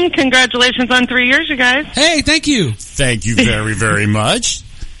 Awesome. Congratulations on 3 years, you guys. Hey, thank you. Thank you very, very much.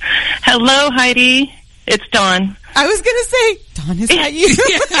 Hello, Heidi. It's Dawn. I was going to say, Dawn, is that you?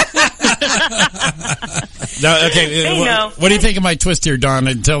 No, okay. What do you think of my twist here, Dawn?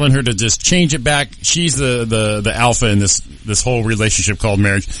 I'm telling her to just change it back. She's the alpha in this whole relationship called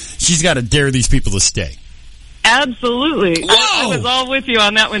marriage. She's got to dare these people to stay. Absolutely. I was all with you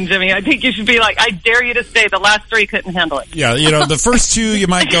on that one, Jimmy. I think you should be like, I dare you to stay. The last 3 couldn't handle it. Yeah, the first 2 you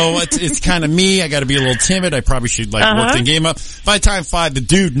might go, it's kind of me. I got to be a little timid. I probably should work the game up. By time 5, the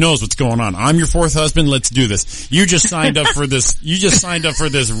dude knows what's going on. I'm your 4th husband. Let's do this. You just signed up for this. You just signed up for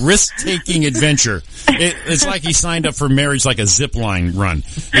this risk-taking adventure. It's like he signed up for marriage like a zip line run.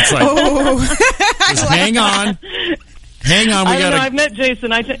 It's like, just hang on. Hang on, we got I've met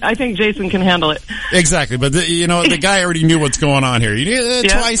Jason. I think Jason can handle it. Exactly, but the guy already knew what's going on here.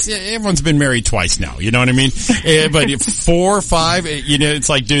 Twice, everyone's been married twice now. You know what I mean? But 4, 5, it's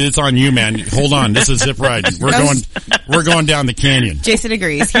like, dude, it's on you, man. Hold on, this is Zip Ride. We're going down the canyon. Jason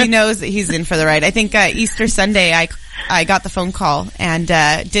agrees. He knows that he's in for the ride. I think Easter Sunday, I got the phone call and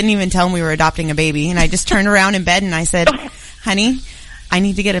didn't even tell him we were adopting a baby, and I just turned around in bed and I said, "Honey, I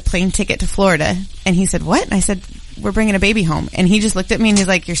need to get a plane ticket to Florida." And he said, "What?" And I said, "We're bringing a baby home." And he just looked at me and he's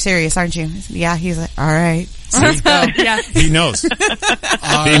like, "You're serious, aren't you?" I said, "Yeah." He's like, "All right, let's go." Yeah. He knows.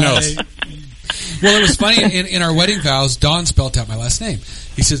 He knows. Well, it was funny. In our wedding vows, Dawn spelled out my last name.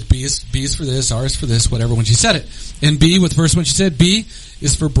 He says B is for this, R is for this, whatever, when she said it. And B, with the first one she said, B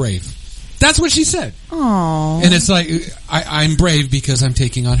is for brave. That's what she said. Aww. And it's like, I'm brave because I'm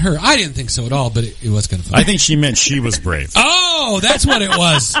taking on her. I didn't think so at all, but it was kind of funny. I think she meant she was brave. Oh, that's what it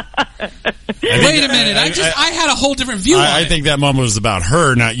was. Wait a minute. I had a whole different view on it. I think that moment was about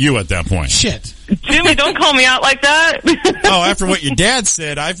her, not you at that point. Shit. Jimmy, don't call me out like that. Oh, after what your dad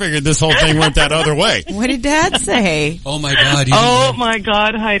said, I figured this whole thing went that other way. What did Dad say? Oh my God. Oh my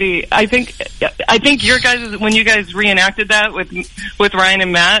God, Heidi. I think your guys, when you guys reenacted that with Ryan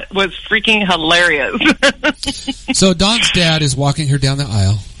and Matt, was freaking hilarious. So Dawn's dad is walking her down the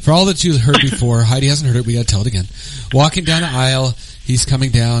aisle. For all that you heard before, Heidi hasn't heard it, we gotta tell it again. Walking down the aisle, he's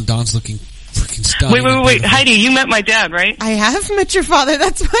coming down, Dawn's looking freaking stunning. Wait. Heidi, you met my dad, right? I have met your father.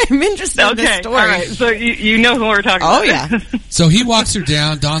 That's why I'm interested in this story. All right. So you know who we're talking about. Oh, yeah. So he walks her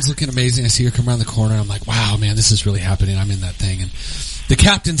down. Dawn's looking amazing. I see her come around the corner. I'm like, wow, man, this is really happening. I'm in that thing. And the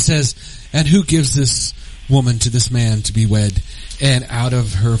captain says, "And who gives this woman to this man to be wed?" And out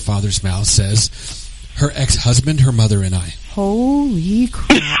of her father's mouth says, "Her ex-husband, her mother, and I." Holy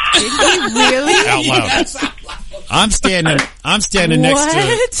crap. Did he really? Out loud. Yes, out loud. I'm standing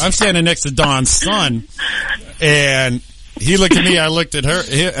next to Don's son, and he looked at me, I looked at her,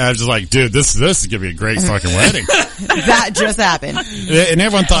 I was just like, dude, this is gonna be a great fucking wedding. That just happened. And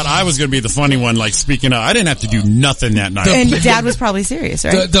everyone thought I was gonna be the funny one, like, speaking up. I didn't have to do nothing that night. And Dad was probably serious,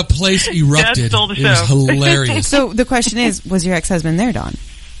 right? The place erupted. Dad stole the It was show. hilarious. So the question is, was your ex-husband there, Dawn?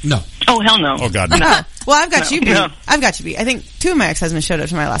 No. Oh, hell no. Oh, God, no. Oh. Well, I've got you beat. No. I've got you beat. I think 2 of my ex-husbands showed up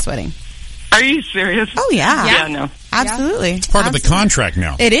to my last wedding. Are you serious? Oh, yeah. Yeah, no. Absolutely. It's part of the contract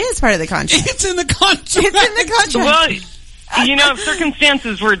now. It is part of the contract. It's in the contract. It's in the contract. Well, if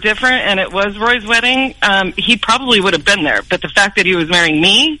circumstances were different and it was Roy's wedding, he probably would have been there. But the fact that he was marrying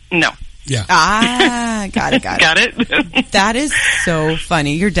me, no. Yeah. Got it. Got it? That is so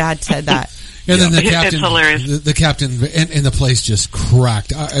funny. Your dad said that. And then the It's captain, hilarious. the captain, and the place just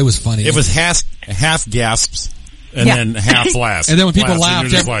cracked. It was funny. It was half gasps and then half laughs. And then when people Laughs, and laughed,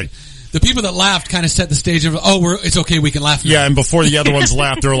 you're just like, the people that laughed kind of set the stage of, it's okay, we can laugh now. yeah, and before the other ones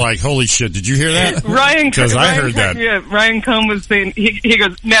laughed, they're like, holy shit, did you hear that? Because I heard that. Yeah, Ryan Cohn was saying, he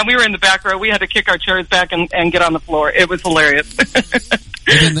goes, man, we were in the back row. We had to kick our chairs back and get on the floor. It was hilarious.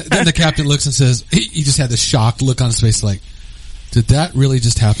 And then the captain looks and says, he just had this shocked look on his face like, did that really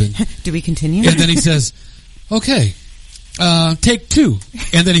just happen? Do we continue? And then he says, okay, take 2.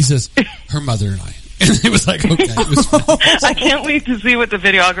 And then he says, her mother and I. And it was like, okay. It was fun. I can't wait to see what the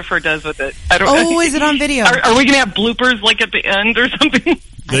videographer does with it. Is it on video? Are we going to have bloopers like at the end or something?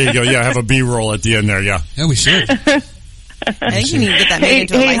 There you go. Yeah, have a B-roll at the end there, yeah. Yeah, we should. I think you need to get that made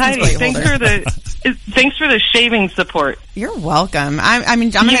into a license Heidi, plate holder. thanks for the shaving support. You're welcome. I'm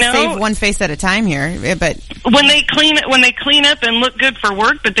going to save one face at a time here, but when they clean up and look good for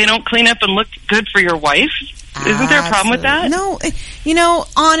work, but they don't clean up and look good for your wife, isn't there a problem with that? No,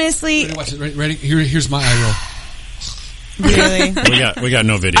 honestly. Watch it. Ready? Here's my eye roll. Really? We got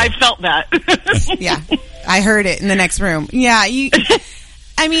no video. I felt that. Yeah, I heard it in the next room. Yeah,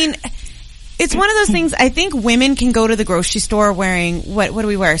 I mean, it's one of those things. I think women can go to the grocery store wearing what do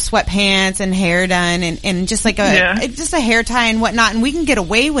we wear? Sweatpants and hair done and just like just a hair tie and whatnot, and we can get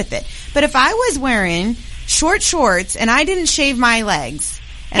away with it. But if I was wearing short shorts and I didn't shave my legs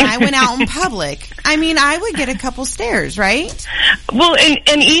and I went out in public, I mean, I would get a couple stares, right? Well,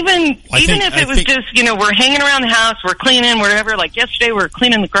 and even if it was just, we're hanging around the house, we're cleaning, whatever, like yesterday we were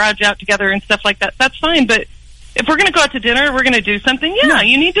cleaning the garage out together and stuff like that, that's fine. But if we're going to go out to dinner, we're going to do something,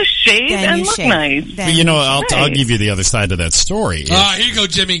 you need to shave and look nice. But I'll give you the other side of that story. Here you go,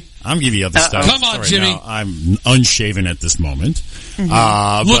 Jimmy. I'm giving you the other side. Come on, Jimmy. Now, I'm unshaven at this moment.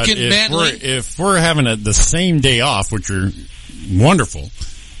 Mm-hmm. Looking but manly. If we're having the same day off, which are wonderful,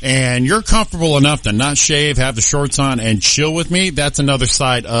 and you're comfortable enough to not shave, have the shorts on, and chill with me, that's another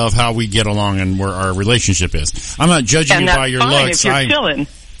side of how we get along and where our relationship is. I'm not judging you by your looks. If you're chilling.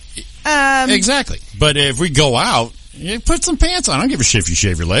 Exactly. But if we go out You put some pants on. I don't give a shit if you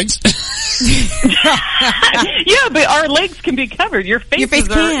shave your legs. Yeah, but our legs can be covered. Your faces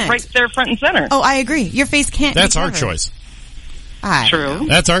are can't. right there front and center. Oh, I agree. Your face can't That's be our covered. choice. True.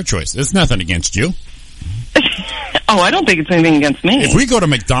 That's our choice. It's nothing against you. Oh, I don't think it's anything against me. If we go to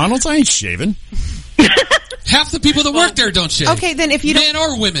McDonald's, I ain't shaving. Half the people that work there don't shave. Okay, then if you don't, men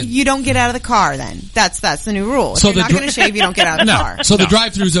or women, you don't get out of the car. Then that's the new rule. If So you're the not going to shave, you don't get out of the car. So the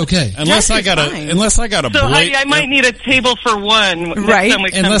drive-thru's okay. Unless I got a So I might need a table for one. Next time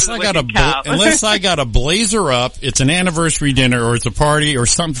we come Unless to I the got a Wicked Cow. unless I got a blazer up, it's an anniversary dinner or it's a party or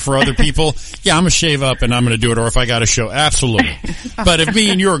something for other people. Yeah, I'm gonna shave up and I'm gonna do it. Or if I got a show, absolutely. But if me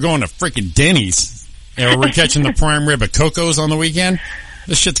and you are going to freaking Denny's and we're catching the prime rib of Coco's on the weekend,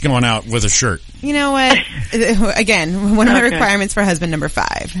 this shit's going out with a shirt. You know what? Again, one of my requirements for husband number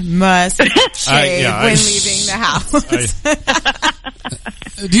 5 must shave when leaving the house.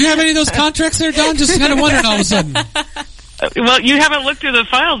 Do you have any of those contracts there, Don? Just kind of wondering all of a sudden. Well, you haven't looked through the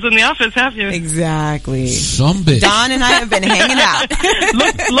files in the office, have you? Exactly. Some bitch. Don and I have been hanging out.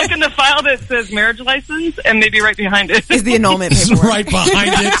 Look in the file that says marriage license, and maybe right behind it is the annulment paperwork. Right behind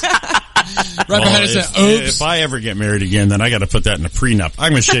it. Behind it says, oops. If I ever get married again, then I got to put that in a prenup.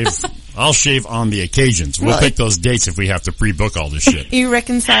 I'm gonna shave. I'll shave on the occasions. We'll pick those dates if we have to pre-book all this shit.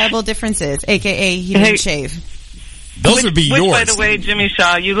 Irreconcilable differences, aka he didn't shave. Those would be yours. By the way, Jimmy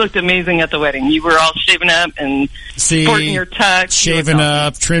Shaw, you looked amazing at the wedding. You were all shaven up and sporting your tux. Shaving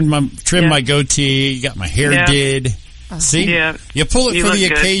up, trimmed my goatee, got my hair did. See? Yeah. You pull it You for the look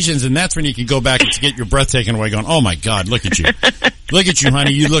good. occasions, and that's when you can go back and get your breath taken away going, oh my God, look at you. Look at you,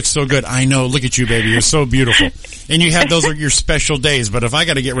 honey. You look so good. I know. Look at you, baby. You're so beautiful. And you have those are your special days. But if I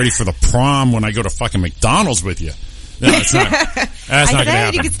got to get ready for the prom when I go to fucking McDonald's with you, no, it's not. That's not going to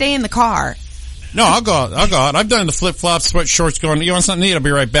happen. You could stay in the car. No, I'll go out. I've done the flip-flops, sweat shorts going, you want something to eat? I'll be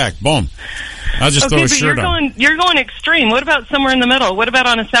right back. Boom. I'll just throw a shirt on. You're going extreme. What about somewhere in the middle? What about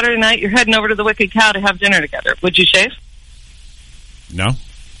on a Saturday night you're heading over to the Wicked Cow to have dinner together? Would you shave? No.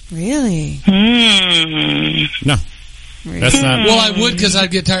 Really? No. That's not. Well, I would because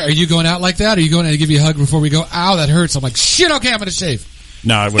I'd get tired. Are you going out like that? Are you going to give you a hug before we go? Ow, that hurts. I'm like, shit, okay, I'm going to shave.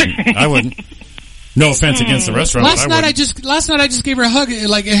 No, I wouldn't. No offense against the restaurant. Last night I just gave her a hug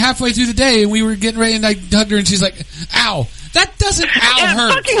like halfway through the day, and we were getting ready, and I hugged her, and she's like, "Ow, that doesn't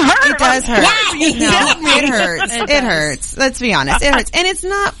hurt. Fucking hurt. It does hurt. Wow. No, it hurts. It hurts. Let's be honest. It hurts, and it's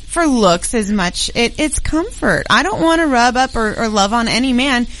not for looks as much. It's comfort. I don't want to rub up or love on any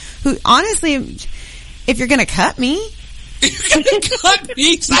man who, honestly, if you're going to cut me. Cut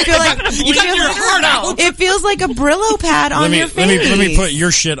me. It feels like a Brillo pad on your face. Let me put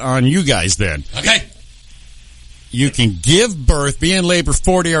your shit on you guys then. Okay. You can give birth, be in labor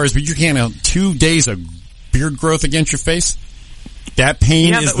 40 hours, but you can't have 2 days of beard growth against your face. That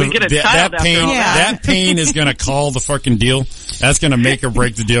pain is that pain is going to call the fucking deal. That's going to make or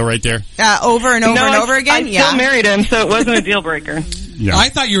break the deal right there. Over and over and over again. I still married him, so it wasn't a deal breaker. Yeah. I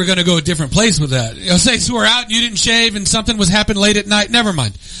thought you were going to go a different place with that. Say, so we're out, you didn't shave, and something was happening late at night. Never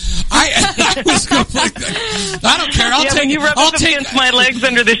mind. I was completely. I don't care. When you rub up against my legs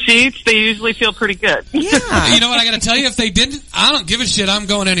under the sheets, they usually feel pretty good. Yeah. You know what I got to tell you? If they didn't, I don't give a shit. I'm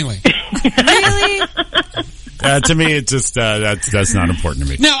going anyway. Really? To me, it's just that's not important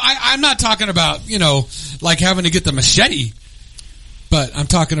to me. No, I'm not talking about like having to get the machete, but I'm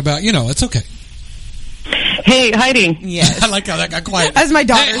talking about it's okay. Hey, Heidi. Yes. I like how that got quiet. As my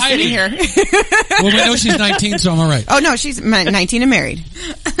daughter sitting here. Well, we know she's 19, so I'm all right. Oh, no, she's 19 and married.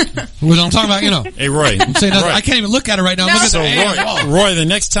 Well, I'm talking about, Hey, Roy. I'm saying nothing. I can't even look at her right now. No. Look at So, Roy, the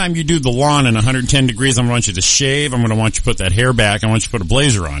next time you do the lawn in 110 degrees, I'm going to want you to shave. I'm going to want you to put that hair back. I want you to put a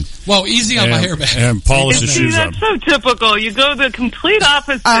blazer on. Well, easy on my hair back. And polish the shoes up. That's so typical. You go the complete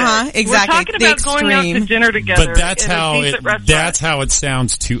opposite. Exactly. We're talking about going out to dinner together. But that's how it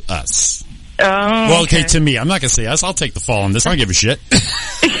sounds to us. Well, okay, to me. I'm not going to say us. I'll take the fall on this. I don't give a shit.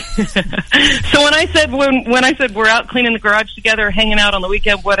 So when I said we're out cleaning the garage together, hanging out on the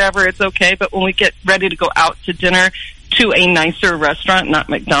weekend, whatever, it's okay. But when we get ready to go out to dinner to a nicer restaurant, not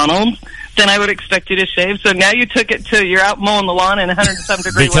McDonald's, then I would expect you to shave. So now you took it to you're out mowing the lawn in 107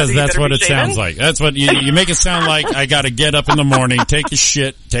 degree weather. Because that's what it sounds like. That's what you make it sound like. I got to get up in the morning, take a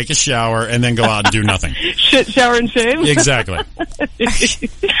shit, take a shower, and then go out and do nothing. Shit, shower, and shave. Exactly.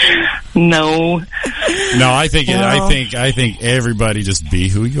 No. I think everybody just be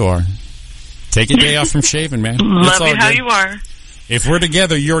who you are. Take a day off from shaving, man. Love you how you are. If we're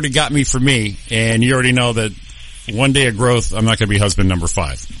together, you already got me for me, and you already know that one day of growth, I'm not going to be husband number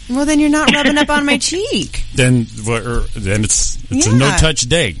 5. Well, then you're not rubbing up on my cheek. Then it's a no touch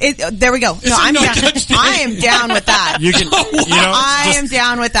day. There we go. No, I'm down. I am down with that. You can, I am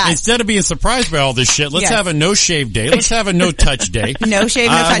down with that. Instead of being surprised by all this shit, let's have a no shave day. Let's have a no touch day. No shave,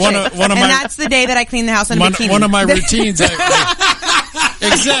 no touch day. And that's the day that I clean the house in a bikini. One of my routines.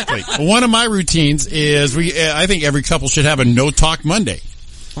 Exactly. One of my routines is I think every couple should have a no talk Monday.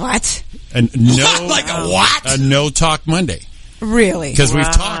 What? A no talk Monday. Really? Because we've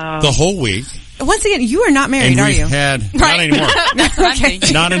talked the whole week. Once again, you are not married, are you? Not anymore. Okay.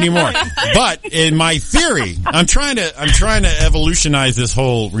 Not anymore. But in my theory, I'm trying to evolutionize this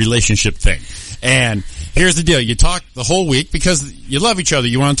whole relationship thing. And here's the deal. You talk the whole week because you love each other.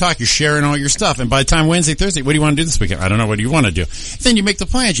 You want to talk. You're sharing all your stuff. And by the time Wednesday, Thursday, what do you want to do this weekend? I don't know. What do you want to do? Then you make the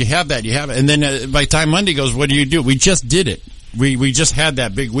plans. You have that. And then by the time Monday goes, what do you do? We just did it. We just had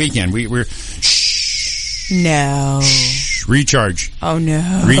that big weekend. We're no. Recharge. Oh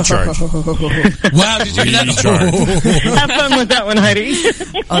no. Recharge. Wow, did you do that? Have fun with that one, Heidi.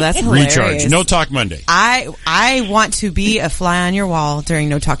 Oh, that's hilarious. Recharge. No Talk Monday. I want to be a fly on your wall during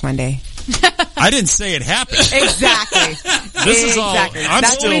No Talk Monday. I didn't say it happened. Exactly. This is all.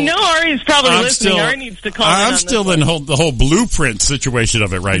 We know Ari's probably listening. Ari needs to call I'm still in the whole blueprint situation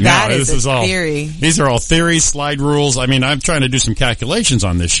of it right now. This is all theory. These are all theories, slide rules. I mean, I'm trying to do some calculations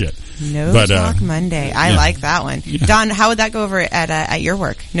on this shit. No Talk Monday. I like that one. Yeah. Don, how would that go over at your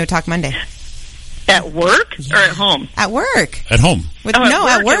work? No Talk Monday. At work or at home? At work. At home.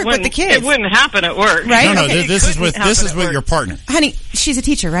 At work with the kids. It wouldn't happen at work, right? No, this is with your partner. Honey, she's a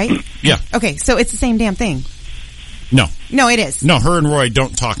teacher, right? Yeah. Okay, so it's the same damn thing. No, it is. No, her and Roy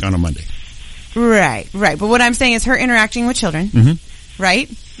don't talk on a Monday. Right. But what I'm saying is her interacting with children, right?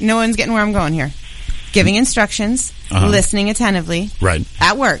 No one's getting where I'm going here. Giving instructions, listening attentively. Right.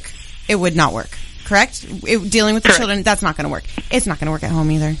 At work, it would not work. Correct? Dealing with the children, that's not going to work. It's not going to work at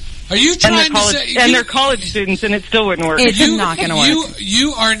home either. Are you trying to say... And they're college students, and it still wouldn't work. It's not going to work.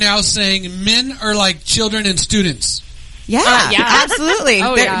 You are now saying men are like children and students. Yeah, absolutely.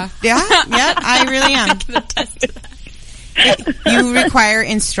 Oh, yeah, I really am. I can attest to that. You require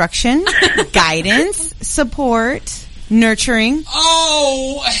instruction, guidance, support, nurturing.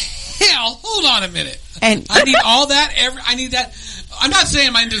 Oh, hell. Hold on a minute. And I need all that. I need that. I'm not saying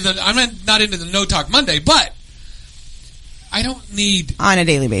I'm not into the No Talk Monday, but I don't need... On a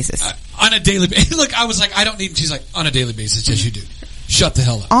daily basis. On a daily basis. Look, I was like, I don't need... She's like, on a daily basis. Yes, you do. Shut the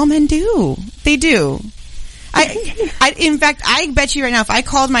hell up. All men do. They do. In fact, I bet you right now, if I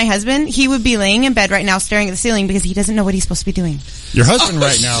called my husband, he would be laying in bed right now staring at the ceiling because he doesn't know what he's supposed to be doing. Your husband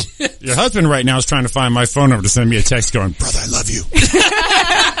Your husband right now is trying to find my phone number to send me a text going, brother, I love you.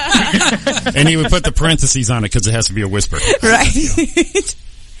 And he would put the parentheses on it because it has to be a whisper. Right.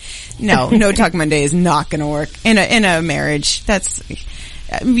 No Talk Monday is not going to work in a marriage. That's...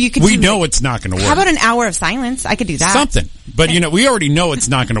 We know it's not going to work. How about an hour of silence? I could do that. Something. But, we already know it's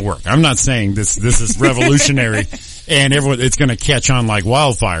not going to work. I'm not saying this is revolutionary and it's going to catch on like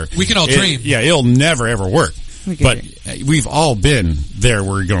wildfire. We can all dream. Yeah, it'll never, ever work. But we've all been there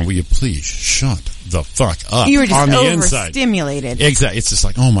where we're going, will you please shut the fuck up? You were just on the inside. Overstimulated. Exactly. It's just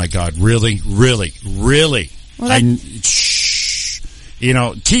like, oh my God, really? Really? Really? Well,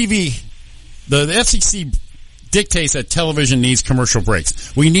 TV, the FCC dictates that television needs commercial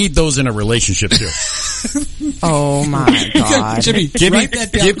breaks. We need those in a relationship too. Oh my God. Jimmy, give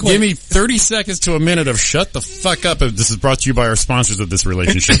me 30 seconds to a minute of shut the fuck up. This is brought to you by our sponsors of this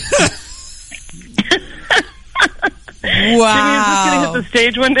relationship. Wow. Jimmy,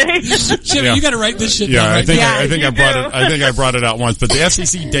 is this going to hit the stage one day? Jimmy, you got to write this shit down. I think I brought it out once, but the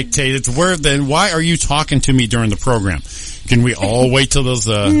FCC dictates why are you talking to me during the program? Can we all wait till those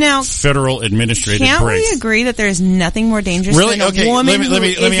federal administrative breaks? Can't we agree that there's nothing more dangerous than a woman let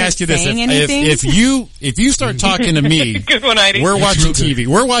me ask you this. If you start talking to me, good one, Heidi. We're watching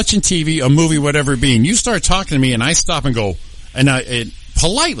TV, a movie, whatever it be, and you start talking to me and I stop and go, and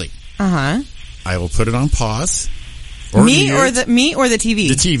politely, I will put it on pause. Or me or the TV?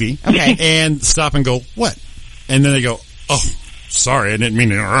 The TV. Okay. And stop and go, what? And then they go, oh, sorry, I didn't mean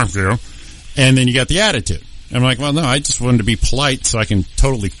to interrupt you. And then you got the attitude. I'm like, well, no, I just wanted to be polite so I can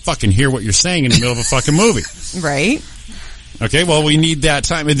totally fucking hear what you're saying in the middle of a fucking movie. Right. Okay, well, we need that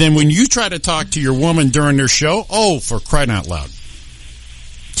time. And then when you try to talk to your woman during their show, for crying out loud.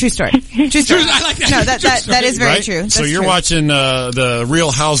 True story. True story. I like that. No, that is very true. That's so you're true. watching the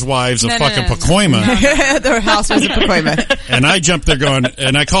Real Housewives of fucking Pacoima. The Housewives of Pacoima. And I jump there going,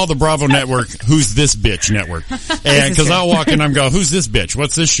 and I call the Bravo network, who's this bitch network? And because I'll walk in, I'm going, who's this bitch?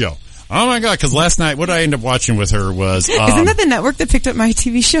 What's this show? Oh my God. Cause last night, what I ended up watching with her was, isn't that the network that picked up my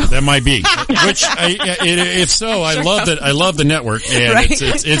TV show? That might be. Which, if so, I love that. I love the network, and Right?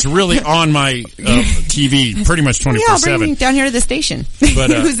 it's really on my TV pretty much 24/7. Yeah, I'll bring you down here to the station.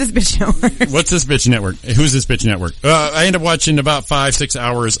 But, who's this bitch network? What's this bitch network? Who's this bitch network? I ended up watching about 5-6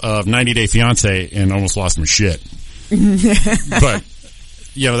 hours of 90 Day Fiance and almost lost my shit. But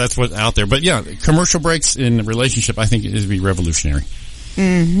that's what's out there. But yeah, commercial breaks in a relationship, I think, is be revolutionary.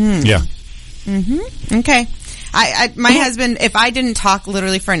 Mm-hmm. Yeah. Mm-hmm. Okay. My husband, if I didn't talk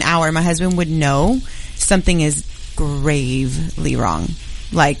literally for an hour, my husband would know something is gravely wrong.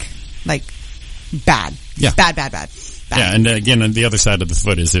 Like bad. Yeah. Bad. Yeah, and again, on the other side of the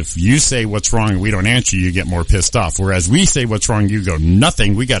foot is if you say what's wrong and we don't answer you, get more pissed off. Whereas we say what's wrong, you go,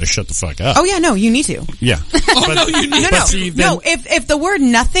 nothing, we gotta shut the fuck up. Oh yeah, no, you need to. Yeah. No, if the word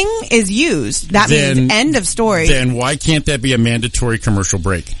nothing is used, that means end of story. Then why can't that be a mandatory commercial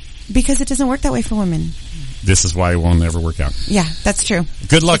break? Because it doesn't work that way for women. This is why it will never work out. Yeah, that's true.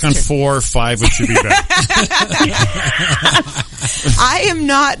 Good luck on 4 or 5, which should be better. I am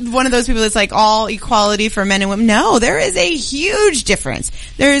not one of those people that's like all equality for men and women. No, there is a huge difference.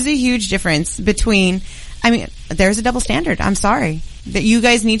 There is a huge difference between, there's a double standard. I'm sorry. That you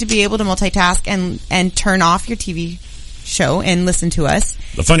guys need to be able to multitask and turn off your TV show and listen to us.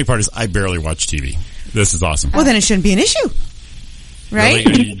 The funny part is I barely watch TV. This is awesome. Well, then it shouldn't be an issue. Right?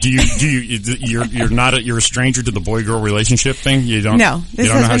 Really? You're a stranger to the boy-girl relationship thing? You don't know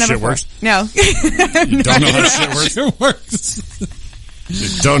how shit works? No. You don't know how shit works?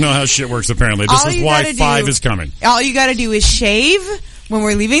 You don't know how shit works, apparently. This is why 5 is coming. All you gotta do is shave when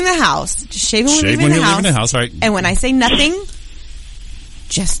we're leaving the house. Just shave when we're leaving the house. Right? And when I say nothing,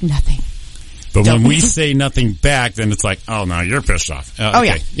 just nothing. But when we say nothing back, then it's like, oh, no, you're pissed off.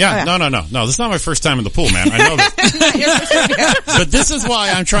 Okay. Yeah. No. This is not my first time in the pool, man. I know that. But this is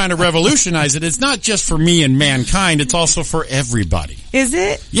why I'm trying to revolutionize it. It's not just for me and mankind. It's also for everybody. Is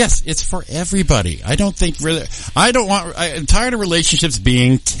it? Yes, it's for everybody. I'm tired of relationships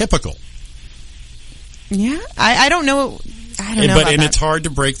being typical. Yeah. I don't know. I don't know. But it's hard to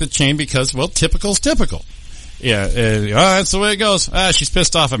break the chain because, well, typical's typical. Yeah, that's the way it goes. She's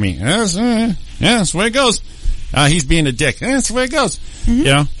pissed off at me. That's the way it goes. He's being a dick. That's the way it goes. Mm-hmm. You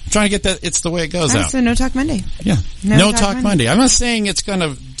know, I'm trying to get that. It's the way it goes out. So No Talk Monday. Yeah, No Talk Monday. I'm not saying it's going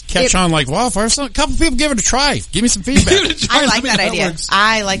to catch on like wildfire. A couple people give it a try. Give me some feedback. I like that idea. It's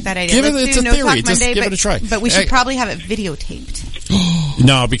a theory. Just give it a try. But we should probably have it videotaped.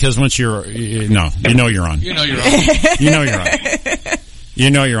 No, because once you know you're on. You know you're on. You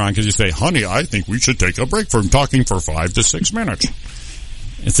know you're on because you say, honey, I think we should take a break from talking for 5 to 6 minutes.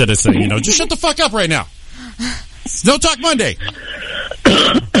 Instead of saying, just shut the fuck up right now. It's No Talk Monday.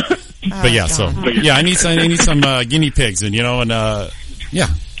 But yeah, I need some guinea pigs and and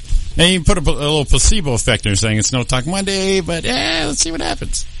you put a little placebo effect in there saying it's No Talk Monday, but let's see what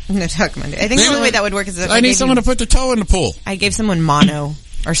happens. No Talk Monday. I think the only way that would work is if I need someone to put their toe in the pool. I gave someone mono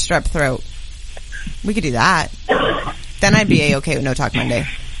or strep throat. We could do that. Then I'd be A-okay with No Talk Monday.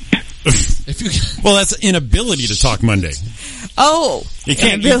 Well, that's inability to talk Monday. Oh, you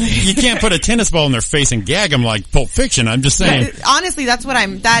can't put a tennis ball in their face and gag them like Pulp Fiction. I'm just saying. Honestly,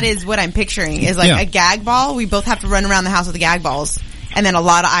 that is what I'm picturing is like a gag ball. We both have to run around the house with the gag balls, and then a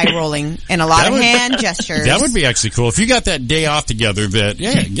lot of eye rolling and a lot of hand gestures. That would be actually cool if you got that day off together. That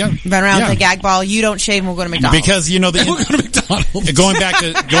run around with a gag ball. You don't shave, and we'll go to McDonald's because we'll go to McDonald's.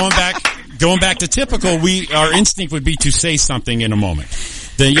 Going back to typical, our instinct would be to say something in a moment.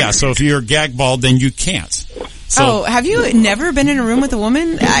 Then so if you're a gag ball, then you can't. So, have you never been in a room with a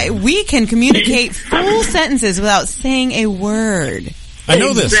woman? We can communicate full sentences without saying a word. I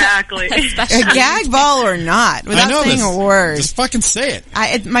know this. Exactly. A gag ball or not, without saying a word. Just fucking say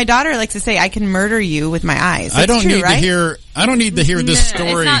it. My daughter likes to say, I can murder you with my eyes. I don't need to hear this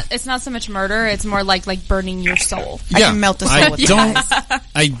story. It's not so much murder, it's more like burning your soul. I can melt a soul with my eyes.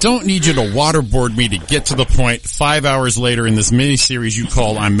 I don't need you to waterboard me to get to the point 5 hours later in this miniseries you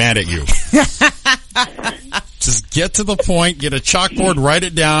call I'm Mad at You. Just get to the point, get a chalkboard, write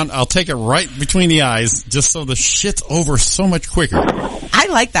it down. I'll take it right between the eyes just so the shit's over so much quicker. I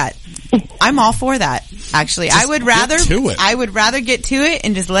like that. I'm all for that, actually. Just I would rather get to it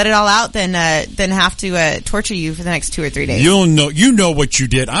and just let it all out than have to torture you for the next 2 or 3 days. You know what you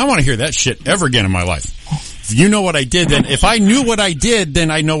did. I don't want to hear that shit ever again in my life. If you know what I did, then if I knew what I did,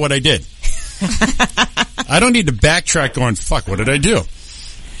 then I know what I did. I don't need to backtrack going, fuck, what did I do?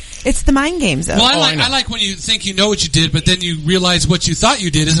 It's the mind games, though. Well, I like when you think you know what you did, but then you realize what you thought you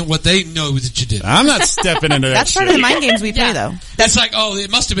did isn't what they know that you did. I'm not stepping into that That's part of the mind games we play, though. That's like, oh,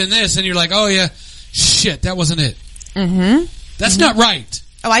 it must have been this, and you're like, oh, yeah, shit, that wasn't it. Mm-hmm. That's not right.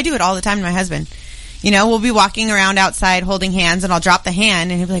 Oh, I do it all the time to my husband. You know, we'll be walking around outside holding hands, and I'll drop the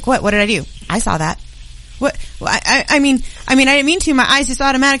hand, and he'll be like, "What? What did I do? I saw that. What? I mean, I didn't mean to. My eyes just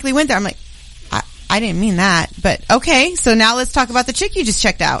automatically went there." I'm like, I didn't mean that, but okay. So now let's talk about the chick you just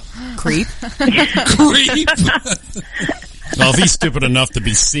checked out. Creep. Creep. Well, if he's stupid enough to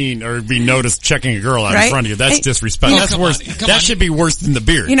be seen or be noticed checking a girl out in front of you, that's disrespectful. That's worse. That should be worse than the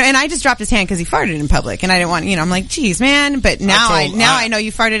beard. You know, and I just dropped his hand because he farted in public, and I didn't want. You know, I'm like, geez, man. But now I know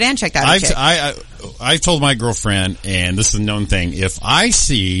you farted and checked out a chick. I told my girlfriend, and this is a known thing. If I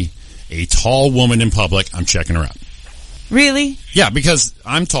see a tall woman in public, I'm checking her out. Really? Yeah, because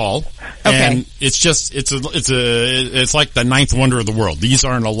I'm tall, and it's like the ninth wonder of the world. These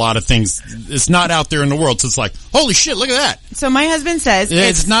aren't a lot of things. It's not out there in the world, so it's like, holy shit, look at that. So my husband says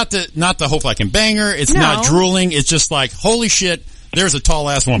it's not the hope I can bang her. It's not drooling. It's just like, holy shit, there's a tall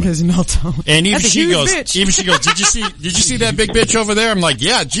ass woman. There's no tall. And even she goes, did you see that big bitch over there? I'm like,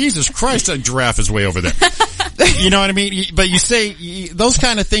 yeah, Jesus Christ, that giraffe is way over there. You know what I mean? But you say those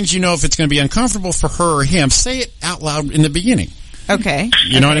kind of things, you know, if it's going to be uncomfortable for her or him, say it out loud in the beginning. Okay.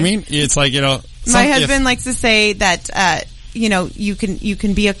 You know what I mean? It's like, you know. My husband likes to say that, you know, you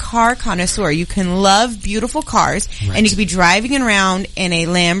can be a car connoisseur. You can love beautiful cars, and you can be driving around in a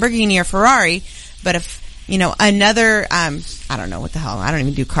Lamborghini or Ferrari, but if, you know, another, I don't know what the hell, I don't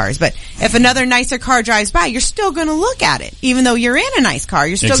even do cars, but if another nicer car drives by, you're still going to look at it. Even though you're in a nice car,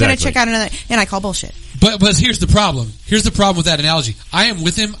 you're still going to check out another, and I call bullshit. But here's the problem. Here's the problem with that analogy. I am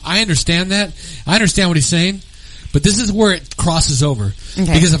with him. I understand that. I understand what he's saying. But this is where it crosses over.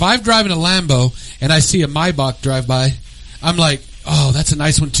 Okay. Because if I'm driving a Lambo and I see a Maybach drive by, I'm like, oh, that's a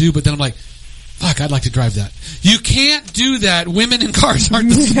nice one too. But then I'm like, fuck, I'd like to drive that. You can't do that. Women in cars aren't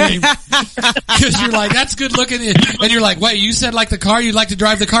the same. Because you're like, that's good looking. And you're like, wait, you said like the car? You'd like to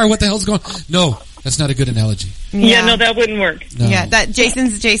drive the car? What the hell's going on? No, that's not a good analogy. Yeah, no, that wouldn't work. No. Yeah, that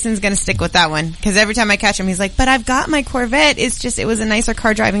Jason's going to stick with that one. Because every time I catch him, he's like, but I've got my Corvette. It's just, it was a nicer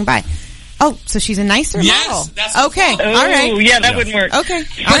car driving by. Oh, so she's a nicer model. That's okay. Oh, all right. Yeah, that wouldn't work. Okay.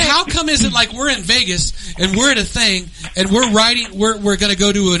 But how come is it like we're in Vegas and we're at a thing and we're going to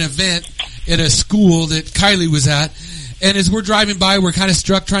go to an event at a school that Kylie was at, and as we're driving by, we're kind of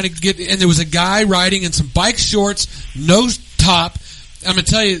struck trying to get, and there was a guy riding in some bike shorts, no top. I'm going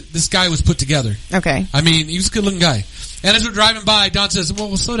to tell you, this guy was put together. Okay. I mean, he was a good looking guy. And as we're driving by, Don says,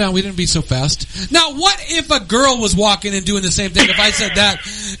 well, slow down. We didn't be so fast. Now, what if a girl was walking and doing the same thing? If I said that,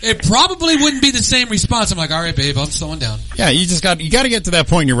 it probably wouldn't be the same response. I'm like, all right, babe, I'm slowing down. Yeah, you got to get to that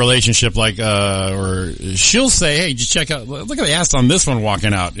point in your relationship, like, or she'll say, hey, just check out, look at the ass on this one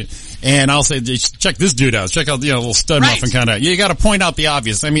walking out. And I'll say, check this dude out. Check out, you know, little stud muffin kind of. You got to point out the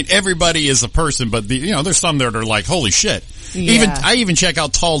obvious. I mean, everybody is a person, but there's some that are like, holy shit. Yeah. I even check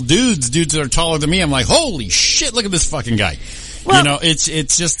out tall dudes that are taller than me. I'm like, holy shit, look at this fucking guy. Well, you know, it's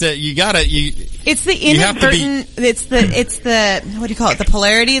just that it's the inadvertent, it's the, what do you call it? The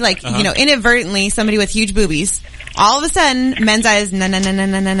polarity, like, you know, inadvertently somebody with huge boobies, all of a sudden, men's eyes, na,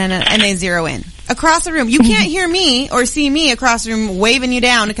 and they zero in. Across the room. You can't hear me or see me across the room waving you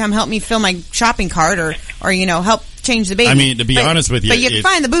down to come help me fill my shopping cart or, you know, help change the baby. I mean, to be honest with you. But you can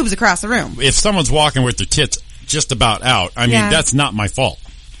find the boobs across the room. If someone's walking with their tits just about out, I mean, that's not my fault.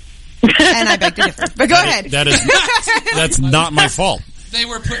 And I beg to differ. But go ahead. That's not my fault. They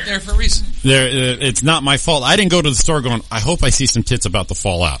were put there for a reason. It's not my fault. I didn't go to the store going, I hope I see some tits about to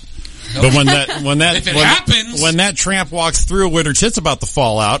fall out. But when that tramp walks through with her tits about to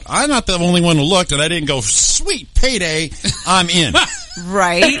fall out, I'm not the only one who looked, and I didn't go, sweet payday, I'm in.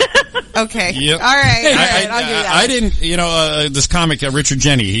 Right? Okay. Yep. All right. I'll do that. I didn't, you know, this comic, Richard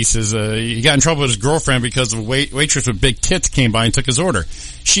Jenny, he says, he got in trouble with his girlfriend because a waitress with big tits came by and took his order.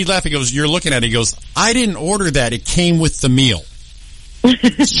 She laughed, he goes, you're looking at it, he goes, I didn't order that, it came with the meal.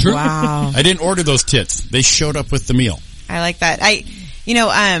 It's true. Wow. I didn't order those tits. They showed up with the meal. I like that. You know,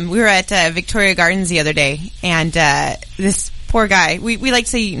 we were at Victoria Gardens the other day, and this poor guy, we like to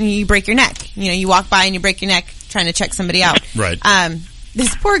say you break your neck. You know, you walk by and you break your neck trying to check somebody out. Right.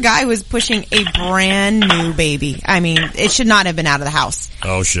 This poor guy was pushing a brand new baby. I mean, it should not have been out of the house.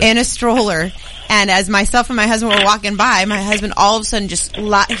 Oh, shit. In a stroller. And as myself and my husband were walking by, my husband all of a sudden just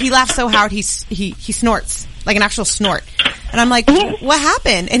he laughed so hard he snorts, like an actual snort. And I'm like, what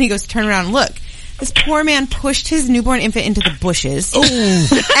happened? And he goes, turn around and look. This poor man pushed his newborn infant into the bushes.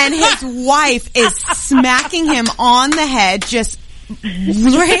 And his wife is smacking him on the head, just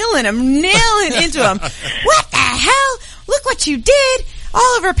railing him, nailing into him. What the hell? Look what you did.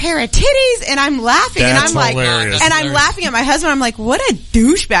 All over a pair of titties. And I'm laughing. That's and I'm hilarious. like, and I'm laughing at my husband. I'm like, what a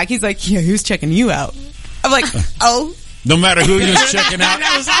douchebag. He's like, yeah, who's checking you out? I'm like, oh. No matter who he was checking out.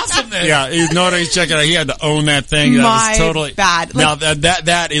 That was awesome then. Yeah, no matter who's checking out, he had to own that thing. That was totally bad. Now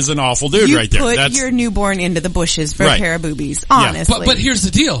that is an awful dude you right there. Put your newborn into the bushes for a pair of boobies. Honestly, but here's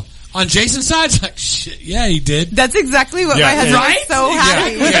the deal. On Jason's side, it's like, shit, yeah, he did. That's exactly what my husband was so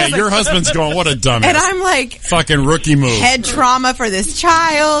happy. Yeah, your husband's going, what a dumbass. And I'm like, fucking rookie move. Head trauma for this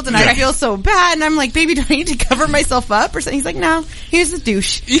child, and I feel so bad. And I'm like, baby, do I need to cover myself up or something? He's like, no, here's the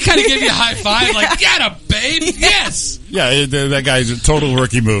douche. He kind of gave you a high five, like, get him, babe. Yes. Yeah, that guy's a total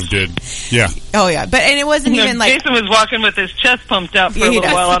rookie move, dude. Yeah. Oh yeah, and it wasn't even like Jason was walking with his chest pumped out for a little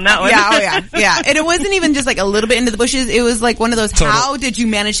while on that one. Yeah. And it wasn't even just like a little bit into the bushes. It was like one of those. How did you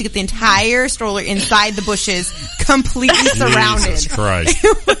manage to get the entire stroller inside the bushes, completely surrounded? Jesus Christ!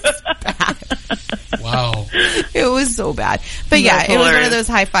 It was bad. Wow. It was so bad. But That's it was one hilarious. of those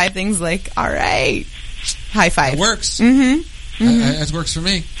high five things. Like, all right, high five. It works. Mm-hmm. That works for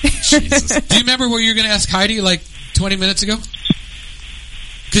me. Jesus. Do you remember what you were going to ask Heidi like 20 minutes ago?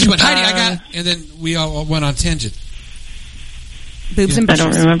 Because you went, Heidi, I got, and then we all went on tangent. Boobs and bushes. I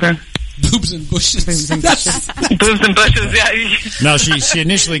don't remember. Boobs and bushes. Boobs and bushes. Boobs and bushes, yeah. No, she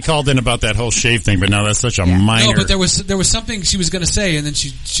initially called in about that whole shave thing, but now that's such a minor. No, but there was something she was going to say, and then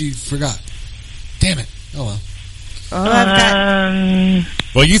she forgot. Damn it. Oh, well.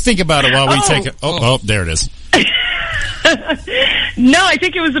 Well, you think about it while we take it. Oh, there it is. No, I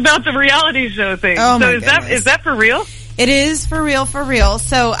think it was about the reality show thing. Oh, so my is that for real? It is for real.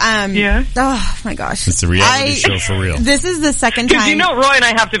 So, yeah. Oh my gosh. It's a reality show for real. This is the second time. Because you know Roy and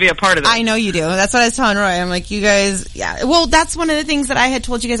I have to be a part of this. I know you do. That's what I was telling Roy. I'm like, you guys, yeah. Well, that's one of the things that I had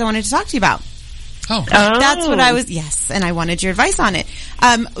told you guys I wanted to talk to you about. Oh. That's what I was, yes, and I wanted your advice on it.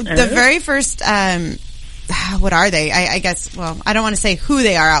 The very first, what are they? I guess, well, I don't want to say who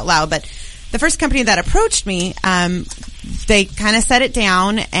they are out loud, but the first company that approached me, they kind of set it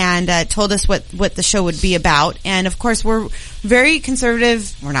down and told us what the show would be about. And of course, we're very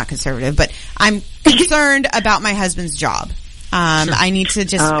conservative. We're not conservative, but I'm concerned about my husband's job. Sure. I need to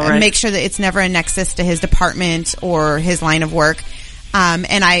just make sure that it's never a nexus to his department or his line of work.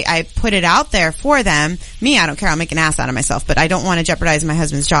 And I put it out there for them. Me, I don't care. I'll make an ass out of myself, but I don't want to jeopardize my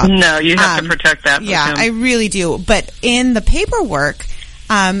husband's job. No, you have to protect that. Yeah, I really do. But in the paperwork,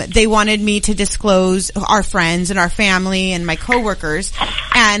 they wanted me to disclose our friends and our family and my coworkers.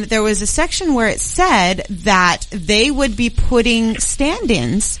 And there was a section where it said that they would be putting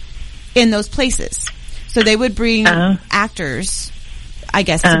stand-ins in those places. So they would bring actors, I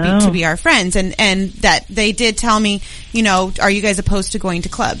guess, to be our friends. And that they did tell me, you know, are you guys opposed to going to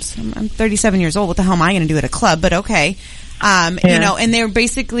clubs? I'm 37 years old. What the hell am I going to do at a club? But okay. You know, and they're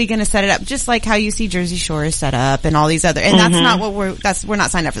basically going to set it up just like how you see Jersey Shore is set up and all these other, and that's not what we're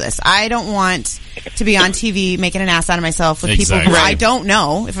not signed up for this. I don't want to be on TV making an ass out of myself with people who I don't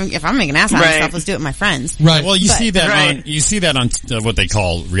know. If I'm making an ass out of myself, let's do it with my friends. Right. Well, you see that on what they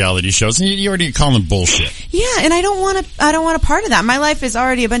call reality shows, and you already call them bullshit. Yeah, and I don't want a part of that. My life is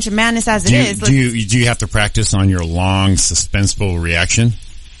already a bunch of madness as it is. Do you have to practice on your long, suspenseful reaction?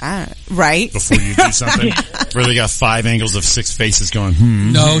 Right. Before you do something? Where they got 5 angles of 6 faces going,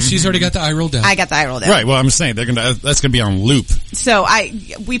 No, she's already got the eye roll down. I got the eye roll down. Right, well, I'm saying that's gonna be on loop. So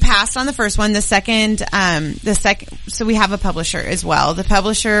we passed on the first one. The second, so we have a publisher as well. The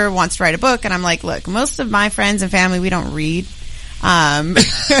publisher wants to write a book, and I'm like, look, most of my friends and family, we don't read. No,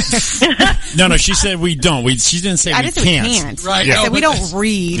 she said we don't. She didn't say we can't. Right. I said we don't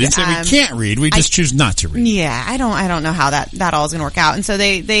read. She didn't say we can't read. We just choose not to read. Yeah, I don't know how that all is going to work out. And so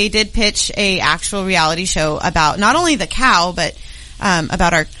they did pitch a actual reality show about not only the cow, but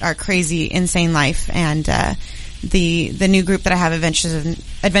about our crazy, insane life and the new group that I have,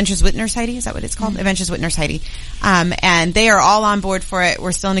 Adventures with Nurse Heidi. Is that what it's called? Mm-hmm. Adventures with Nurse Heidi. And they are all on board for it.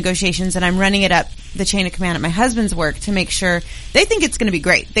 We're still in negotiations, and I'm running it up the chain of command at my husband's work to make sure they think it's going to be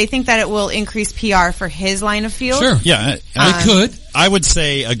great. They think that it will increase PR for his line of field. Sure. Yeah. It could. I would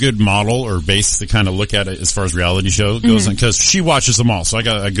say a good model or base to kind of look at it as far as reality show goes, because she watches them all. So I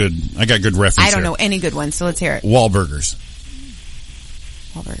got good reference. I don't know any good ones, so let's hear it. Wahlburgers.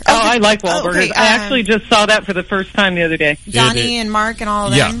 I like Wahlburgers. Okay, I actually just saw that for the first time the other day. Johnny and Mark and all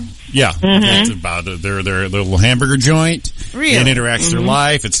of them. Yeah. It's about their little hamburger joint. Really? It interacts their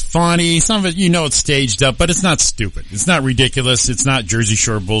life. It's funny. Some of it, it's staged up, but it's not stupid. It's not ridiculous. It's not Jersey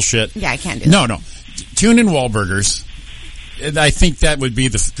Shore bullshit. Yeah, I can't do that. No. Tune in Wahlburgers. I think that would be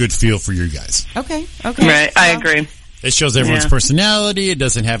the good feel for you guys. Okay. Right, I agree. It shows everyone's personality. It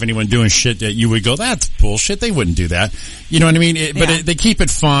doesn't have anyone doing shit that you would go, that's bullshit. They wouldn't do that. You know what I mean? They keep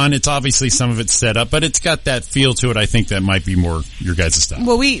it fun. It's obviously some of it's set up, but it's got that feel to it. I think that might be more your guys' style.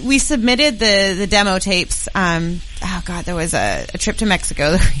 Well, we submitted the demo tapes. There was a trip to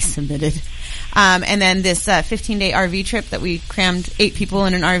Mexico that we submitted. And then this 15-day RV trip that we crammed 8 people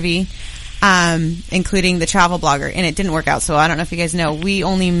in an RV, including the travel blogger, and it didn't work out. So I don't know if you guys know, we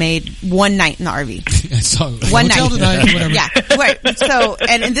only made one night in the RV. I saw one night. Tonight, whatever. Yeah, right. So,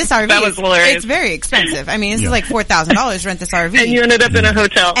 and in this RV, That was hilarious. it's very expensive. I mean, this is like $4,000 rent this RV. And you ended up in a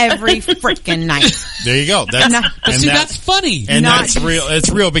hotel. Every freaking night. There you go. That's, But see, that's funny. And Not- that's real. It's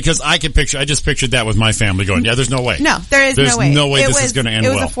real because I just pictured that with my family going, yeah, there's no way. No, there's no way. no way This is going to end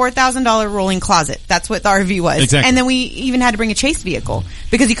well. It well. was a $4,000 rolling closet. That's what the RV was. Exactly. And then we even had to bring a chase vehicle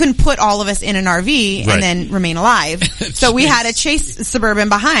because you couldn't put all of us in an RV Right. and then remain alive. So we had a chase Suburban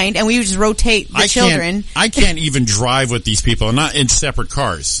behind, and we would just rotate the children. I can't even drive with these people, not in separate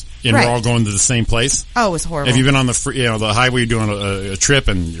cars. And Right. we're all going to the same place. Oh, it was horrible. Have you been on the highway doing a trip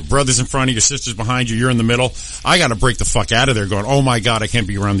and your brother's in front of you, your sister's behind you, you're in the middle? I got to break the fuck out of there going, oh my God, I can't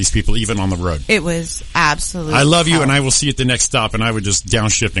be around these people even on the road. It was absolutely I love you hell. and I will see you at the next stop, and I would just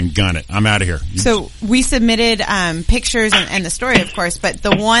downshift and gun it. I'm out of here. So we submitted pictures and the story, of course, but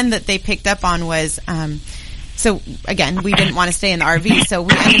the one that they picked up on was so again, we didn't want to stay in the RV, so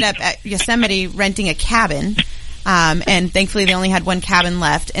we ended up at Yosemite renting a cabin. And thankfully they only had one cabin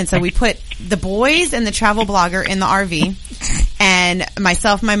left. And so we put the boys and the travel blogger in the RV, and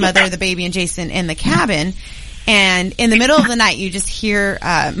myself, my mother, the baby, and Jason in the cabin. And in the middle of the night, you just hear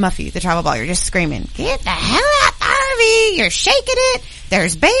Muffy, the travel blogger, just screaming, "Get the hell out the RV! You're shaking it!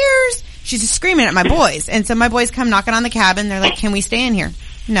 There's bears!" She's just screaming at my boys. And so my boys come knocking on the cabin. They're like, "Can we stay in here?"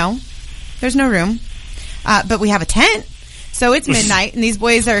 No. There's no room. But we have a tent. So it's midnight, and these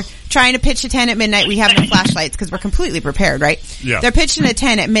boys are trying to pitch a tent at midnight. We have no flashlights because we're completely prepared, right? Yeah. They're pitching a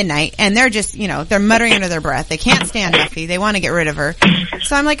tent at midnight, and they're just, they're muttering under their breath. They can't stand Muffy. They want to get rid of her.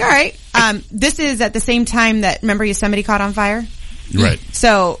 So I'm like, all right. This is at the same time that, remember Yosemite caught on fire? Right.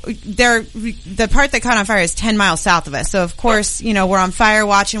 So the part that caught on fire is 10 miles south of us. So of course, we're on fire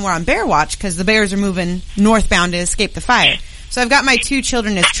watch and we're on bear watch because the bears are moving northbound to escape the fire. So I've got my 2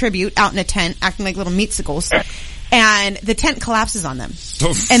 children as tribute out in a tent, acting like little meatsicles. And the tent collapses on them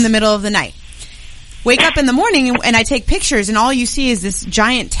in the middle of the night. Wake up in the morning and I take pictures, and all you see is this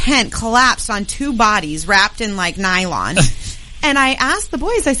giant tent collapse on 2 bodies wrapped in like nylon. And I asked the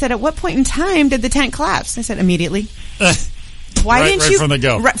boys, I said, at what point in time did the tent collapse? I said, immediately. Why didn't you? Right from the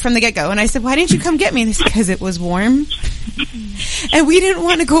go. Right from the get-go. And I said, why didn't you come get me? They said, because it was warm. And we didn't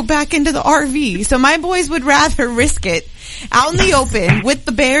want to go back into the RV. So my boys would rather risk it out in the open with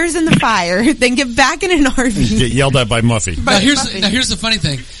the bears and the fire than get back in an RV. Get yelled at by Muffy. Now here's the funny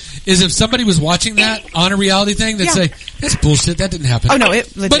thing. Is if somebody was watching that on a reality thing, they'd say, that's bullshit, that didn't happen. Oh no,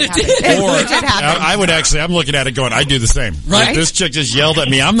 it legit But it happened. did. It Or legit happened. I would actually, I'm looking at it going, I do the same. Right? If this chick just yelled at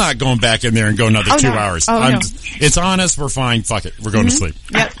me, I'm not going back in there and go another 2 no. hours. Oh, no. It's honest, we're fine, fuck it. We're going to sleep.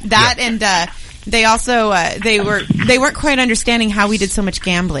 Yep, that and they also they weren't quite understanding how we did so much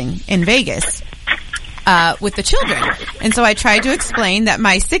gambling in Vegas with the children. And so I tried to explain that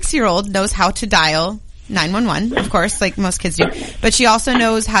my 6-year-old knows how to dial 911, of course, like most kids do. But she also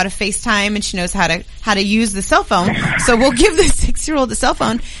knows how to FaceTime, and she knows how to use the cell phone. So we'll give the 6-year-old the cell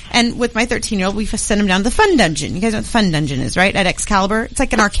phone, and with my 13-year-old, we send him down to the Fun Dungeon. You guys know what the Fun Dungeon is, right? At Excalibur. It's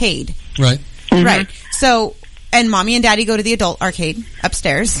like an arcade. Right. Mm-hmm. Right. So, and mommy and daddy go to the adult arcade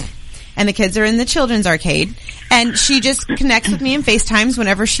upstairs, and the kids are in the children's arcade, and she just connects with me and FaceTimes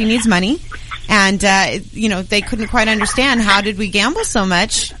whenever she needs money. And, they couldn't quite understand how did we gamble so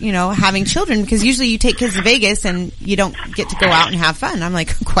much, having children, because usually you take kids to Vegas and you don't get to go out and have fun. I'm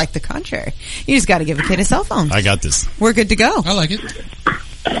like, quite the contrary. You just got to give a kid a cell phone. I got this. We're good to go. I like it.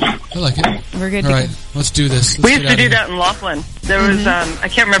 We're good All to right, go. let's do this. We used to do that in Laughlin. There was, I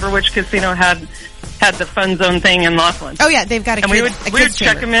can't remember which casino had the fun zone thing in Laughlin. Oh yeah, they've got a And we would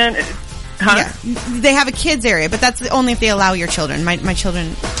check them in. Huh? Yeah, they have a kids area, but that's only if they allow your children. My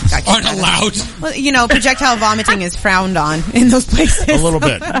children got aren't allowed. Well, projectile vomiting is frowned on in those places. A little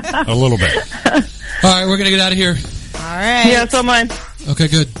bit. A little bit. All right, we're gonna get out of here. All right. Yeah, so mine. Okay,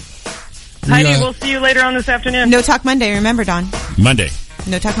 good. Heidi, we'll see you later on this afternoon. No Talk Monday. Remember, Don. Monday.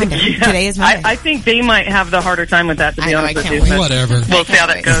 No Talk Monday. Yeah. Today is Monday. I think they might have the harder time with that, to be honest with you. wait. Whatever. We'll see how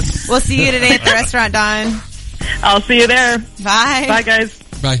that goes. We'll see you today at the restaurant, Don. I'll see you there. Bye. Bye, guys.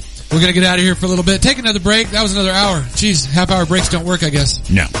 Bye. We're going to get out of here for a little bit. Take another break. That was another hour. Jeez, half-hour breaks don't work, I guess.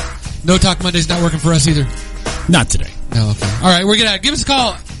 No. No Talk Monday's not working for us either. Not today. No, okay. All right, we're going to give us a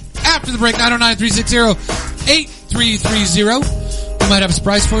call after the break, 909-360-8330. We might have a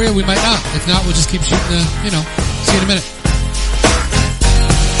surprise for you. We might not. If not, we'll just keep shooting the, see you in a minute.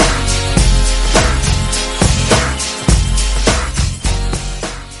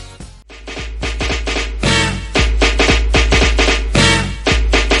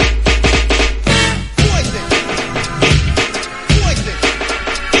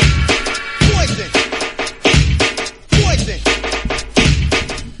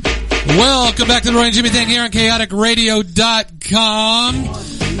 Welcome back to the Roy and Jimmy Thing here on chaoticradio.com.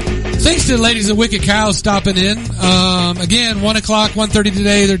 Thanks to the ladies of Wicked Cow stopping in. Again, 1 o'clock, 1:30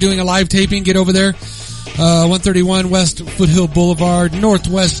 today. They're doing a live taping. Get over there. 131 West Foothill Boulevard,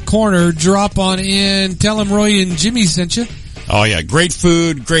 northwest corner. Drop on in. Tell them Roy and Jimmy sent you. Oh yeah, great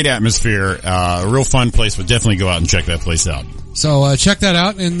food, great atmosphere, a real fun place. But definitely go out and check that place out. So check that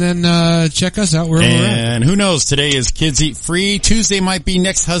out, and then check us out wherever we're at. And who knows? Today is Kids Eat Free. Tuesday might be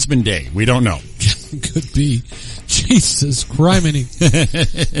Next Husband Day. We don't know. Could be. Jesus criminy.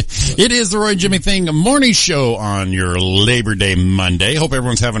 It is the Roy and Jimmy Thing morning show on your Labor Day Monday. Hope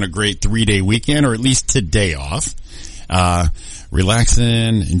everyone's having a great 3-day weekend, or at least today off.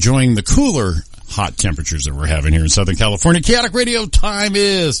 Relaxing, enjoying the cooler hot temperatures that we're having here in Southern California. Chaotic Radio time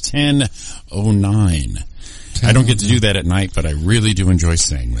is 10:09. I don't get to do that at night, but I really do enjoy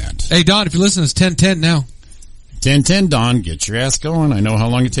saying that. Hey, Don, if you're listening, it's 10:10 now. 10:10, Don. Get your ass going. I know how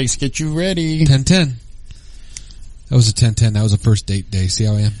long it takes to get you ready. 10:10. That was a 10:10. That was a first date day. See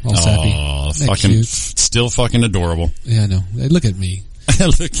how I am? All sappy. Oh, fucking, still fucking adorable. Yeah, I know. Hey, look at me.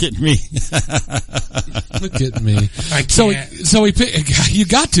 Look at me. Look at me. I can't. So we you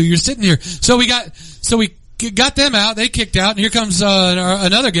got to. You're sitting here. So we got them out. They kicked out, and here comes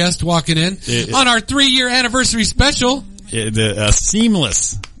another guest walking in on our 3-year anniversary special. A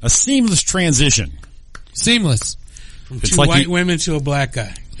seamless transition. Seamless. From two white women to a black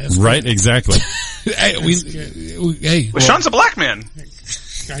guy. That's right, good. Exactly. Hey, Sean's a black man.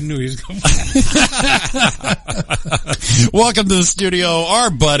 I knew he was going. Welcome to the studio. Our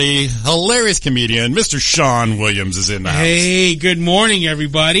buddy, hilarious comedian, Mr. Sean Williams is in the house. Hey, good morning,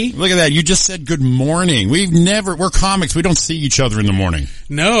 everybody. Look at that. You just said good morning. We're comics. We don't see each other in the morning.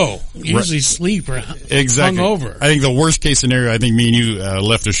 No. Usually sleep or exactly. hungover. I think the worst case scenario, I think me and you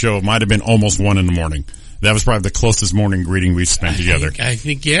left the show, might have been almost 1 in the morning. That was probably the closest morning greeting we've spent together. I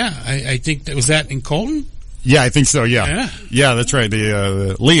think, yeah. I think was that in Colton? Yeah, I think so, yeah. Yeah, that's right.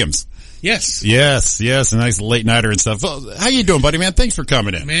 The Liam's. Yes. Yes. A nice late nighter and stuff. Well, how you doing, buddy, man? Thanks for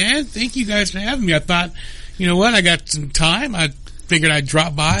coming in. Man, thank you guys for having me. I thought, you know what? I got some time. I figured I'd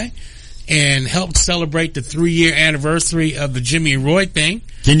drop by and help celebrate the 3-year anniversary of the Jimmy and Roy thing.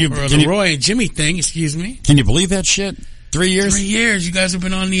 The Roy and Jimmy thing, excuse me. Can you believe that shit? 3 years? 3 years. You guys have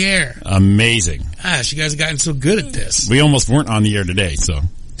been on the air. Amazing. Gosh, you guys have gotten so good at this. We almost weren't on the air today, so.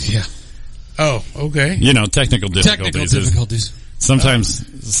 Yeah. Oh, okay. You know, technical difficulties. Sometimes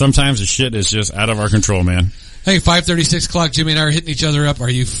the shit is just out of our control, man. Hey, 5:30, 6 o'clock, Jimmy and I are hitting each other up. Are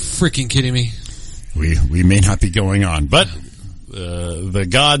you freaking kidding me? We may not be going on, but the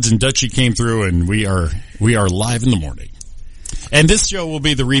gods and Dutchie came through, and we are live in the morning. And this show will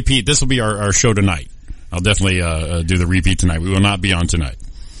be the repeat. This will be our show tonight. I'll definitely do the repeat tonight. We will not be on tonight.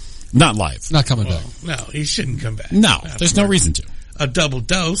 Not live. Not coming back. No, he shouldn't come back. No, there's no reason to. A double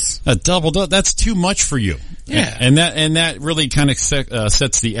dose. That's too much for you. Yeah. And that really kind of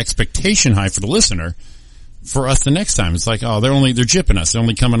sets the expectation high for the listener for us the next time. It's like, they're gypping us. They're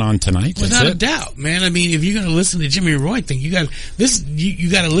only coming on tonight. Without a doubt, man. I mean, if you're going to listen to Jimmy and Roy thing, you got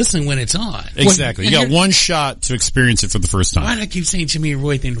to listen when it's on. Exactly. You got one shot to experience it for the first time. Why do I keep saying Jimmy and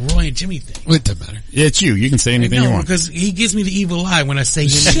Roy thing, Roy and Jimmy thing? It doesn't matter. It's you. You can say anything you want. Because he gives me the evil eye when I say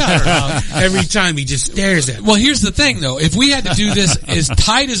every time he just stares at me. Well, here's the thing, though. If we had to do this as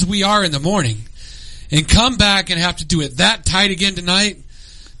tight as we are in the morning and come back and have to do it that tight again tonight,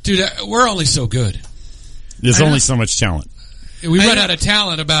 dude, we're only so good. There's only so much talent. We run out of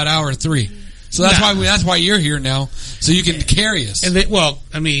talent about hour 3. So that's why you're here now, so you can carry us. And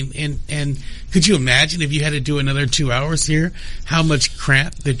and could you imagine if you had to do another 2 hours here, how much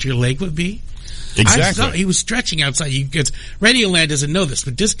cramp that your leg would be? Exactly. He was stretching outside. Because Radioland doesn't know this,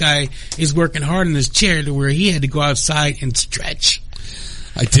 but this guy is working hard in his chair to where he had to go outside and stretch.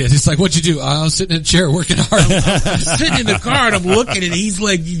 I did. It's like, what'd you do? I was sitting in a chair working hard. I'm sitting in the car and I'm looking at it. He's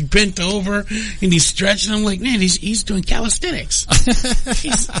like, he's bent over and he's stretching. I'm like, man, he's doing calisthenics.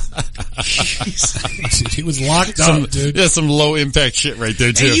 He was locked up, dude. Yeah, some low impact shit right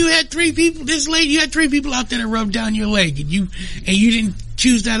there too. And you had 3 people, you had 3 people out there to rub down your leg and you didn't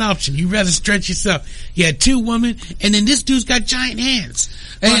choose that option. You rather stretch yourself. You had 2 women and then this dude's got giant hands.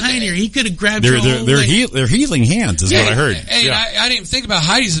 Behind here, he could have grabbed your whole leg. They're healing hands, is what I heard. Hey, I didn't even think about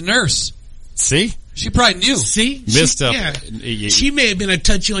Heidi's a nurse. See? She probably knew. See? Missed up. Yeah. She may have been a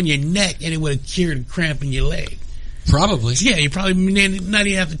touch on your neck and it would have cured a cramp in your leg. Probably. Yeah, you probably not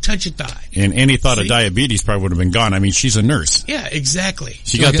even have to touch your thigh. And any thought of diabetes probably would have been gone. I mean, she's a nurse. Yeah, exactly.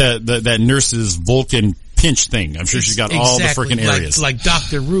 She got that nurse's Vulcan pinch thing. I'm sure she's got all the freaking areas. Like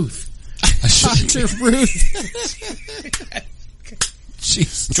Dr. Ruth. Dr. Ruth.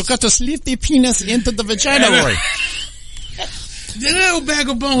 Jeez. You got to slip the penis into the vagina, Roy. Did that old bag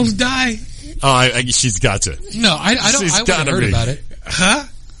of bones die? Oh, she's got to. No, I don't. She's I wouldn't have heard about it. Huh?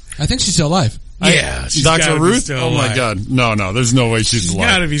 I think she's still alive. Yeah, she's Dr. gotta be Ruth? still Oh my alive. God. No, there's no way she's alive.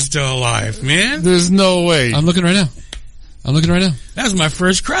 Gotta be still alive, man. There's no way. I'm looking right now. That was my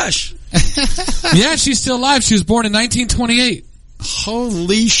first crush. Yeah, she's still alive. She was born in 1928.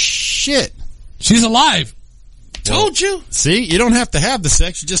 Holy shit. She's alive. Told you. See, you don't have to have the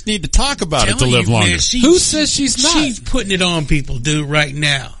sex. You just need to talk about it to live longer. Man, Who says she's not? She's putting it on people, dude, right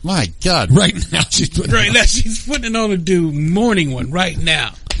now. My God. Right now, she's putting Right now, she's putting it on a dude, morning one, right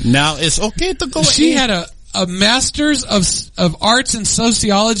now. Now, it's okay to go She had a master's of arts in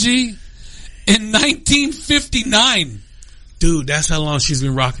sociology in 1959. Dude, that's how long she's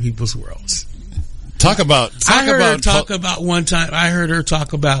been rocking people's worlds. I heard her talk about one time, I heard her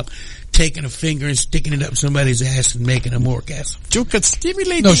talk about taking a finger and sticking it up somebody's ass and making them orgasm. You could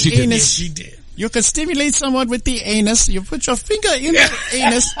stimulate No, the she didn't. anus. Yes, she did. You can stimulate someone with the anus. You put your finger in the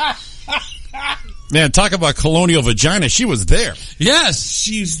anus. Man, talk about colonial vagina. She was there. Yes.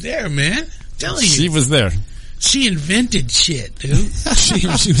 She's there, man. I'm telling you. She was there. She invented shit, dude. she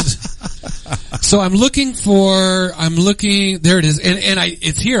was. So I'm looking. There it is. And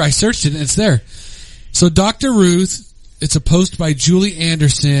it's here. I searched it and it's there. So Dr. Ruth, it's a post by Julie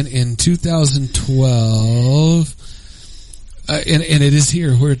Anderson in 2012. And it is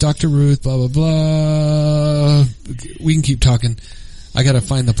here where Dr. Ruth, blah, blah, blah. We can keep talking. I gotta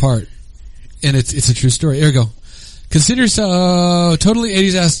find the part. And it's a true story. Here we go. Consider totally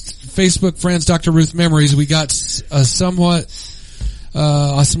 80s asked Facebook friends Dr. Ruth memories. We got a somewhat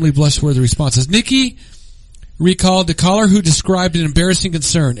awesomely blush-worthy responses. Nikki recalled the caller who described an embarrassing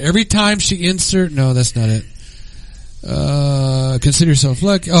concern. Every time she no, that's not it. Consider yourself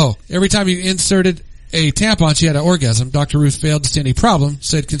lucky. Oh, every time you inserted a tampon, she had an orgasm. Dr. Ruth failed to see any problem,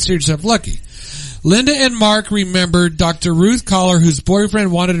 said consider yourself lucky. Linda and Mark remembered Dr. Ruth Collar, whose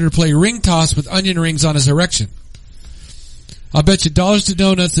boyfriend wanted her to play ring toss with onion rings on his erection. I'll bet you dollars to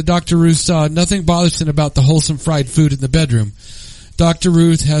donuts that Dr. Ruth saw nothing bothersome about the wholesome fried food in the bedroom. Dr.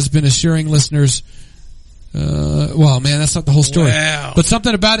 Ruth has been assuring listeners, well, man, that's not the whole story. Wow. But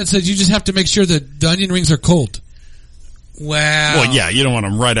something about it says you just have to make sure that the onion rings are cold. Wow. Well, yeah, you don't want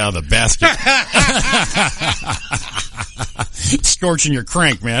them right out of the basket. Scorching your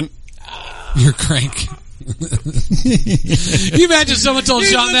crank, man. Your crank. You imagine someone told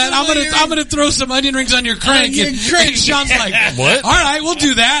Sean that I'm gonna throw some onion rings on your crank, and Sean's like, "What? All right, we'll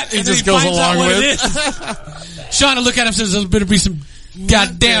do that." He and just then goes finds along out what with it is. Sean will look at him and says, "There better be some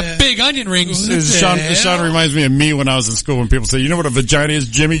goddamn big onion rings." Sean reminds me of me when I was in school when people say, "You know what a vagina is,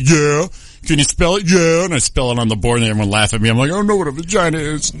 Jimmy?" Yeah. Can you spell it? Yeah. And I spell it on the board and everyone laugh at me. I'm like, I don't know what a vagina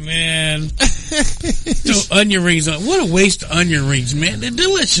is. Man. So onion rings on. What a waste of onion rings, man. They're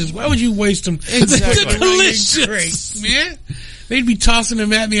delicious. Why would you waste them? Exactly. They're delicious. Man. They'd be tossing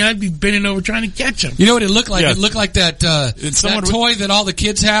them at me. I'd be bending over trying to catch them. You know what it looked like? Yeah. It looked like that toy that all the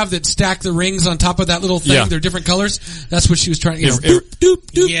kids have that stack the rings on top of that little thing. Yeah. They're different colors. That's what she was trying to, If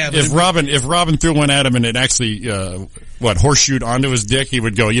Yeah, if Robin threw one at him and it actually, horseshoed onto his dick, he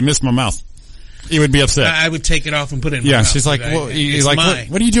would go, "You missed my mouth." He would be upset. I would take it off and put it in my mouth. She's like, well, he's like, mine.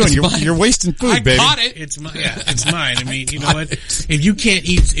 what are you doing? You're wasting food, I baby. caught it. It's mine. Yeah, it's mine. I mean, you know what? If you can't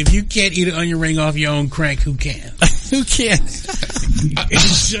eat an onion ring off your own crank, who can? Who can?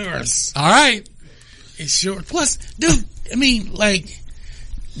 It's yours. All right. It's yours. Plus, dude, I mean, like,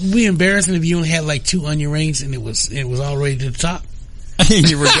 it'd be embarrassing if you only had like 2 onion rings and it was all the way to the top.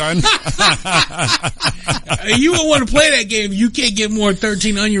 You were done. You won't want to play that game. You can't get more than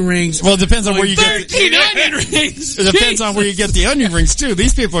 13 onion rings. Well, it depends on where you get 13 onion rings. It depends on where you get the onion rings too.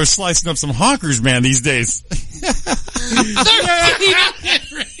 These people are slicing up some honkers, man, these days. 13 onion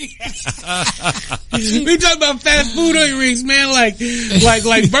rings. We talking about fast food onion rings, man, like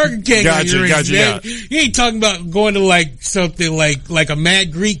Burger King onion rings, man. Yeah. You ain't talking about going to like something like a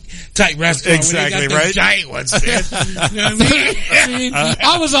Mad Greek type restaurant. Exactly, where they got right? Giant ones, man. You know what I mean?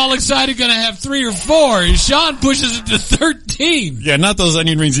 I was all excited going to have 3 or 4. And Sean pushes it to 13. Yeah, not those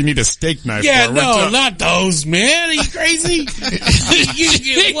onion rings you need a steak knife Yeah, for. no, not those, man. Are you crazy? you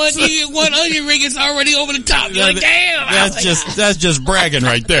get one onion ring, it's already over the top. You're like, damn. That's just bragging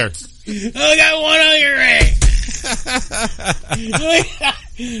right there. I got 1 onion ring.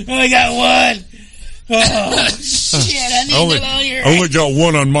 I got 1. Oh, shit, I need an onion ring. Only got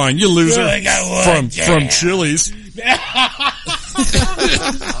 1 on mine, you loser. I got 1. From Chili's.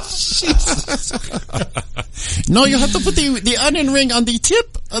 No, you have to put the onion ring on the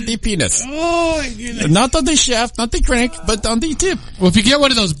tip of the penis. Oh, my goodness. Not on the shaft, not the crank, but on the tip. Well, if you get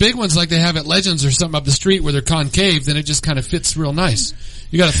one of those big ones like they have at Legends or something up the street where they're concave, then it just kind of fits real nice.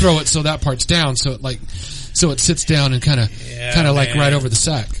 You got to throw it so that part's down, so it sits down and kind of like right over the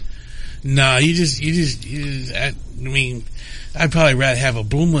sack. No, you just. I mean, I'd probably rather have a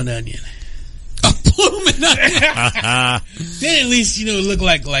bloomin' onion. A bloomin' onion. Then at least look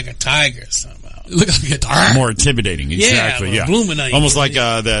like a tiger somehow. Look like a tiger. More intimidating. Exactly. Yeah. Bloomin' onion. Almost like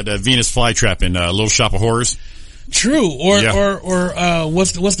that Venus flytrap in Little Shop of Horrors. True. Or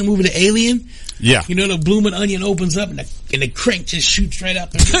what's the movie The Alien? Yeah. The bloomin' onion opens up and the crank just shoots right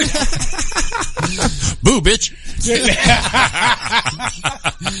out the Boo, bitch.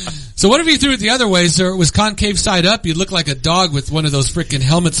 So what if you threw it the other way, so it was concave side up? You'd look like a dog with one of those freaking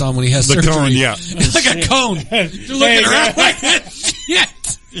helmets on when he has surgery. Cone, yeah. Like a cone. You're looking around like this.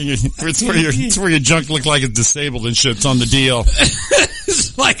 Shit. It's where your junk look like it's disabled and shit. It's on the DL.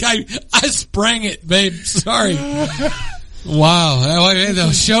 It's like I sprang it, babe. Sorry. Wow.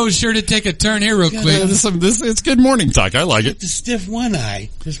 The show's sure to take a turn here real quick. It's good morning talk. I like it. The stiff one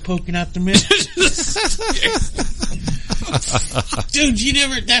eye just poking out the middle. Dude, you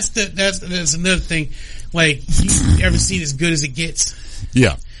never, that's another thing. Like, you ever seen As Good as It Gets?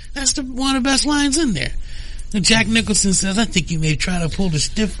 Yeah. That's one of the best lines in there. And Jack Nicholson says, I think you may try to pull the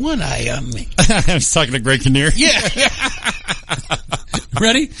stiff one eye on me. I was talking to Greg Kinnear. Yeah.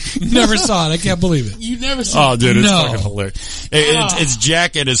 Ready? Never saw it. I can't believe it. You never saw it? Oh, dude, it's fucking hilarious. It's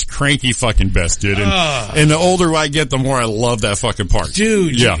Jack at his cranky fucking best, dude. And the older I get, the more I love that fucking part.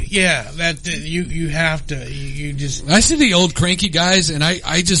 Dude. Yeah. You have to, you just. I see the old cranky guys, and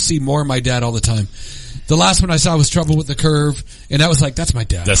I just see more of my dad all the time. The last one I saw was Trouble with the Curve, and I was like, that's my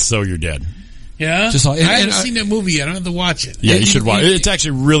dad. That's so your dad. Yeah? I haven't seen that movie yet. I don't have to watch it. Yeah, you should watch it. It's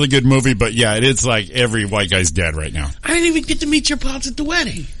actually a really good movie, but yeah, it's like every white guy's dad right now. I didn't even get to meet your pops at the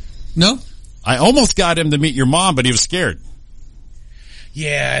wedding. No? I almost got him to meet your mom, but he was scared.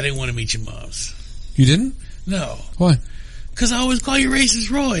 Yeah, I didn't want to meet your moms. You didn't? No. Why? Because I always call you racist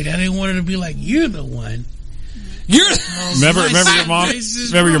Roy. I didn't want her to be like, you're the one. Remember your mom?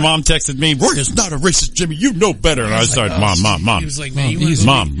 Remember your mom texted me, Roy is not a racist, Jimmy. You know better. And I started, Mom. He was like, man,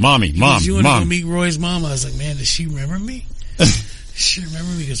 Mommy. You want to go meet Roy's mom? I was like, man, does she remember me? Does she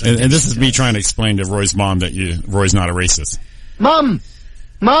remember me? And this is me trying to explain to Roy's mom that Roy's not a racist. Mom,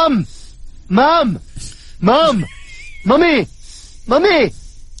 Mommy, Mama.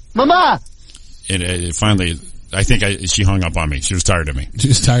 And finally, I think she hung up on me. She was tired of me. She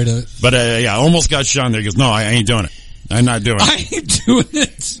was tired of it. But I almost got Sean there. He goes, no, I ain't doing it. I'm not doing it. I ain't doing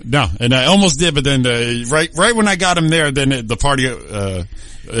it. No, and I almost did, but then right when I got him there, then the party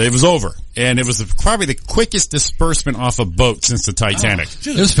it was over, and it was probably the quickest disbursement off a boat since the Titanic.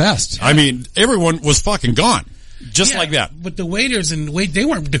 It was fast. I mean, everyone was fucking gone, just like that. But the waiters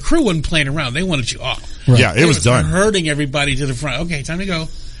the crew wasn't playing around. They wanted you off. Right. Yeah, it was done. Herding everybody to the front. Okay, time to go.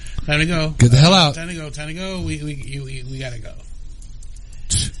 Get the hell out. Time to go. We gotta go.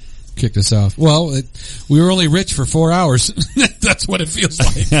 Kicked us off. Well, we were only rich for 4 hours. That's what it feels like.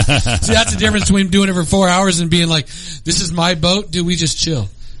 See, that's the difference between doing it for 4 hours and being like, this is my boat. Dude, we just chill.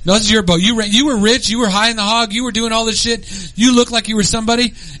 No, this is your boat. You were rich. You were high in the hog. You were doing all this shit. You look like you were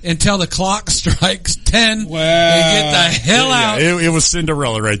somebody until the clock strikes 10 and get the hell out. It was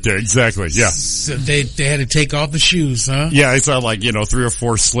Cinderella right there. Exactly. Yeah. So they had to take off the shoes, huh? Yeah, I saw 3 or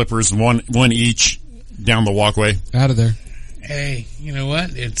 4 slippers, one each down the walkway. Out of there. Hey, you know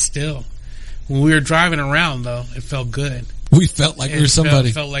what? It's still, when we were driving around though, it felt good. We felt like we were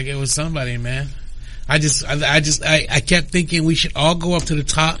somebody. Felt like it was somebody, man. I kept thinking we should all go up to the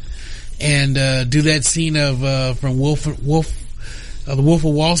top and do that scene of from the Wolf of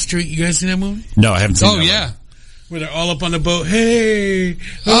Wall Street. You guys seen that movie? No, I haven't seen that. Oh yeah. Where they're all up on the boat. Hey.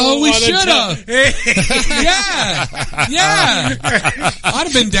 Oh, we should have. Hey. Yeah. I'd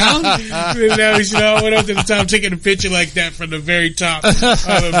have been down. Now we should all went up to the top, taking a picture like that from the very top of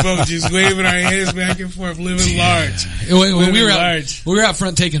the boat, just waving our hands back and forth, living large. When we were out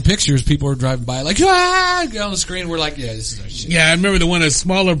front taking pictures, people were driving by like, on the screen. We're like, yeah, this is our shit. Yeah, I remember the one of the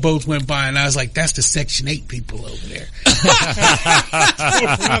smaller boats went by, and I was like, that's the Section 8 people over there.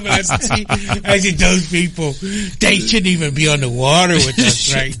 I said, those people, they shouldn't even be on the water with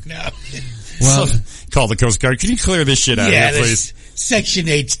us right now. Well, call the Coast Guard. Can you clear this shit out of here, please? Section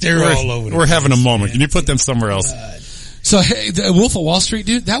 8s, they're all over. We're having a moment. Man. Can you put them somewhere else? So, hey, the Wolf of Wall Street,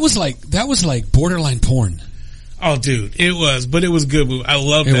 dude, that was like borderline porn. Oh, dude, it was, but it was a good movie. I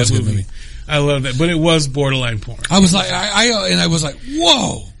love that movie. I love that, but it was borderline porn. I was like, I was like,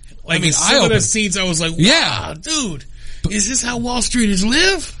 whoa. Like, some of the scenes, I was like, wow, dude, is this how Wall Streeters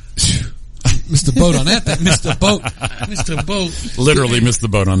live? Missed the boat on that. Missed the boat. Missed the boat. Literally missed the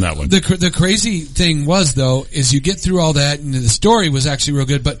boat on that one. The crazy thing was, though, is you get through all that, and the story was actually real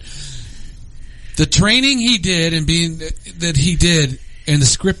good, but the training he did and that he did and the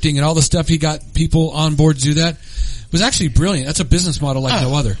scripting and all the stuff he got people on board to do that was actually brilliant. That's a business model like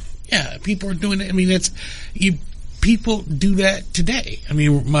no other. Yeah, people are doing it. I mean, people do that today. I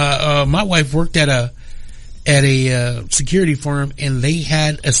mean, my wife worked at a security firm, and they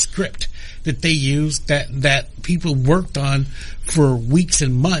had a script that they used that people worked on for weeks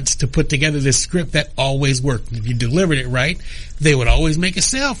and months to put together this script that always worked. If you delivered it right, they would always make a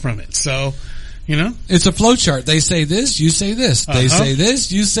sale from it. So, you know, it's a flow chart. They say this, you say this. They say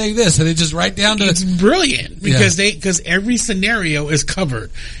this, you say this, and they just write down to. It's brilliant because every scenario is covered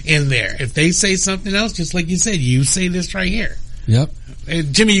in there. If they say something else, just like you said, you say this right here. Yep.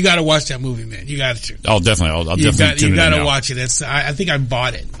 And Jimmy, you got to watch that movie, man. You got to. Oh, definitely. I'll definitely. You got to watch it. I think I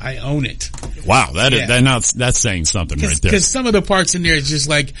bought it. I own it. Wow, that's saying something right there. Because some of the parts in there is just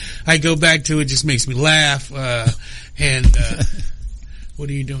like I go back to it, just makes me laugh. What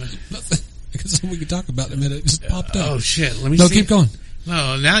are you doing? Nothing. Because something we could talk about in a minute. It just popped up. Oh shit! Let me. No, see keep going.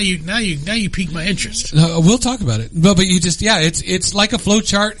 No, now you piqued my interest. No, we'll talk about it. But you just it's like a flow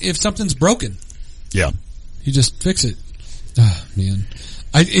chart. If something's broken, yeah, you just fix it. Oh, man.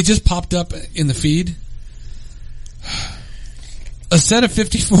 It just popped up in the feed. A set of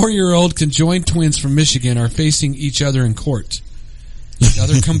 54-year-old conjoined twins from Michigan are facing each other in court. Now,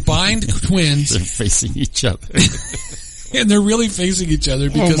 they're combined twins. They're facing each other. And they're really facing each other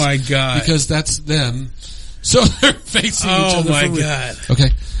because, oh my God, because that's them. So they're facing each other. Oh my God. Okay.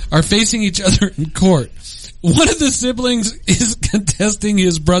 Are facing each other in court. One of the siblings is contesting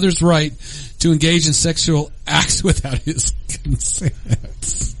his brother's right to engage in sexual acts without his consent.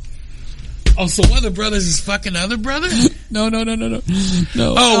 Oh, so one of the brothers is fucking the other brother? No.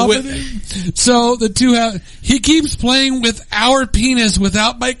 Oh, so the two he keeps playing with our penis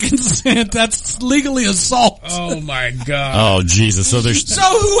without my consent. That's legally assault. Oh my God. Oh Jesus. So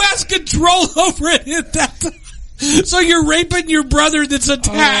who has control over it? So you're raping your brother that's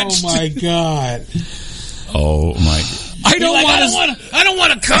attached. Oh my God. Oh my. I don't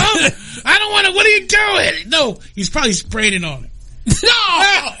want to come. I don't want to. What are you doing? No, he's probably spraying it on it. No.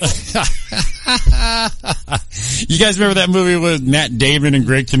 You guys remember that movie with Matt Damon and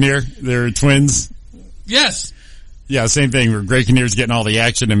Greg Kinnear? They're twins. Yes. Yeah, same thing. Where Greg Kinnear's getting all the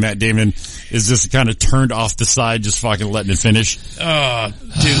action, and Matt Damon is just kind of turned off the side, just fucking letting it finish. Oh,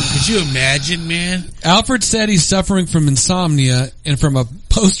 dude, could you imagine, man? Alfred said he's suffering from insomnia and from a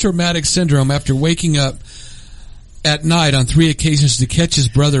post-traumatic syndrome after waking up at night on 3 occasions to catch his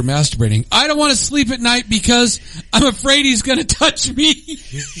brother masturbating. I don't want to sleep at night because I'm afraid he's going to touch me. Dude,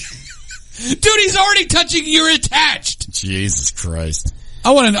 he's already touching you. You're attached. Jesus Christ.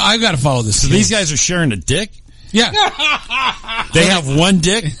 I've got to follow this. So these guys are sharing a dick? Yeah. They have one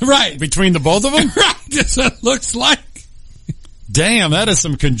dick? Right. Between the both of them? Right. That's what it looks like. Damn, that is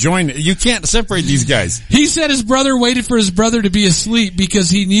some conjoined. You can't separate these guys. He said his brother waited for his brother to be asleep because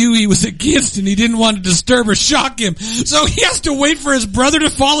he knew he was against and he didn't want to disturb or shock him. So he has to wait for his brother to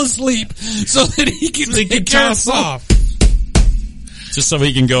fall asleep so that he can toss off. Just so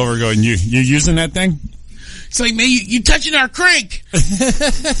he can go over and go, and you using that thing? It's like, man, you touching our crank.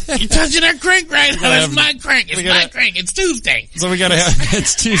 You touching our crank right now. That's my crank. It's my crank. It's Tuesday. So we gotta have,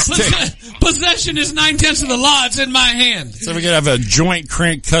 it's Tuesday. Possession is 9/10 of the law. It's in my hand. So we gotta have a joint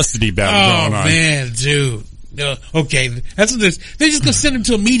crank custody battle going on. Oh, man, dude. Okay, that's what this. They're just gonna send him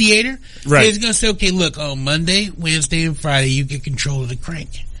to a mediator. Right. They're just gonna say, okay, look, on Monday, Wednesday, and Friday, you get control of the crank.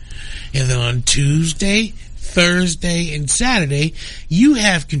 And then on Tuesday, Thursday, and Saturday, you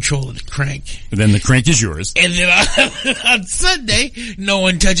have control of the crank. And then the crank is yours. And then on Sunday, no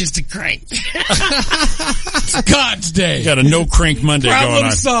one touches the crank. It's God's day. You got a no crank Monday going on.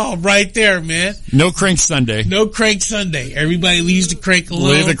 Problem solved right there, man. No crank Sunday. No crank Sunday. Everybody leaves the crank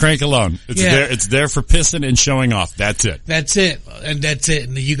alone. Leave the crank alone. It's there for pissing and showing off. That's it. That's it. And that's it.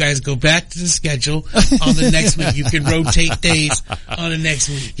 And then you guys go back to the schedule on the next week. You can rotate days on the next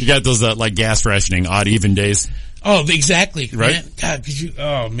week. You got those like gas rationing, odd even days. Oh, exactly. Right? Man. God,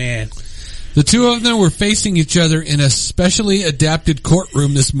 oh man. The two of them were facing each other in a specially adapted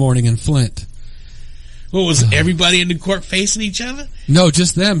courtroom this morning in Flint. What was everybody in the court facing each other? No,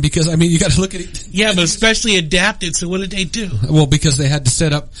 just them, because I mean you got to look at it. Yeah, but especially adapted. So what did they do? Well, because they had to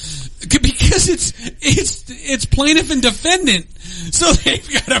set up, because it's plaintiff and defendant, so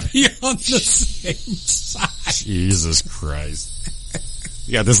they've got to be on the same side. Jesus Christ.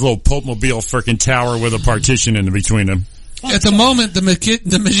 You got this little Pope-mobile freaking tower with a partition in between them. At the moment,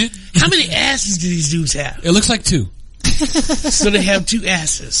 how many asses do these dudes have? It looks like 2. So they have 2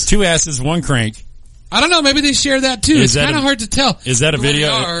 asses. 2 asses, 1 crank. I don't know. Maybe they share that too. It's kind of hard to tell. Is that a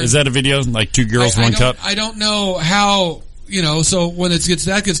video? Is that a video? Like 2 girls, 1 cup? I don't know how, so when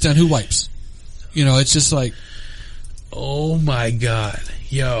that gets done, who wipes? It's just like. Oh my God.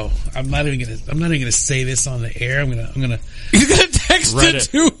 Yo, I'm not even gonna say this on the air. I'm gonna You're gonna text Reddit. it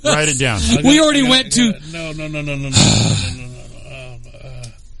to Write it down. We already went to. No.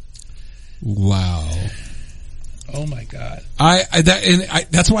 Wow. Oh my God.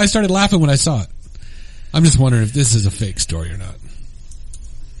 That's why I started laughing when I saw it. I'm just wondering if this is a fake story or not.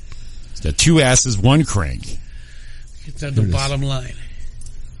 It's got 2 asses, 1 crank. It's at the bottom line.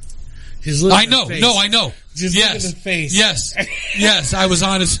 Just look I at know. the face. No, I know. Just look at the face. Yes. I was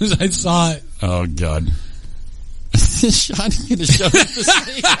on as soon as I saw it. Oh God. Sean's gonna show me this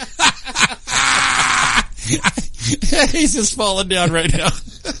thing. He's just falling down right now.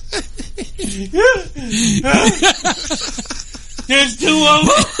 There's 2 of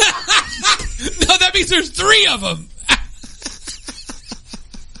them. No, that means there's 3 of them.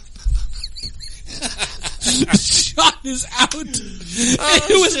 Sean is out.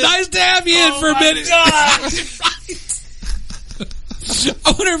 It was nice to have you in for a minute. God.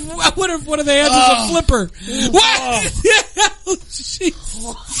 I wonder if one of the hands is a flipper. What? Oh,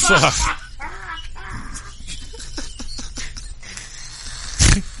 Fuck.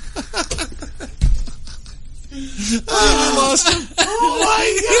 We lost him. Oh my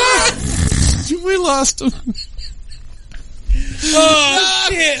God. We lost him. Oh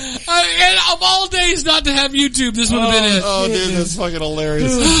shit. And of all days not to have YouTube, this would have been it. Oh dude, that's fucking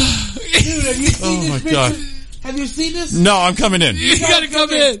hilarious. Dude, have you seen Oh this my picture? God. Have you seen this? No, I'm coming in. You gotta come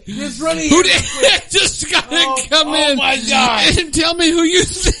in. Just running. Who did? Just gotta come in. Oh my God. And tell me who you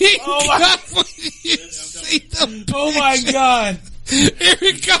think. Oh my- when you see the Oh my God. Here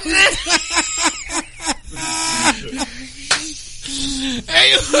it comes.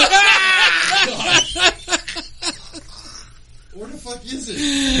 Hey. Where the fuck is it?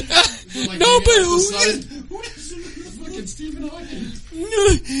 No, but who is? Who is it? Fucking Stephen Hawking.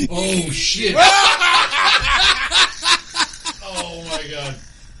 Oh shit. Oh my God.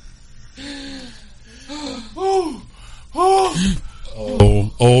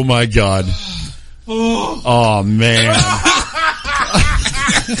 Oh my God. Oh man.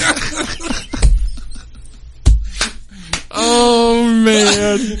 Oh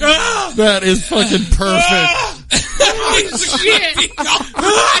man. That is fucking perfect. Shit.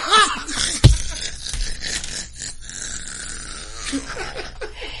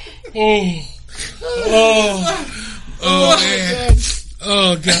 Oh man.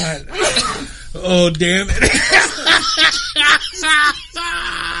 Oh God. Oh damn it.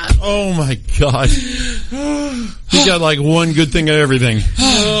 Oh my God. He got like one good thing of everything.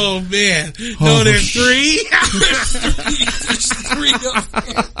 Oh man. No, there's 3. There's 3 of them.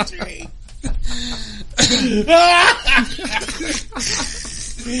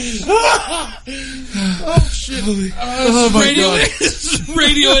 Oh shit. Oh my Radio God. is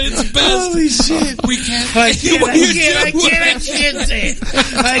radio at its best. Holy shit. We can't. I can't say it.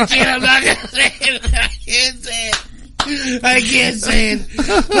 I can't, I'm not gonna say it. I can't say it.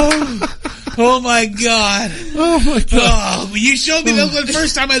 Oh my God. Oh my God. Oh, when you showed me that one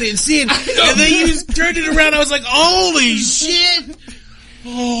first time, I didn't see it. And then you just turned it around, I was like, holy shit.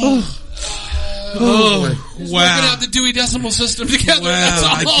 Oh, Working wow. out the Dewey Decimal System together. That's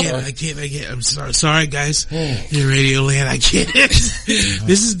all. I can't. I'm sorry guys. In Radio Land, I can't.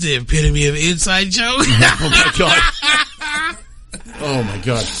 This is the epitome of inside joke. Oh my God. Oh my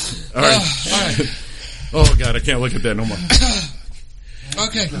God. All right. Oh God, I can't look at that no more.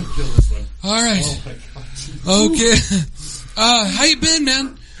 Okay. Kill this one. All right. Oh my God. Okay. How you been,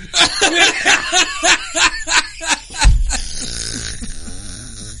 man?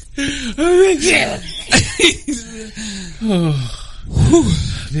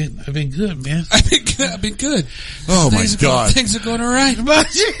 I've been good, man. I've been good. Oh my God. Things are going all right. Oh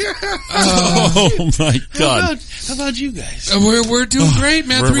my God. How about you guys? We're doing great,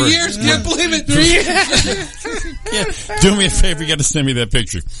 man. 3 years. Can't believe it. 3 years. Yeah. Do me a favor. You got to send me that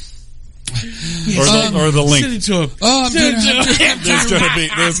picture. Or the link. Send it to him. Oh, I'm doing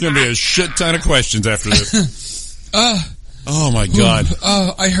There's gonna be a shit ton of questions after this. Oh my God.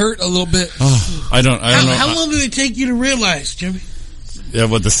 I hurt a little bit. Oh, I don't know. How long did it take you to realize, Jimmy? Yeah,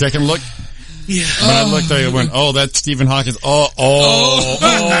 what, the second look? Yeah. When I looked, I went, oh, that's Stephen Hawking. Oh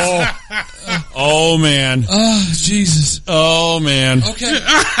man. Oh, Jesus. Oh man. Okay.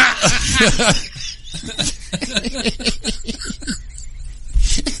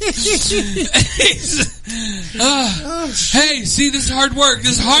 Hey, see, this is hard work.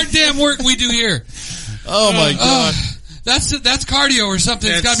 This is hard damn work we do here. Oh my God. That's cardio or something.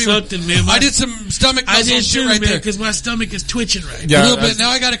 That's it's got to be something, man. I did some stomach I muscle did shit too, right man, there. because my stomach is twitching right Yeah, a little bit. Now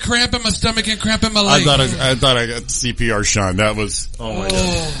I got a cramp in my stomach and cramp in my leg. I thought I got CPR, Sean. That was, oh my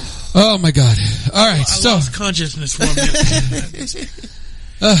God. Oh my God. All right. I lost consciousness for a minute.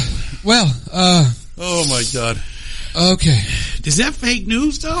 Oh my God. Okay. Is that fake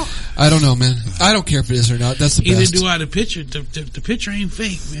news though? I don't know, man. I don't care if it is or not. That's the Either best. do I. The picture. The picture ain't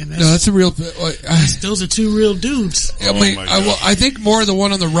fake, man. No, that's a real. Those are two real dudes. I mean, I think more of the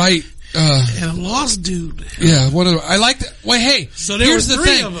one on the right. And a lost dude. Yeah, one of the. I like that. Wait, hey. So there here's were the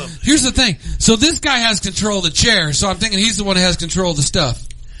three thing. of them. Here's the thing. So this guy has control of the chair. So I'm thinking he's the one who has control of the stuff.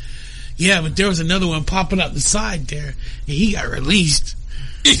 Yeah, but there was another one popping up the side there, and he got released.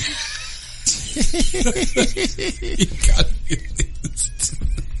 He got released.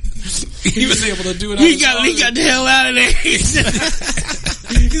 He was able to do it. He got the hell out of there. He said,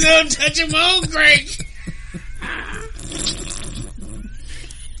 "I'm touching my own crank."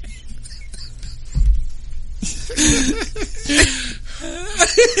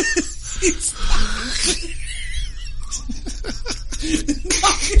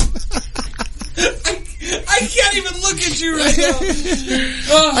 I can't even look at you right now.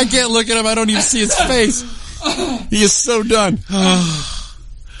 I can't look at him. I don't even see his face. He is so done.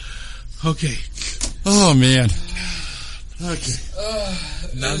 Okay. Oh, man. Okay.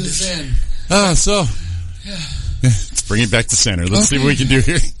 Now this in. So let's bring it back to center. Let's see what we can do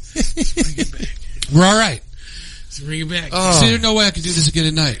here. We're all right. Let's bring it back. See, there's no way I could do this again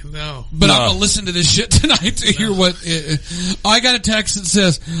at night. No. But I'm going to listen to this shit tonight to hear what... I got a text that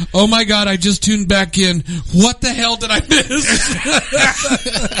says, "Oh my God, I just tuned back in. What the hell did I miss?"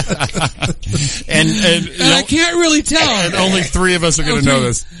 and I can't really tell. And only 3 of us are going to know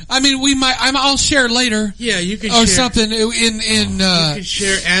this. I mean, we might... I'll share later. Yeah, you can or share. something in you can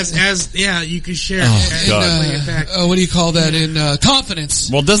share you can share. what do you call that? In confidence.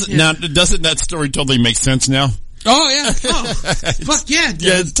 Well, doesn't that story totally make sense now? Oh yeah! Oh, fuck yeah!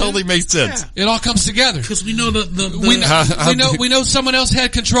 Yeah, it totally makes sense. Yeah. It all comes together because we know we know someone else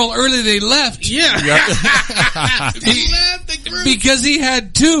had control earlier. They left. Yeah, because he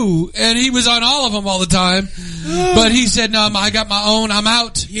had 2 and he was on all of them all the time. But he said, "No, I got my own. I'm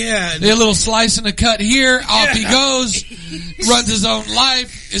out." Yeah, a little slice and a cut here. Off he goes. Runs his own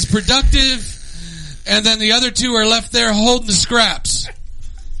life. Is productive. And then the other 2 are left there holding the scraps.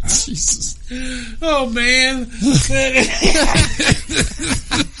 Jesus. Oh man.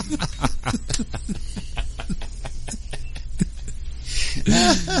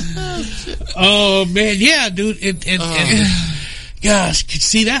 Oh man, yeah, dude. And gosh,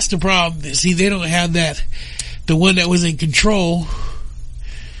 see, that's the problem. See, they don't have that. The one that was in control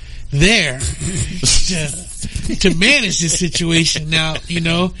there to manage the situation. Now,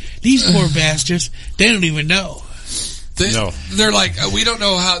 these poor bastards, they don't even know. They're like, we don't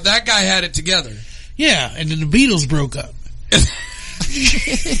know how that guy had it together. Yeah, and then the Beatles broke up.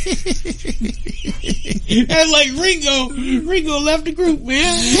 And like Ringo left the group,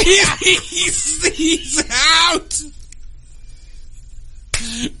 man. He's out.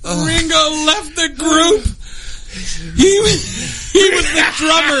 Ringo left the group. He was the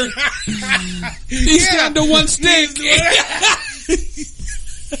drummer. He's down to one stick.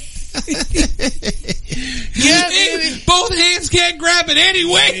 Yeah, both hands can't grab it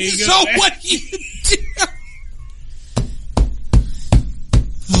anyway. So what do you do?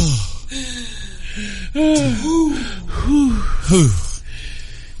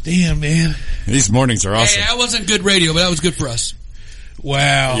 Damn, man. These mornings are awesome. Hey, that wasn't good radio, but that was good for us.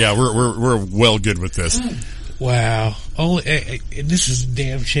 Wow. Yeah, we're well good with this. Wow. And this is a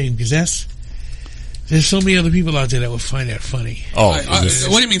damn shame because there's so many other people out there that would find that funny. Oh,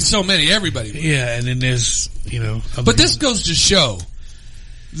 what do you mean so many? Everybody. Yeah, and then there's, But this goes to show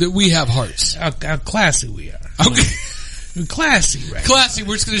that we have hearts. How classy we are. Okay. We're classy, right? Classy.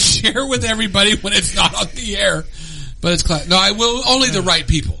 We're just going to share with everybody when it's not on the air. But it's classy. No, I will. Only the right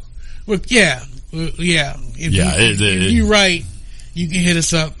people. Well, yeah. If you write, you can hit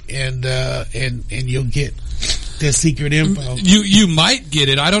us up and you'll get that secret info. You might get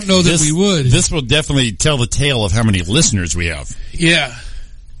it. I don't know that we would. This will definitely tell the tale of how many listeners we have. Yeah.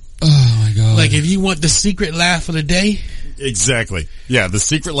 Oh my God. Like if you want the secret laugh of the day. Exactly. Yeah, the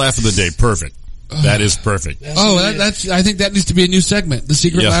secret laugh of the day. Perfect. That is perfect. That's. I think that needs to be a new segment. The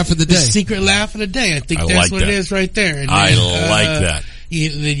secret laugh of the day. The secret laugh of the day. I think that's what it is right there. And I like that.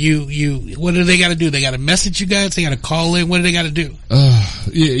 You. What do they got to do? They got to message you guys. They got to call in. What do they got to do?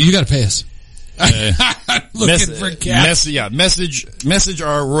 You got to pay us. I'm looking for cash. Message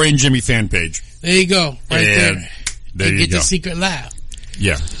our Roy and Jimmy fan page. There you go. Right there. There you get go. the secret laugh.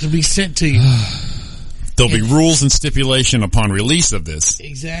 Yeah. It'll be sent to you. There'll be rules and stipulation upon release of this.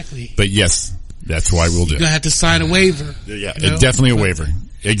 Exactly. But yes, that's why we'll do it. You're going to have to sign a waiver. Yeah, definitely a waiver.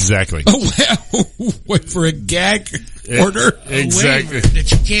 Exactly. Wait for a gag order. Exactly.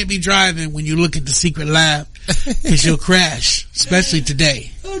 That you can't be driving when you look at the secret lab because you'll crash, especially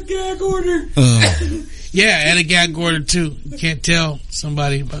today. A gag order. Yeah, and a gag order too. You can't tell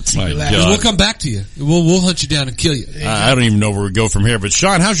somebody about Secret Lab. We'll come back to you. We'll hunt you down and kill you. I don't even know where we go from here. But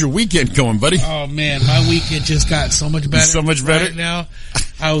Sean, how's your weekend going, buddy? Oh man, my weekend just got so much better. So much better right now.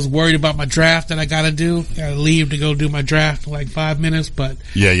 I was worried about my draft that I gotta do. Gotta leave to go do my draft in like 5 minutes, but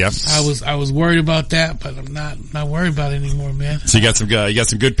yeah. I was worried about that, but I'm not worried about it anymore, man. So you got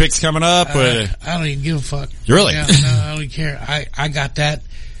some good picks coming up. I don't even give a fuck. Really? Yeah, no, I don't even care. I got that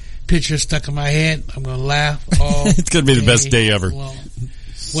picture stuck in my head. I'm gonna laugh all it's gonna be the best day ever. Long.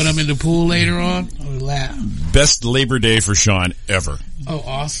 When I'm in the pool later on, I'm gonna laugh. Best Labor Day for Sean ever. Oh,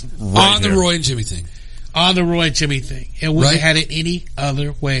 awesome. Right on here. the Roy and Jimmy thing. On the Roy and Jimmy thing. It wouldn't have had it any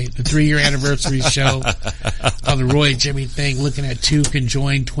other way. The 3-year anniversary show on the Roy and Jimmy thing, looking at two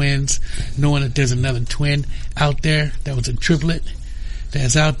conjoined twins, knowing that there's another twin out there that was a triplet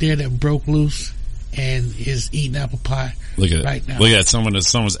that's out there that broke loose and is eating apple pie. Look at right now. Look at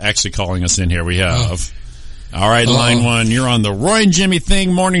someone's actually calling us in here. We have. All right, line one. You're on the Roy and Jimmy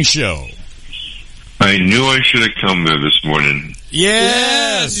Thing morning show. I knew I should have come there this morning.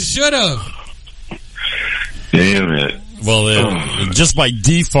 Yes, you should have. Damn it. Well, just by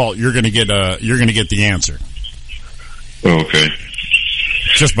default, you're going to get the answer. Okay.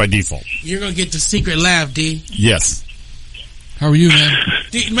 Just by default. You're going to get the secret laugh, D. Yes. How are you, man?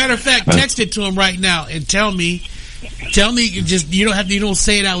 Matter of fact, text it to him right now and tell me you don't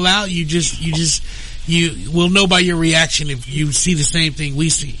say it out loud. You will know by your reaction if you see the same thing we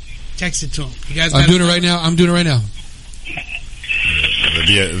see. Text it to him. You guys I'm doing it right now.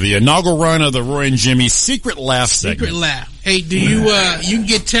 The inaugural run of the Roy and Jimmy Secret Laugh segment. Secret Laugh. Hey, do you can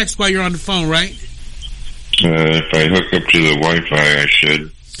get text while you're on the phone, right? If I hook up to the Wi-Fi, I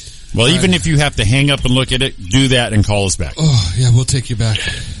should. Well, even if you have to hang up and look at it, do that and call us back. Oh, yeah, we'll take you back.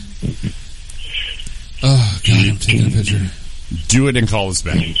 Oh, God, I'm taking a picture. Do it and call us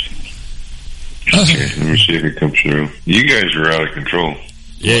back. Okay, let me see if it comes through. You guys are out of control.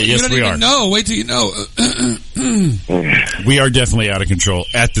 Yeah, yes, we are. No, wait till you know. We are definitely out of control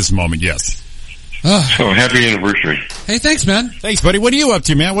at this moment, yes. Oh, happy anniversary. Hey, thanks, man. Thanks, buddy. What are you up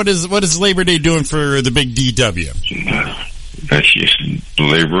to, man? What is Labor Day doing for the big DW? That's just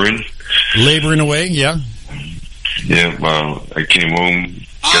laboring. Laboring away, yeah? Yeah, well, I came home.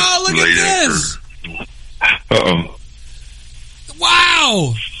 Oh, look at this! Uh-oh.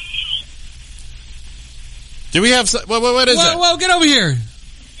 Wow! Do we have what is that? Whoa, get over here.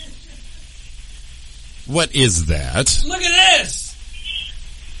 What is that? Look at this.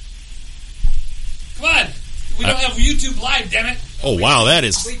 Come on. We don't have YouTube Live, damn it. Oh, wow, that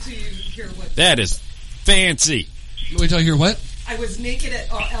is... Wait till you hear what... That is fancy. Wait till I hear what? I was naked at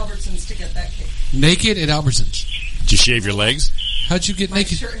Albertsons to get that cake. Naked at Albertsons. Did you shave your legs? How'd you get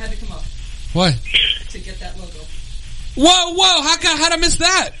naked? My shirt had to come off. Why? To get that logo. Whoa, how'd I miss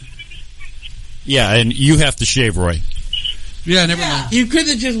that? Yeah, and you have to shave, Roy. Yeah, never mind. You could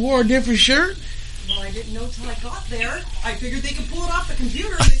have just wore a different shirt. Well, I didn't know till I got there. I figured they could pull it off the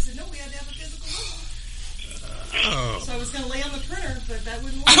computer, and they said, no, we had to have a physical logo. So I was going to lay on the printer, but that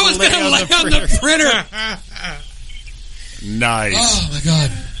wouldn't work. I was going to lay on the printer. Nice. Oh, my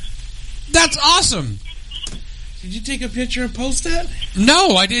God. That's awesome. Did you take a picture and post that?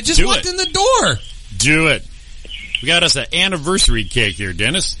 No, I did. Just walked in the door. Do it. We got us an anniversary cake here,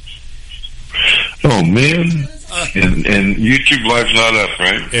 Dennis. Oh, man. And YouTube Live's not up,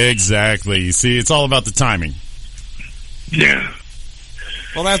 right? Exactly. You see, it's all about the timing. Yeah.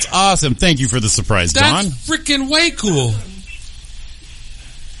 Well, that's awesome. Thank you for the surprise, Don. That's freaking way cool.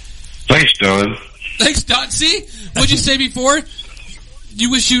 Thanks, Don. Thanks, Don. See? What'd you say before?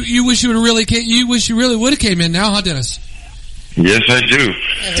 You wish you really would have came in now, huh, Dennis? Yes, I do.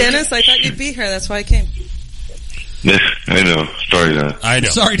 Dennis, I thought you'd be here. That's why I came. I know. Sorry, Don. I know.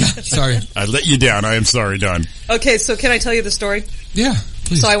 Sorry, Don. Sorry. I let you down. I am sorry, Don. Okay, so can I tell you the story? Yeah,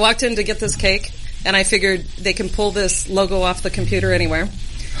 please. So I walked in to get this cake, and I figured they can pull this logo off the computer anywhere.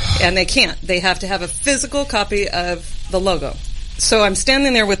 And they can't. They have to have a physical copy of the logo. So I'm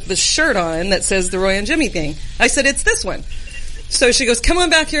standing there with the shirt on that says the Roy and Jimmy thing. I said, it's this one. So she goes, come on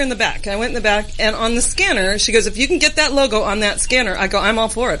back here in the back. I went in the back, and on the scanner, she goes, if you can get that logo on that scanner, I go, I'm all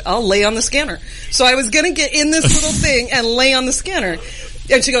for it. I'll lay on the scanner. So I was going to get in this little thing and lay on the scanner.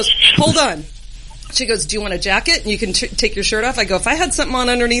 And she goes, hold on. She goes, do you want a jacket? And you can take your shirt off. I go, if I had something on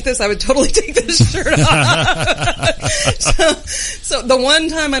underneath this, I would totally take this shirt off. So the one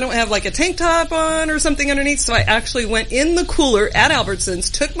time I don't have like a tank top on or something underneath, so I actually went in the cooler at Albertsons,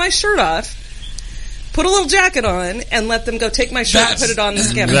 took my shirt off, put a little jacket on, and let them go take my shirt and put it on the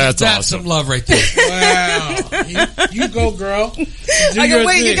scanner. That's awesome. Some love right there. Wow. You go, girl. I go,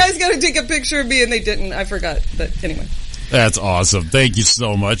 wait, you guys got to take a picture of me, and they didn't. I forgot. But anyway. That's awesome. Thank you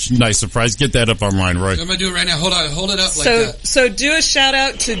so much. Nice surprise. Get that up online, Roy. I'm going to do it right now. Hold it up like So, that. so do a shout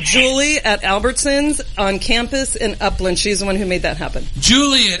out to Julie at Albertsons on campus in Upland. She's the one who made that happen.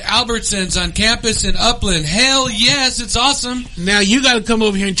 Julie at Albertsons on campus in Upland. Hell yes, it's awesome. Now you got to come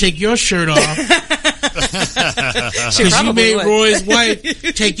over here and take your shirt off. She Because you probably made would. Roy's wife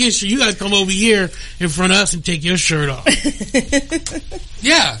take his shirt. You got to come over here in front of us and take your shirt off.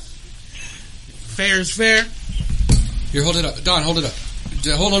 Yeah. Fair is fair. Here, hold it up. Don, hold it up.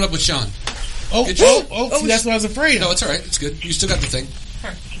 Hold it up with Sean. Oh, Good job. see, that's what I was afraid of. No, it's all right. It's good. You still got the thing.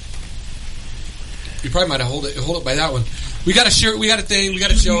 You probably might have hold it by that one. We got a shirt. We got a thing. We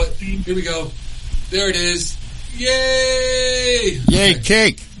got to show it. Here we go. There it is. Yay! Yay,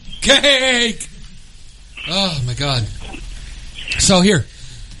 cake. Cake! Oh my God. So here.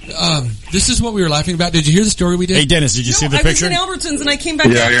 This is what we were laughing about. Did you hear the story we did? Hey, Dennis, did you see the picture? I was in Albertsons and I came back.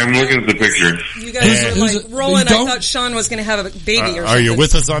 Yeah, I'm looking at the picture. You guys were like rolling. I thought Sean was going to have a baby or something. Are you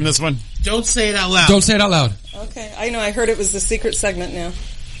with us on this one? Don't say it out loud. Don't say it out loud. Okay, I know. I heard it was the secret segment now.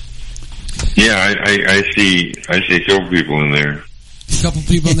 Yeah, I see several people in there. A couple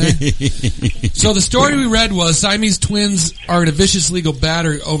people in there. So the story we read was Siamese twins are in a vicious legal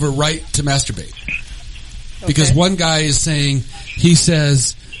battle over right to masturbate. Because one guy is saying, he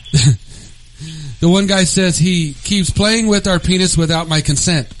says, the one guy says he keeps playing with our penis without my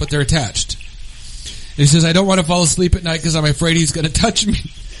consent, but they're attached. And he says, I don't want to fall asleep at night because I'm afraid he's going to touch me.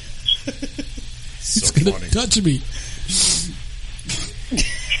 He's going to touch me.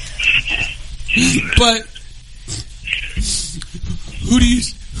 But who do you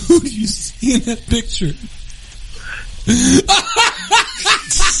see in that picture?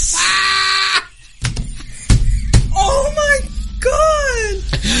 Oh my God!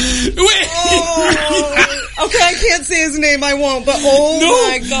 Wait. Oh, okay, I can't say his name. I won't. But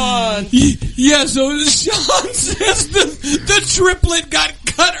my God! Yeah. So Sean says the triplet got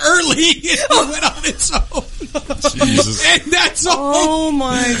cut early and went on its own. Jesus. And that's all. Oh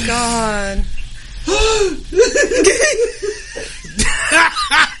my God!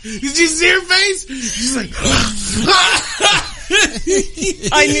 Did you see her face? She's like,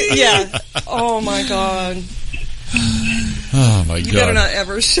 I knew. Yeah. Oh my God! Oh my God! You better not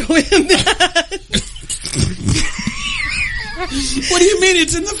ever show him that. What do you mean?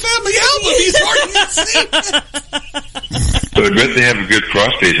 It's in the family album. He's already seen it. So I bet they have a good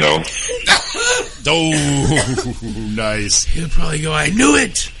prostate health. Oh, nice. He'll probably go, I knew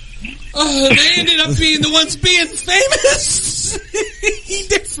it. They ended up being the ones being famous.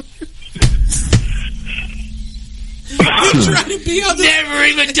 He tried to be on the... Never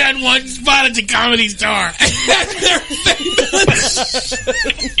even done one spot at the Comedy Store. They're famous.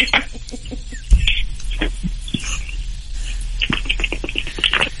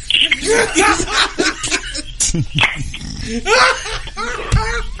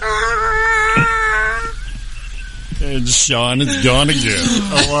 And Sean is gone again.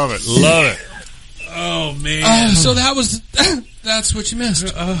 I love it. Love it. Oh man. So that was that's what you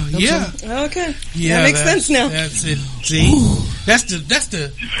missed. Yeah. Okay. Yeah, that makes sense now. That's it. See, that's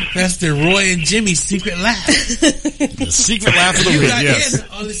the Roy and Jimmy secret laugh. The secret laugh of the You week. got Yes. in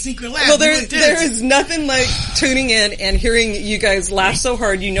on the secret laugh. Well, there is nothing like tuning in and hearing you guys laugh so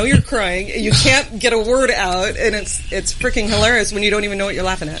hard. You know you're crying. You can't get a word out, and it's freaking hilarious when you don't even know what you're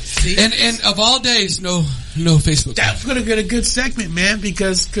laughing at. And of all days, no Facebook. That's gonna get a good segment, man,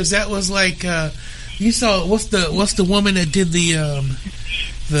 because that was like you saw what's the woman that did the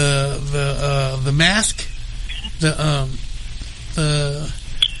mask, the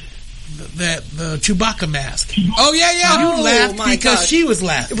Chewbacca mask. Oh yeah. You laughed because God. she was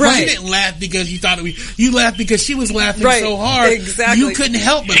laughing. Right. You didn't laugh because you thought you laughed because she was laughing Right. so hard. Exactly. You couldn't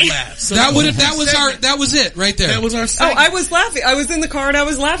help but laugh. So that was it right there. That was our Oh, segment. I was laughing. I was in the car and I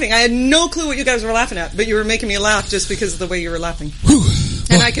was laughing. I had no clue what you guys were laughing at, but you were making me laugh just because of the way you were laughing.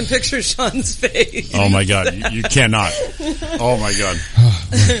 And I can picture Sean's face. Oh my God. You cannot. Oh my God.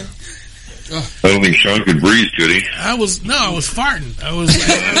 I don't think Sean could breathe, could he? I was farting. I was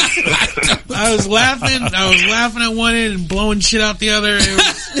laughing. I was laughing at one end and blowing shit out the other. It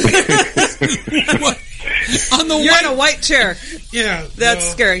was, On the You're in a white chair. yeah, That's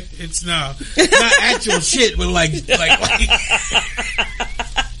scary. It's not actual shit, but like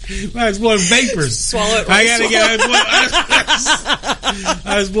I was blowing vapors. Swallow it.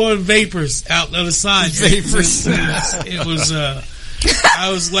 I was blowing vapors out the other side. Vapors. It was. I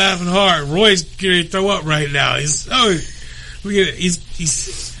was laughing hard. Roy's going to throw up right now. He's did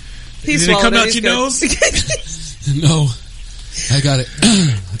it come out your nose? No, I got it.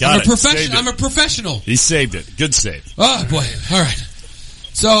 Got it. Saved it. I'm a professional. He saved it. Good save. Oh boy! All right.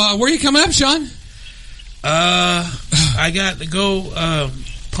 So where are you coming up, Sean? I got to go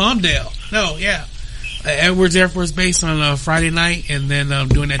Palmdale. No, yeah. Edwards Air Force Base on Friday night, and then I'm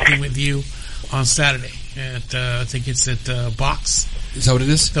doing that thing with you on Saturday. At I think it's at Box. Is that what it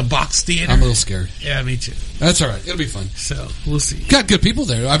is? The Box Theater. I'm a little scared. Yeah, me too. That's all right. It'll be fun. So we'll see. Got good people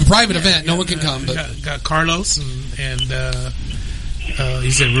there. I have a private event. No one can come. But got Carlos and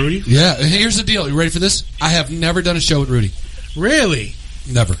you said Rudy. Yeah. Here's the deal. You ready for this? I have never done a show with Rudy. Really?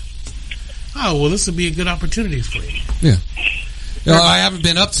 Never. Oh well, this will be a good opportunity for you. Yeah. I haven't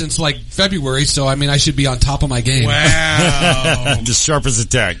been up since like February, so I mean I should be on top of my game. Wow. Just sharp as a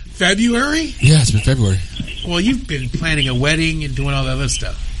tack. February? Yeah, it's been February. Well, you've been planning a wedding and doing all that other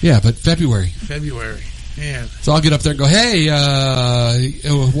stuff. Yeah, but February. Yeah. So I'll get up there and go, hey,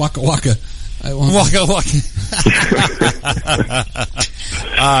 waka waka. Waka waka.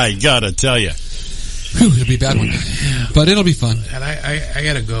 I gotta tell you. It'll be a bad one. But it'll be fun. And I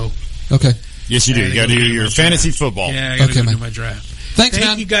gotta go. Okay. Yes, you do. You gotta do your fantasy football. Yeah, I gotta go do my draft. Thanks, man.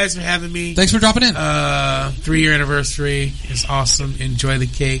 Thank you guys for having me. Thanks for dropping in. 3-year anniversary is awesome. Enjoy the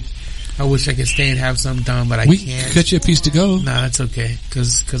cake. I wish I could stay and have some done, but I we can't. Cut you a piece to go. No, that's okay.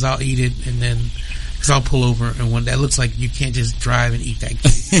 Cause I'll eat it and then, cause I'll pull over and one day it looks like you can't just drive and eat that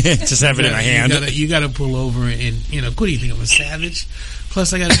cake. Just have it in a hand. You gotta pull over and, what do you think? I'm a savage?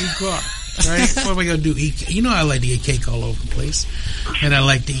 Plus I got a new car. Right? What am I going to do? Eat? You know I like to eat cake all over the place. And I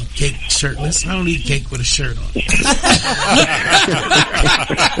like to eat cake shirtless. I don't eat cake with a shirt on.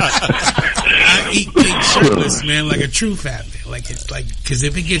 I eat cake shirtless, man, like a true fat man. Because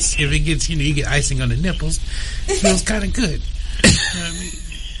if it gets, you get icing on the nipples, it feels kind of good. You know what I mean?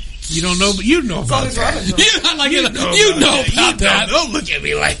 You don't know, but you know about that. You know about that. Don't look at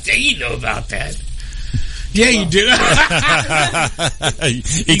me like that. You know about that. Yeah, you do.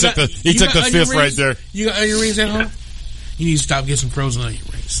 He took the fifth right there. You got onion rings at home? You need to stop getting some frozen onion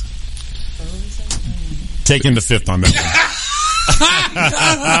rings. Taking the fifth on that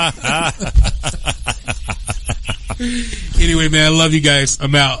one. Anyway, man, I love you guys.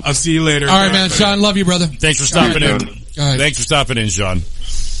 I'm out. I'll see you later. All right, man. Sean, love you, brother. Thanks for stopping in. All right. Thanks for stopping in, Sean.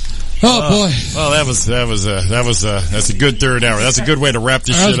 Oh boy. Well, that's a good third hour. That's a good way to wrap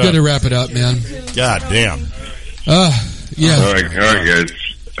this shit up. That's good to wrap it up, man. God damn. Yeah. All right, guys.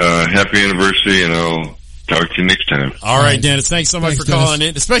 Happy anniversary, and I'll talk to you next time. All right, Dennis. Thanks so much for calling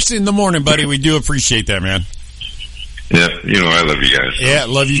in, especially in the morning, buddy. We do appreciate that, man. Yeah, I love you guys. Yeah,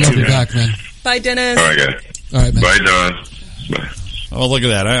 love you too, man. Back, man. Bye, Dennis. All right, guys. All right, man. Bye, Don. Bye. Oh, look at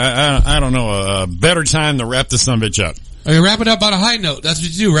that. I don't know a better time to wrap this sumbitch up. Okay, wrap it up on a high note. That's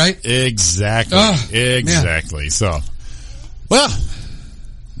what you do, right? Exactly. Exactly. Man. So, well,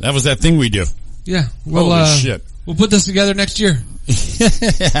 that was that thing we do. Yeah. Well, holy shit. We'll put this together next year.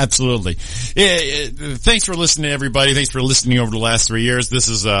 Absolutely. Thanks for listening, everybody. Thanks for listening over the last 3 years. This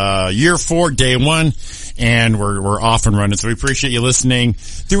is year 4, day 1, and we're off and running. So we appreciate you listening.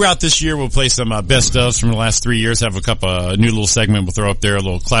 Throughout this year, we'll play some best ofs from the last 3 years. Have a couple new little segment we'll throw up there,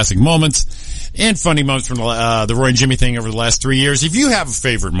 little classic moments and funny moments from the Roy and Jimmy thing over the last 3 years. If you have a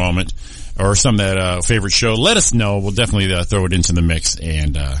favorite moment or some that favorite show, let us know. We'll definitely throw it into the mix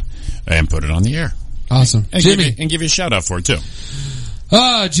and put it on the air. Awesome. And Jimmy. Give you a shout out for it too.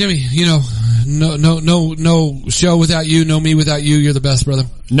 Jimmy, no show without you, no me without you. You're the best, brother.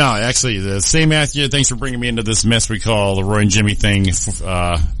 No, actually, the same Matthew. Thanks for bringing me into this mess we call the Roy and Jimmy thing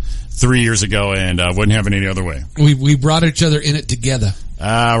 3 years ago, and wouldn't have it any other way. We brought each other in it together.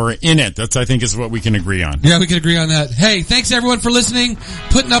 We're in it. That's, I think, is what we can agree on. Yeah, we can agree on that. Hey, thanks everyone for listening,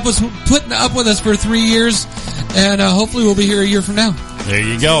 putting up with us for 3 years, and hopefully we'll be here a year from now. There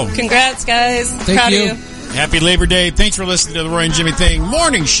you go. Congrats, guys. Proud of you. Happy Labor Day. Thanks for listening to the Roy and Jimmy Thing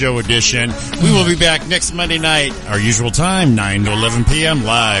Morning Show Edition. We will be back next Monday night, our usual time, 9 to 11 p.m.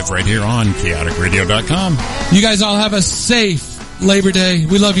 live right here on chaoticradio.com. You guys all have a safe Labor Day.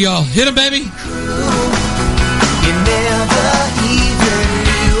 We love you all. Hit 'em, baby.